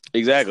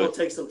 Exactly. It's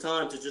gonna take some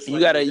time to just.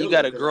 You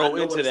gotta grow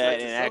into that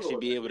and actually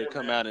be able to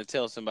come out and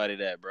tell somebody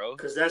that, bro.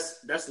 Because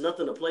that's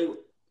nothing to play with.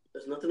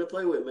 There's nothing to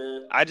play with,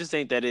 man. I just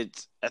think that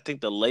I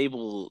think the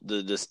label,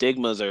 the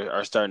stigmas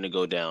are starting to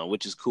go down,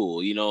 which is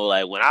cool. You know,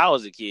 like when I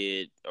was a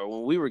kid or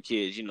when we were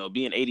kids, you know,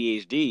 being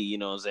ADHD, you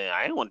know what I'm saying?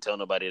 I didn't want to tell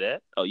nobody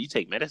that. Oh, you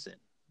take medicine.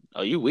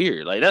 Oh, you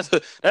weird. Like that's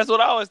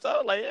what I always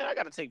thought. Like, yeah, I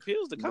gotta take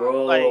pills to come.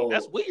 Bro, like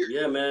that's weird.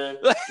 Yeah, man.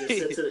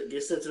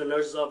 Get sent to the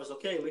nurse's office.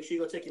 Okay, make sure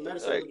you go take your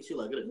medicine.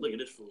 Like, look at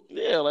this fool.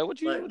 Yeah, like what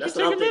you taking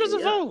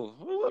medicine for?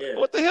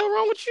 What the hell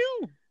wrong with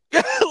you?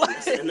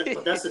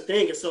 But that's the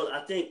thing. And so I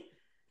think,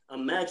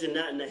 imagine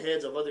that in the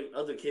heads of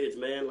other kids,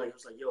 man. Like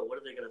it's like, yo, what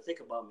are they gonna think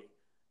about me?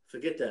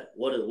 Forget that.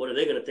 What are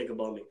they gonna think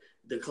about me?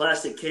 The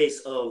classic case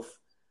of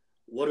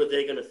what are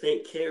they gonna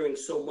think? Caring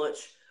so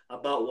much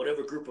about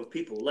whatever group of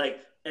people. Like,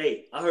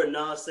 hey, I heard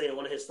Nas say in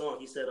one of his songs,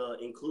 he said,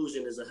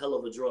 inclusion is a hell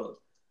of a drug.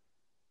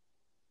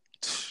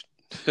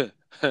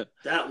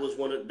 That was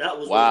one of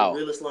the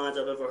realest lines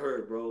I've ever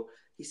heard, bro.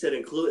 He said,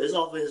 it's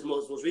off of his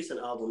most recent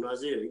album,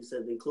 Nasir. He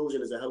said,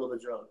 inclusion is a hell of a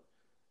drug.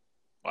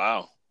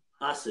 Wow.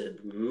 I said,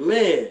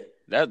 man.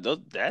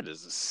 That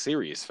is a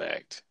serious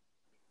fact.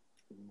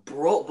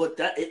 bro. But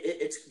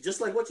it's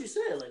just like what you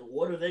said. Like,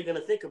 what are they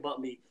gonna think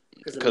about me?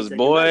 Because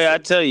boy, I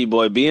tell you,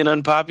 boy, being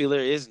unpopular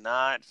is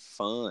not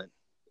fun.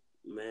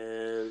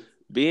 Man,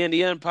 being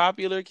the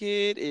unpopular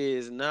kid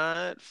is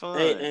not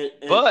fun.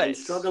 And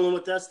struggling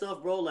with that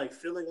stuff, bro. Like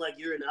feeling like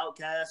you're an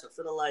outcast, or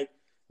feeling like,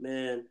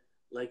 man,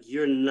 like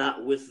you're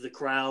not with the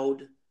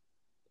crowd.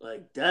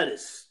 Like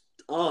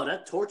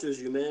that tortures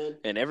you, man.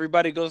 And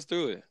everybody goes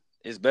through it.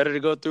 It's better to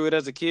go through it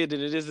as a kid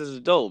than it is as an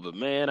adult. But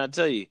man, I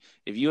tell you,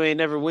 if you ain't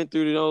never went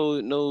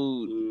through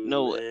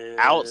no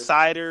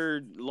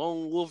outsider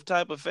lone wolf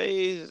type of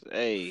phase,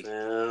 hey,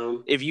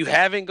 if you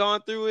haven't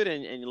gone through it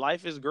and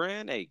life is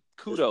grand, hey,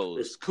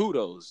 kudos.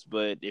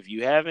 But if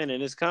you haven't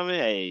and it's coming,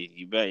 hey,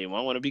 you might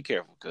want to be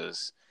careful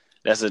because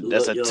that's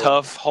a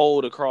tough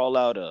hole to crawl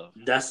out of.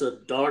 That's a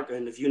dark,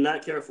 and if you're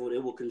not careful,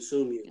 it will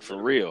consume you.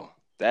 For real,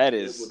 that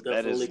is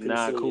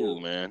not cool,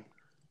 man.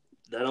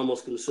 That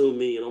almost consumed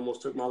me and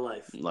almost took my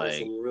life. Like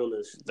some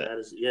realness.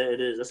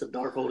 It is. That's a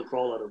dark hole to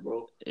crawl out of,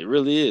 bro. It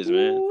really is,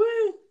 man.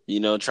 Ooh-wee. You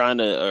know, trying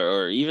to,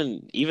 or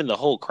even the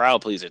whole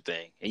crowd pleaser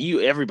thing. And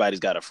everybody's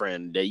got a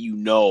friend that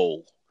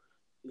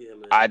Yeah,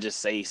 man. I just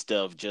say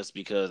stuff just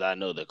because I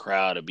know the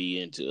crowd to be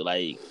into.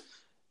 Like,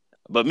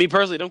 but me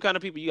personally, them kind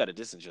of people, you got to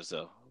distance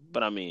yourself.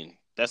 But I mean,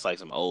 that's like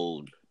some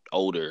older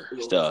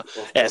stuff.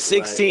 At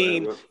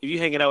 16, right. If you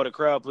hanging out with a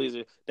crowd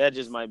pleaser, that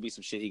just might be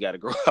some shit he got to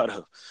grow out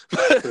of.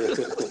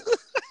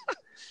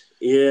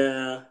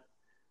 Yeah.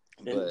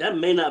 And that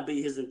may not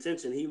be his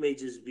intention. He may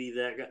just be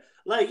that guy.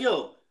 Like,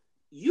 you're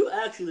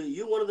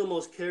one of the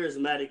most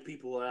charismatic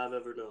people I've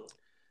ever known.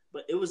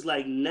 But it was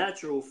like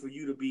natural for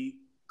you to be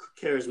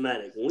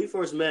charismatic. When we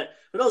first met,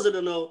 for those that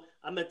don't know,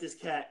 I met this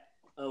cat.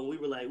 We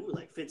were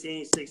like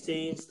 15,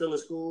 16, still in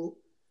school,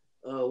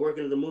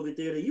 working at the movie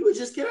theater. You were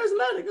just charismatic.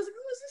 I was like,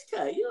 who is this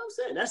cat? You know what I'm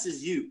saying? That's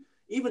just you.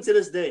 Even to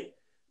this day.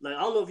 Like,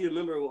 I don't know if you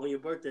remember on your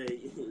birthday,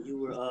 you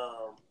were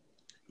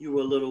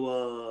a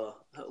little,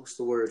 what's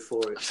the word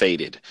for it?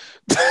 Faded.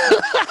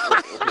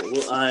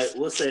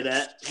 We'll say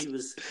that.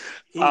 Listen.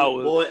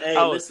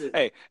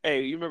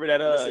 Hey, you remember that,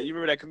 you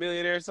remember that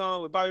Chameleonaire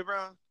song with Bobby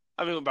Brown?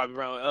 I mean, with Bobby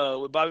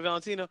Brown, with Bobby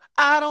Valentino.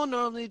 I don't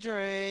normally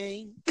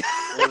drink.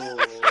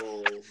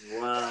 Oh,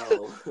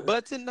 wow.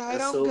 But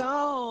tonight I'm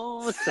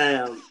gone.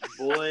 Sam,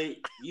 boy,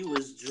 you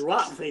was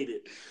drop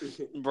faded.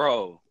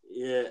 Bro.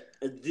 Yeah.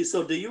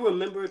 So do you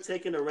remember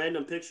taking a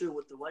random picture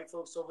with the white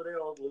folks over there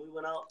when we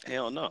went out?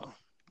 Hell no.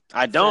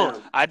 I don't.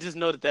 Damn. I just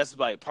know that's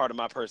like part of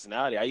my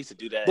personality. I used to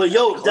do that. But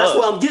that's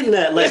what I'm getting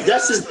at. Like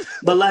that's just.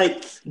 But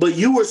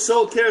you were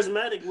so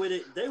charismatic with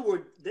it. They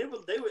were.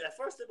 At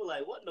first they were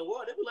like, "What in the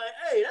world?" They were like,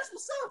 "Hey, that's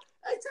what's up.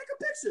 Hey, take a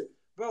picture,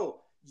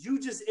 bro." You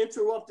just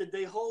interrupted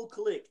their whole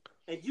clique,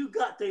 and you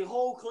got their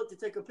whole clique to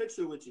take a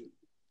picture with you.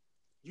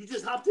 You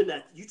just hopped in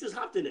that.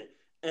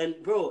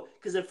 And bro,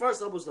 because at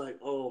first I was like,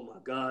 "Oh my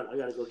god, I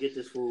gotta go get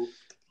this fool,"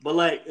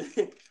 but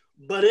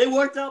but it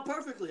worked out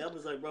perfectly. I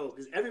was like, bro,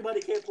 because everybody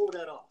can't pull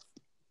that off.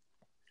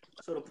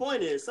 So the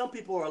point is, some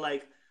people are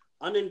like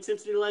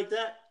unintentionally like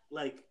that,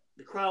 like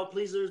the crowd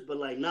pleasers, but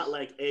like not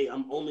like, hey,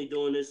 I'm only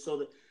doing this so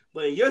that.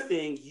 But in your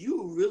thing,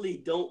 you really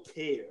don't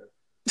care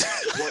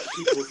what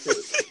people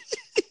think.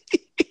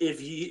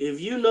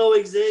 If you know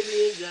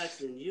Xavier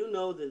Jackson, you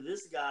know that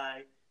this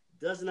guy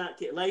does not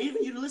care. Like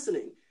even you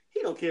listening,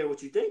 he don't care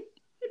what you think.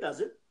 He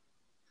doesn't.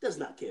 Does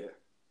not care.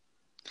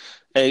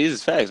 Hey, these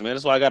is facts, man.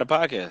 That's why I got a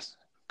podcast.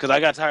 Because I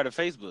got tired of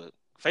Facebook.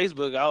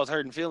 I was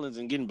hurting feelings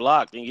and getting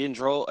blocked and getting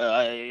trolled.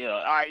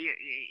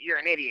 You're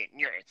an idiot.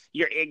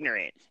 You're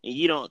ignorant. And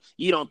you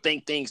don't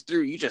think things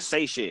through. You just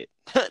say shit.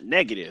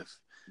 Negative.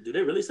 Do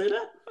they really say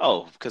that?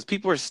 Oh, because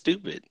people are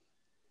stupid.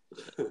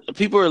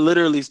 People are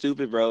literally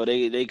stupid, bro.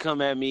 They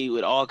come at me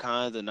with all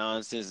kinds of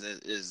nonsense.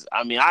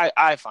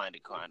 I find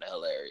it kind of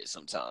hilarious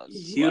sometimes.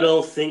 You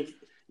don't think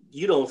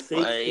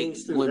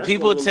things through. When that's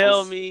people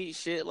tell me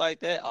shit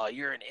like that, oh,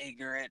 you're an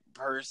ignorant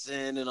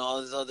person and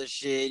all this other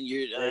shit.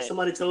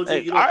 Somebody told you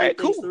you don't think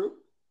things through?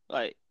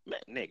 Like, man,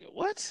 nigga,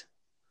 what?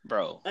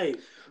 Bro. Hey,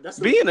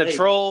 being a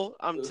troll,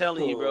 I'm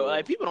telling you, bro.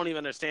 Like, people don't even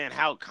understand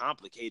how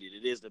complicated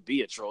it is to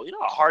be a troll. You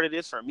know how hard it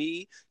is for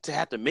me to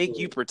have to make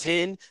you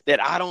pretend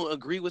that I don't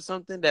agree with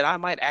something that I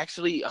might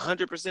actually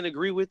 100%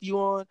 agree with you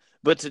on,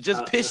 but to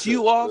just piss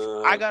you off,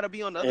 I gotta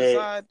be on the other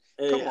side.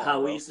 Come on,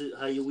 how we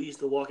used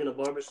to walk into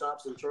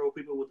barbershops and troll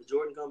people with the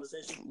Jordan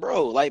conversation,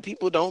 bro. Like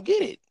people don't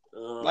get it.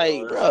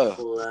 Bro,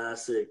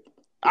 classic.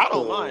 I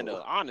don't mind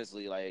though.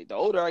 Honestly, like the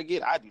older I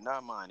get, I do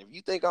not mind. If you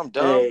think I'm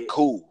dumb,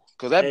 cool.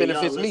 Because that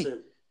benefits me.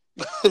 To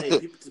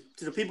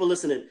the people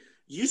listening,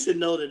 you should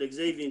know that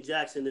Xavier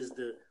Jackson is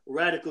the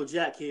radical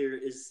Jack here,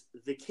 is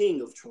the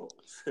king of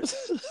trolls.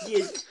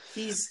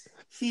 He's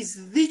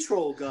the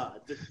troll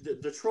god,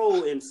 the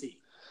troll MC.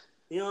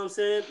 You know what I'm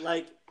saying?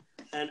 Like,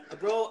 and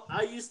bro,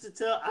 I used to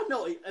tell. I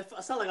know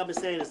I sound like I've been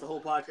saying this the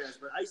whole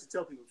podcast, but I used to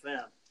tell people,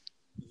 fam,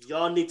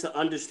 y'all need to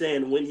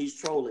understand when he's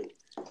trolling.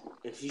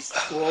 And he's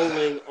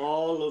trolling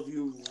all of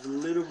you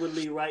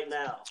literally right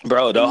now.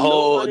 Bro, the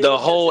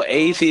whole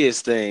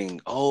atheist thing.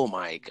 Oh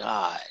my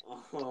God.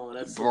 Oh,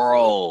 that's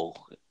bro.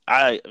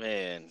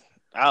 Man.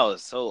 I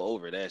was so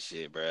over that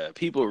shit, bro.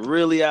 People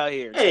really out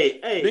here. Hey,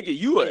 nigga,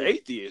 you an hey.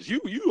 atheist. You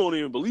don't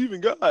even believe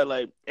in God.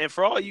 Like, and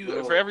for all you,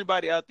 Bro. for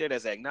everybody out there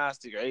that's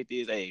agnostic or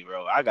atheist, hey,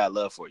 bro, I got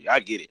love for you. I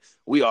get it.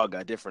 We all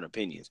got different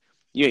opinions.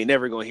 You ain't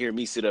never gonna hear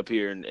me sit up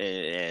here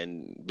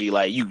and be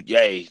like, you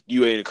ain't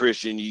a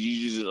Christian.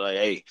 You just like,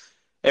 hey.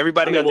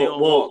 Everybody got their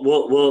own walk.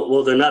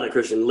 Well, they're not a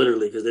Christian,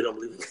 literally, because they don't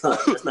believe in God.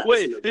 That's not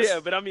Wait, yeah,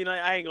 but I mean,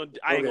 I ain't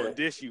gonna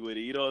dish you with it.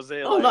 You know what I'm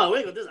saying? Oh, no, we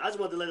ain't gonna dish. I just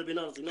want to let it be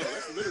known. No,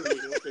 that's literally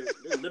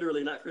they're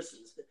literally not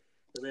Christians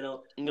because they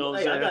don't. You know what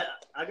I'm saying?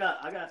 I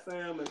got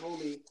fam and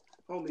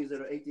homies that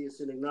are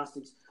atheists and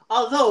agnostics.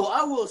 Although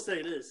I will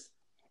say this,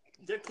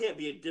 there can't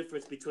be a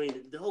difference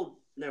between the whole.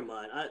 Never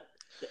mind.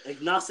 The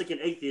agnostic and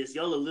atheist,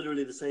 y'all are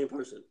literally the same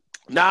person.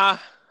 Nah,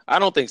 I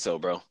don't think so,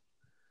 bro.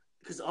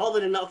 Because all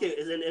that an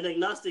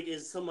agnostic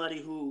is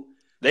somebody who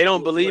they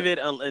don't believe it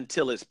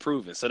until it's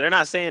proven. So they're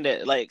not saying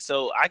that like.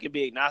 So I could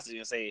be agnostic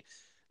and say,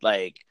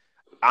 like,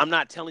 I'm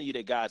not telling you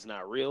that God's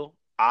not real.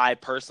 I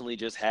personally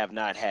just have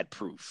not had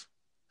proof.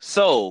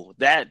 So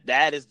that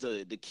is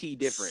the key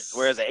difference.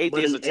 Whereas an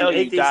atheist will tell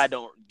you God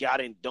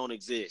don't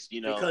exist.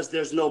 You know, because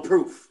there's no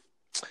proof.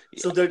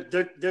 So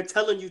they're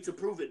telling you to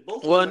prove it.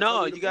 Both. Well,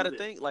 no, you got to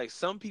think like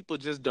some people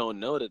just don't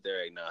know that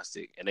they're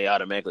agnostic, and they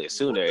automatically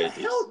assume they're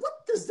atheist.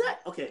 What does that?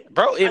 Okay,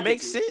 bro, it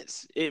makes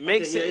sense. It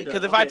makes sense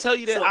because if I tell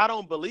you that I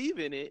don't believe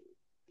in it,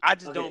 I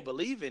just don't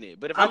believe in it.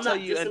 But if I tell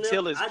you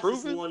until it's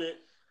proven,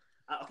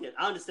 I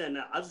understand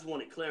now. I just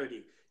wanted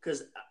clarity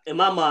because in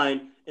my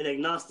mind, an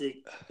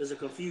agnostic is a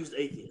confused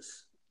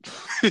atheist.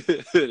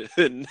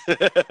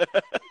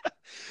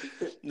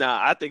 Nah,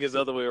 I think it's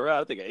the other way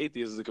around. I think an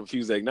atheist is a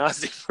confused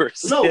agnostic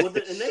person. No, an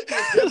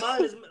atheist, their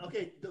mind is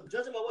okay.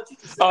 Judging by what you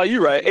just said. Oh,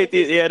 you're right.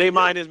 Atheist, yeah, their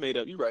mind is made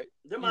up. You're right.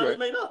 Their mind is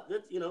made up.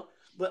 You know,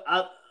 but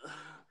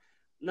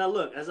now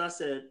look, as I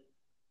said,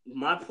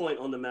 my point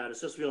on the matter,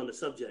 since we're on the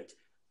subject,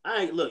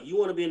 look. You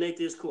want to be an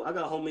atheist? Cool. I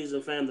got homies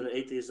and family that are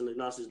atheists and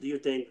agnostics. Do your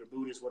thing, or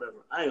Buddhist,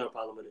 whatever. I ain't got a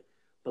problem with it.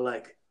 But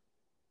like,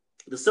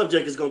 the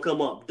subject is gonna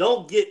come up.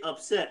 Don't get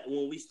upset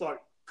when we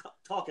start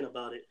talking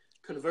about it.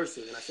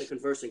 Conversing, and I say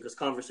conversing because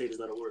conversate is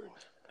not a word.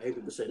 I hate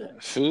people say that,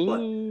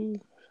 but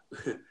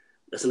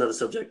that's another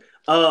subject.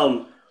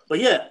 But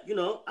yeah, you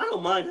know, I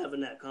don't mind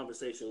having that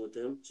conversation with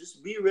them.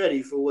 Just be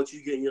ready for what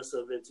you're getting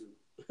yourself into.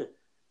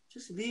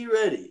 Just be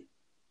ready.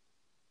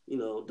 You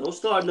know, don't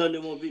start nothing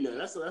that won't be nothing.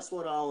 That's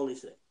what I only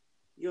say.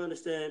 You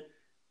understand?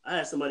 I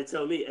had somebody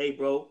tell me, "Hey,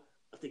 bro,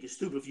 I think it's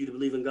stupid for you to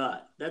believe in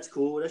God." That's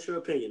cool. That's your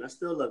opinion. I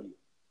still love you.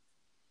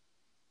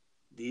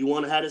 Do you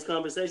want to have this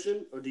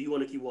conversation, or do you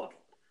want to keep walking?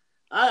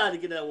 I had to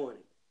get that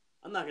warning.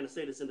 I'm not going to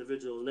say this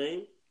individual's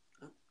name,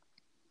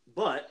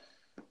 but,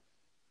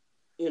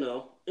 you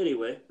know,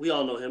 anyway, we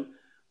all know him.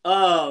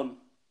 But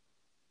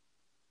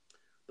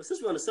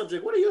since we're on the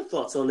subject, what are your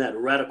thoughts on that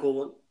radical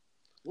one?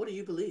 What do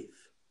you believe?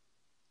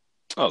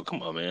 Oh,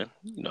 come on, man.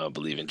 You know I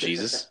believe in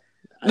Jesus.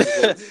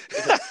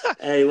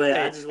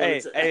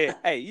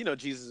 Hey, you know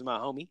Jesus is my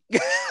homie.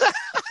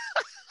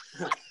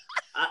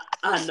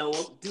 I know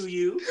him. Do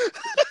you?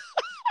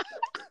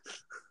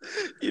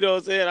 You know what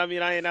I'm saying? I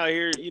mean, I ain't out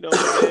here, you know what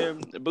I'm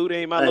saying? Buddha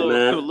ain't my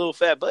little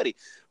fat buddy.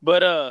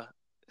 But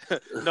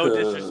no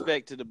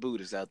disrespect to the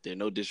Buddhists out there.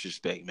 No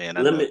disrespect, man.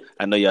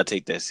 I know y'all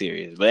take that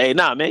serious. But hey,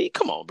 nah, man,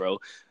 come on, bro.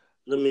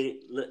 Let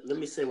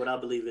me say what I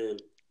believe in.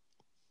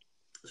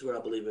 This is what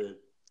I believe in.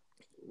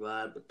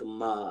 Ride with the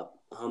mob.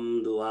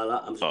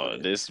 Alhamdulillah. I'm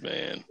just this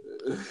man.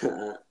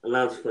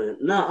 I'm just playing.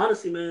 No,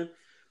 honestly, man,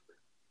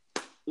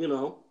 you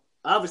know,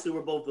 obviously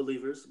we're both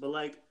believers, but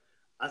like,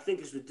 I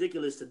think it's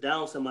ridiculous to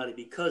down somebody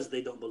because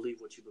they don't believe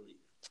what you believe.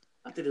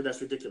 I think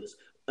that's ridiculous.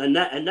 And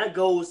that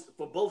goes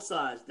for both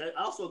sides. That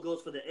also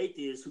goes for the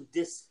atheists who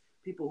diss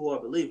people who are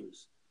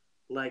believers.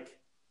 Like,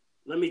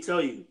 let me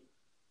tell you,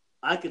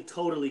 I could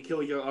totally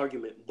kill your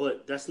argument,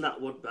 but that's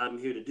not what I'm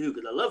here to do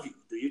because I love you.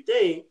 Do your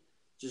thing.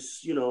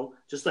 Just, you know,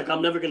 just like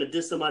I'm never going to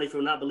diss somebody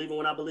for not believing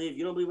what I believe.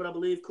 You don't believe what I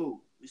believe?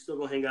 Cool. We still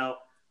going to hang out,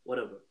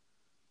 whatever.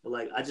 But,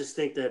 like, I just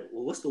think that,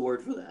 well, what's the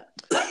word for that?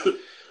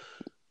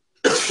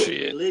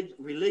 Shit.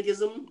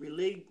 Religism?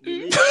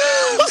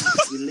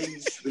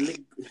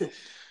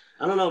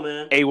 I don't know,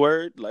 man. A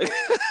word? Like,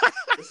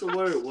 it's a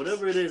word.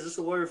 Whatever it is, it's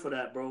a word for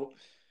that, bro.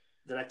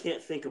 That I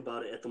can't think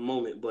about it at the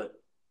moment,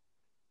 but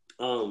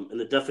and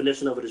the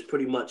definition of it is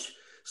pretty much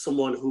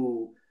someone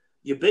who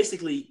you're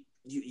basically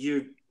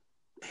you're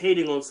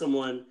hating on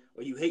someone,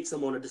 or you hate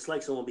someone or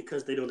dislike someone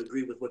because they don't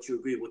agree with what you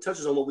agree with. It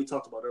touches on what we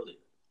talked about earlier.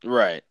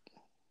 Right.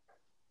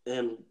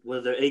 And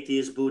whether they're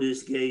atheist,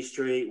 Buddhist, gay,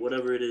 straight,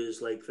 whatever it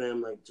is, like,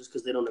 fam, like, just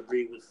because they don't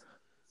agree with,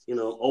 you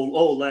know,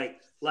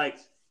 like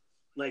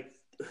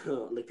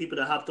people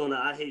that hopped on the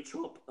I hate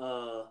Trump.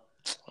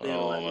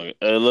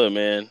 Look,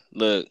 man,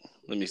 look.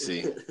 Let me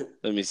see.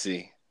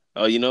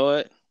 Oh, you know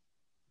what?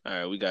 All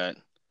right, we got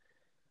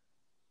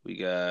left,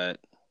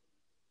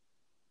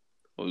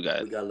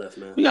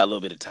 man. We got a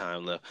little bit of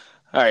time left.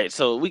 All right,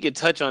 so we could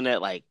touch on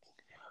that like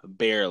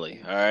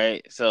barely. All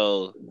right,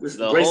 so the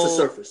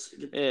surface.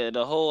 Yeah,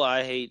 the whole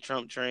I hate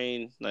Trump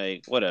train,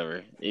 like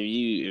whatever. If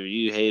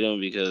you hate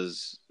him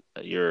because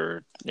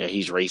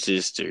he's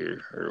racist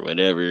or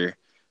whatever.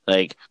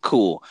 Like,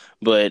 cool.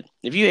 But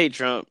if you hate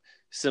Trump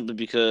simply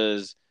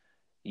because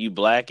you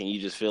black and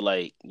you just feel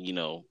like,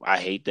 I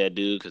hate that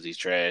dude because he's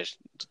trash,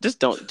 just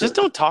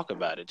don't talk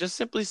about it. Just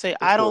simply say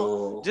I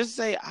don't. Just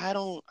say I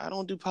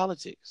don't do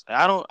politics.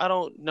 I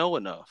don't know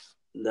enough.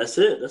 That's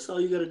it. That's all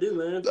you gotta do,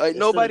 man. Like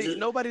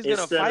nobody's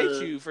gonna fight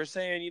you for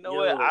saying,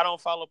 what, I don't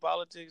follow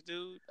politics,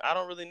 dude. I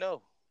don't really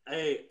know.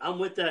 Hey, I'm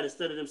with that.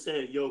 Instead of them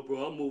saying, "Yo,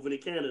 bro, I'm moving to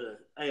Canada."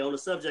 Hey, on the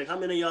subject, how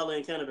many of y'all are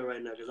in Canada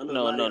right now? Because I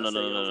know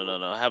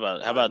No. How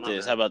about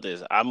this? How about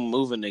this? I'm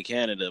moving to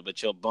Canada,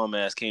 but your bum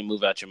ass can't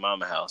move out your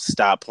mama house.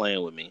 Stop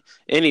playing with me.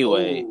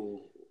 Anyway.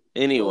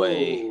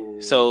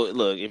 So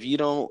look, if you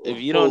don't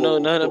know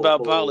nothing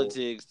about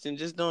politics, then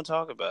just don't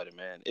talk about it,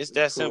 man. It's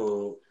that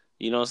simple.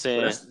 You know what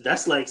I'm saying?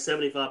 That's like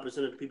 75% of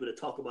the people that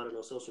talk about it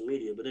on social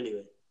media. But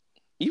anyway.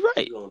 You're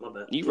right.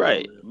 You're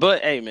right.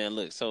 But hey, man,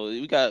 look. So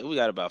we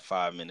got about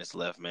 5 minutes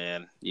left,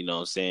 man. You know what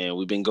I'm saying?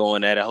 We've been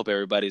going at it. I hope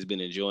everybody's been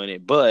enjoying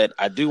it. But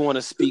I do want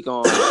to speak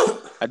on.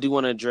 I do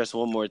want to address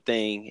one more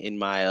thing in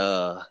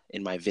my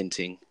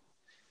venting.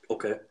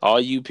 Okay.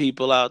 All you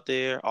people out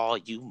there, all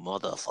you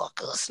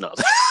motherfuckers, no.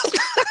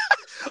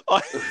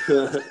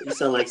 You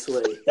sound like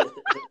Sway.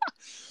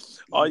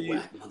 all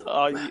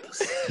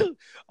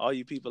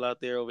you people out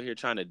there over here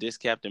trying to diss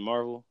Captain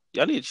Marvel,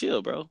 y'all need to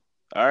chill, bro.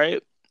 All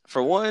right.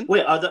 For one,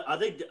 wait,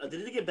 did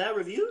they get bad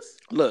reviews?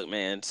 Look,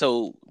 man,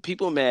 so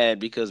people mad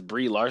because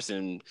Brie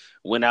Larson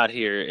went out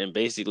here and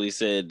basically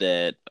said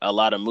that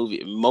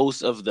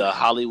most of the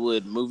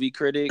Hollywood movie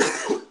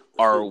critics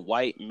are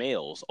white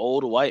males,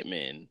 old white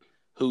men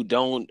who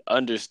don't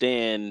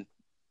understand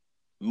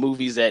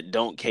movies that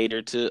don't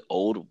cater to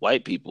old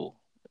white people.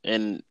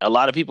 And a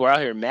lot of people are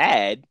out here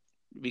mad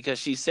because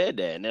she said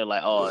that, and they're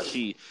like, "Oh,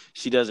 she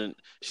don't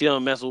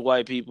mess with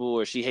white people,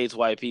 or she hates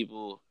white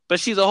people." But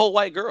she's a whole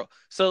white girl.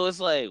 So it's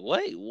like,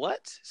 wait,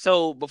 what?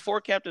 So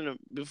before Captain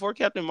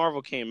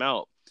Marvel came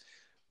out,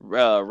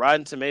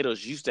 Rotten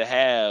Tomatoes used to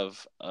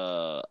have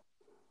a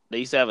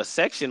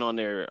section on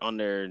their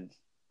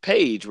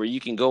page where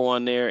you can go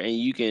on there and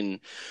you can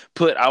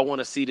put, I want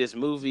to see this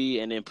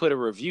movie, and then put a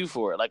review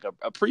for it, like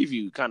a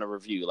preview kind of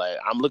review. Like,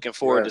 I'm looking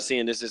forward to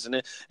seeing this, and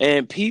that.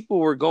 And people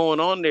were going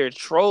on there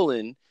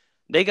trolling.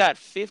 They got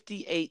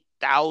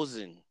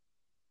 58,000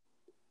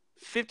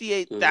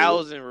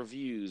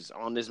 reviews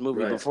on this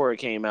movie before it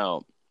came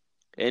out.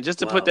 And just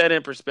to put that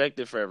in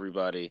perspective for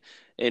everybody,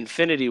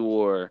 Infinity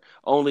War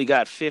only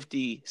got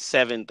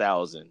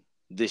 57,000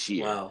 this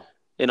year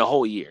in a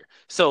whole year.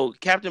 So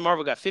Captain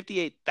Marvel got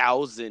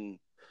 58,000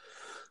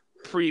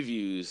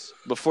 previews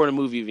before the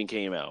movie even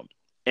came out.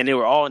 And they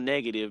were all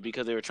negative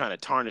because they were trying to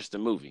tarnish the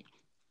movie.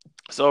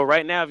 So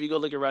right now, if you go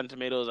look at Rotten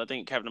Tomatoes, I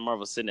think Captain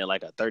Marvel's sitting at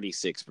like a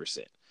 36%.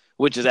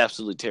 Which is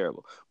absolutely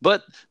terrible.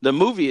 But the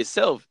movie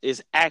itself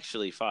is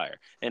actually fire.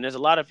 And there's a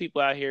lot of people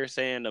out here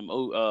saying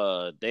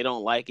they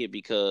don't like it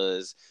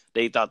because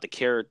they thought the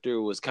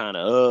character was kind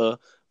of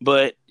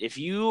But if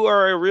you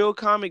are a real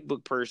comic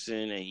book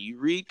person and you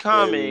read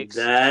comics...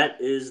 And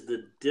that is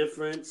the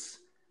difference.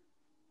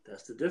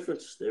 That's the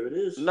difference. There it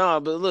is.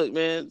 Nah, but look,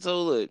 man.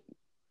 So look.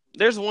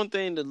 There's one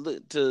thing to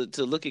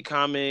look at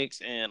comics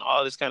and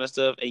all this kind of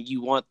stuff, and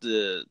you want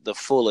the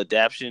full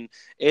adaptation.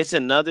 It's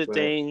another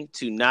thing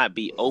to not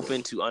be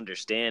open to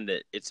understand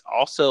that it's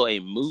also a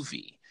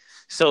movie.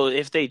 So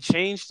if they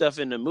change stuff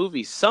in the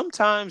movie,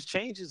 sometimes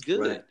change is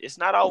good. Right. It's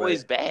not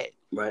always bad.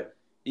 Right.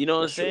 You know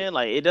what I'm saying? True.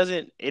 Like it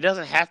doesn't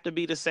have to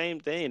be the same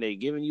thing. They're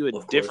giving you a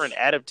different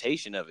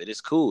adaptation of it. It's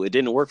cool. It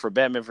didn't work for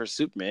Batman vs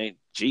Superman.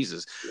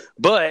 Jesus,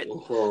 but.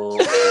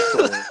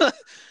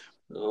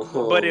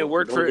 But it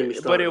worked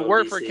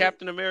for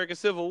Captain America: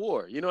 Civil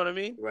War. You know what I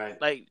mean? Right.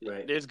 Like,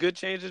 there's good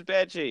change, there's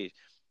bad change.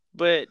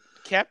 But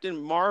Captain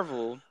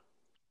Marvel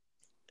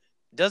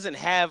doesn't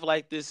have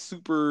like this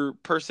super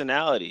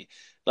personality.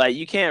 Like,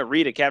 you can't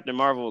read a Captain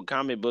Marvel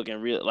comic book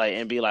and be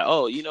like,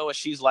 oh, you know what?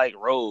 She's like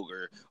Rogue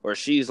or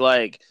she's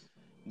like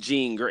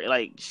Jean Grey.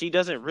 Like, she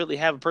doesn't really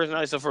have a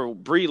personality. So for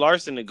Brie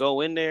Larson to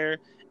go in there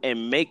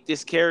and make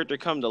this character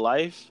come to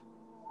life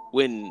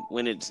when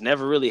it's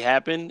never really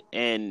happened,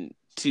 and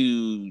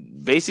to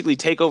basically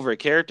take over a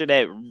character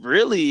that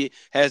really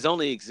has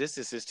only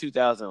existed since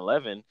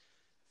 2011,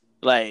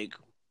 like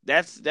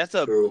that's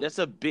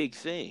a big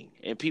thing,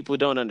 and people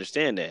don't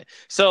understand that.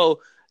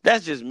 So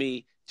that's just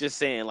me just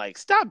saying, like,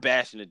 stop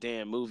bashing the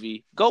damn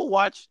movie.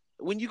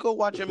 When you go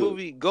watch a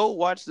movie, go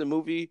watch the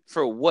movie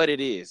for what it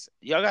is.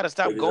 Y'all got to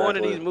stop going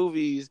to these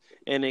movies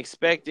and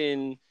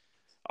expecting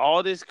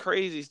all this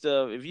crazy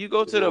stuff. If you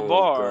go to the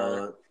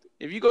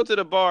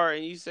bar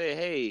and you say,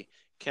 hey,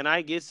 can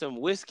I get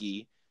some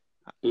whiskey?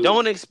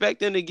 Don't expect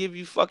them to give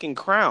you fucking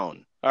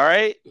Crown. All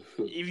right?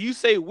 If you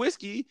say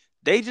whiskey,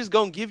 they just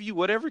gonna give you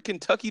whatever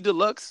Kentucky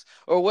Deluxe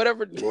or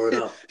whatever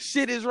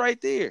shit is right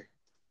there.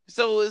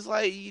 So it's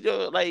like,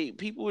 like,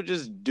 people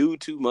just do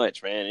too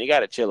much, man. You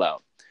gotta chill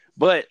out.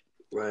 But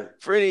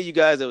for any of you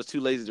guys that was too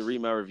lazy to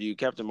read my review,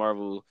 Captain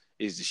Marvel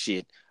is the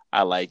shit.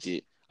 I liked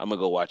it. I'm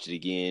gonna go watch it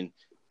again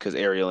because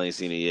Ariel ain't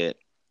seen it yet.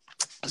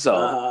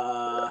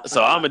 So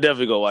So I'm gonna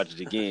definitely go watch it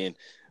again.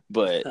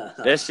 But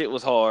that shit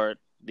was hard.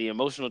 The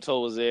emotional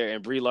toll was there,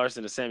 and Brie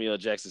Larson and Samuel L.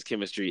 Jackson's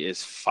chemistry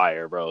is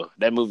fire, bro.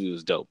 That movie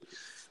was dope.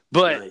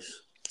 But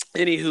Nice.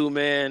 Anywho,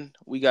 man,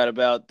 we got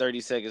about 30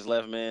 seconds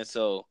left, man.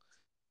 So,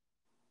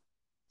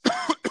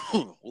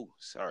 ooh,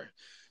 sorry.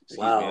 Excuse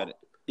Wow. me.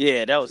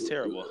 Yeah, that was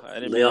terrible. I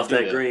didn't Lay off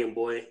that green,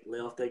 boy. Lay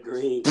off that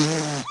green.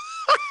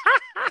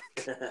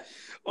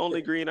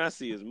 Only green I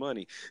see is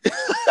money.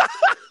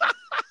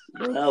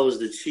 Bro, that was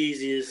the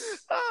cheesiest.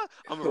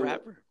 I'm a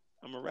rapper,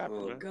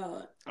 Oh, man.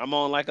 God. I'm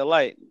on like a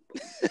light.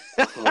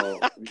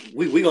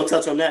 We gonna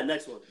touch on that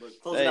next one. But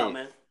close it out,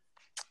 man.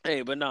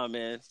 Hey, but no,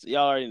 man.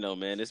 Y'all already know,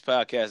 man. This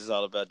podcast is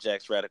all about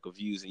Jack's radical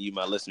views, and you,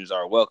 my listeners,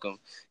 are welcome.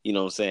 You know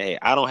what I'm saying? Hey,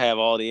 I don't have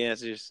all the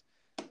answers.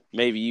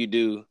 Maybe you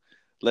do.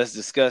 Let's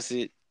discuss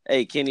it.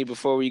 Hey, Kenny,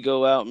 before we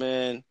go out,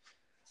 man,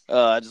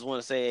 I just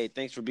want to say, hey,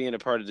 thanks for being a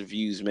part of the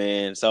views,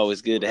 man. It's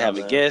always good to have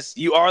a guest.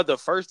 You are the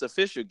first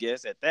official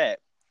guest at that.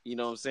 You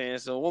know what I'm saying?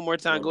 So one more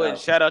time, go ahead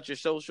and shout out your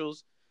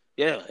socials.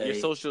 Yeah, your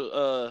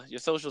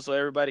social, so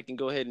everybody can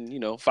go ahead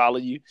and, follow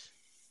you.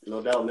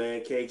 No doubt,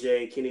 man.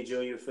 KJ, Kenny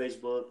Jr.,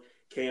 Facebook,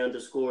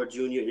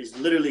 K_Jr. It's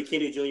literally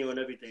Kenny Jr. on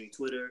everything.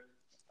 Twitter,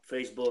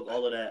 Facebook,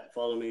 all of that.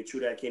 Follow me,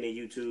 True That Kenny,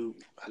 YouTube.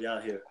 We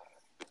out here.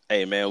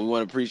 Hey, man, we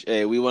want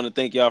to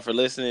thank y'all for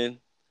listening.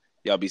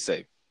 Y'all be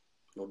safe.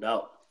 No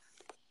doubt.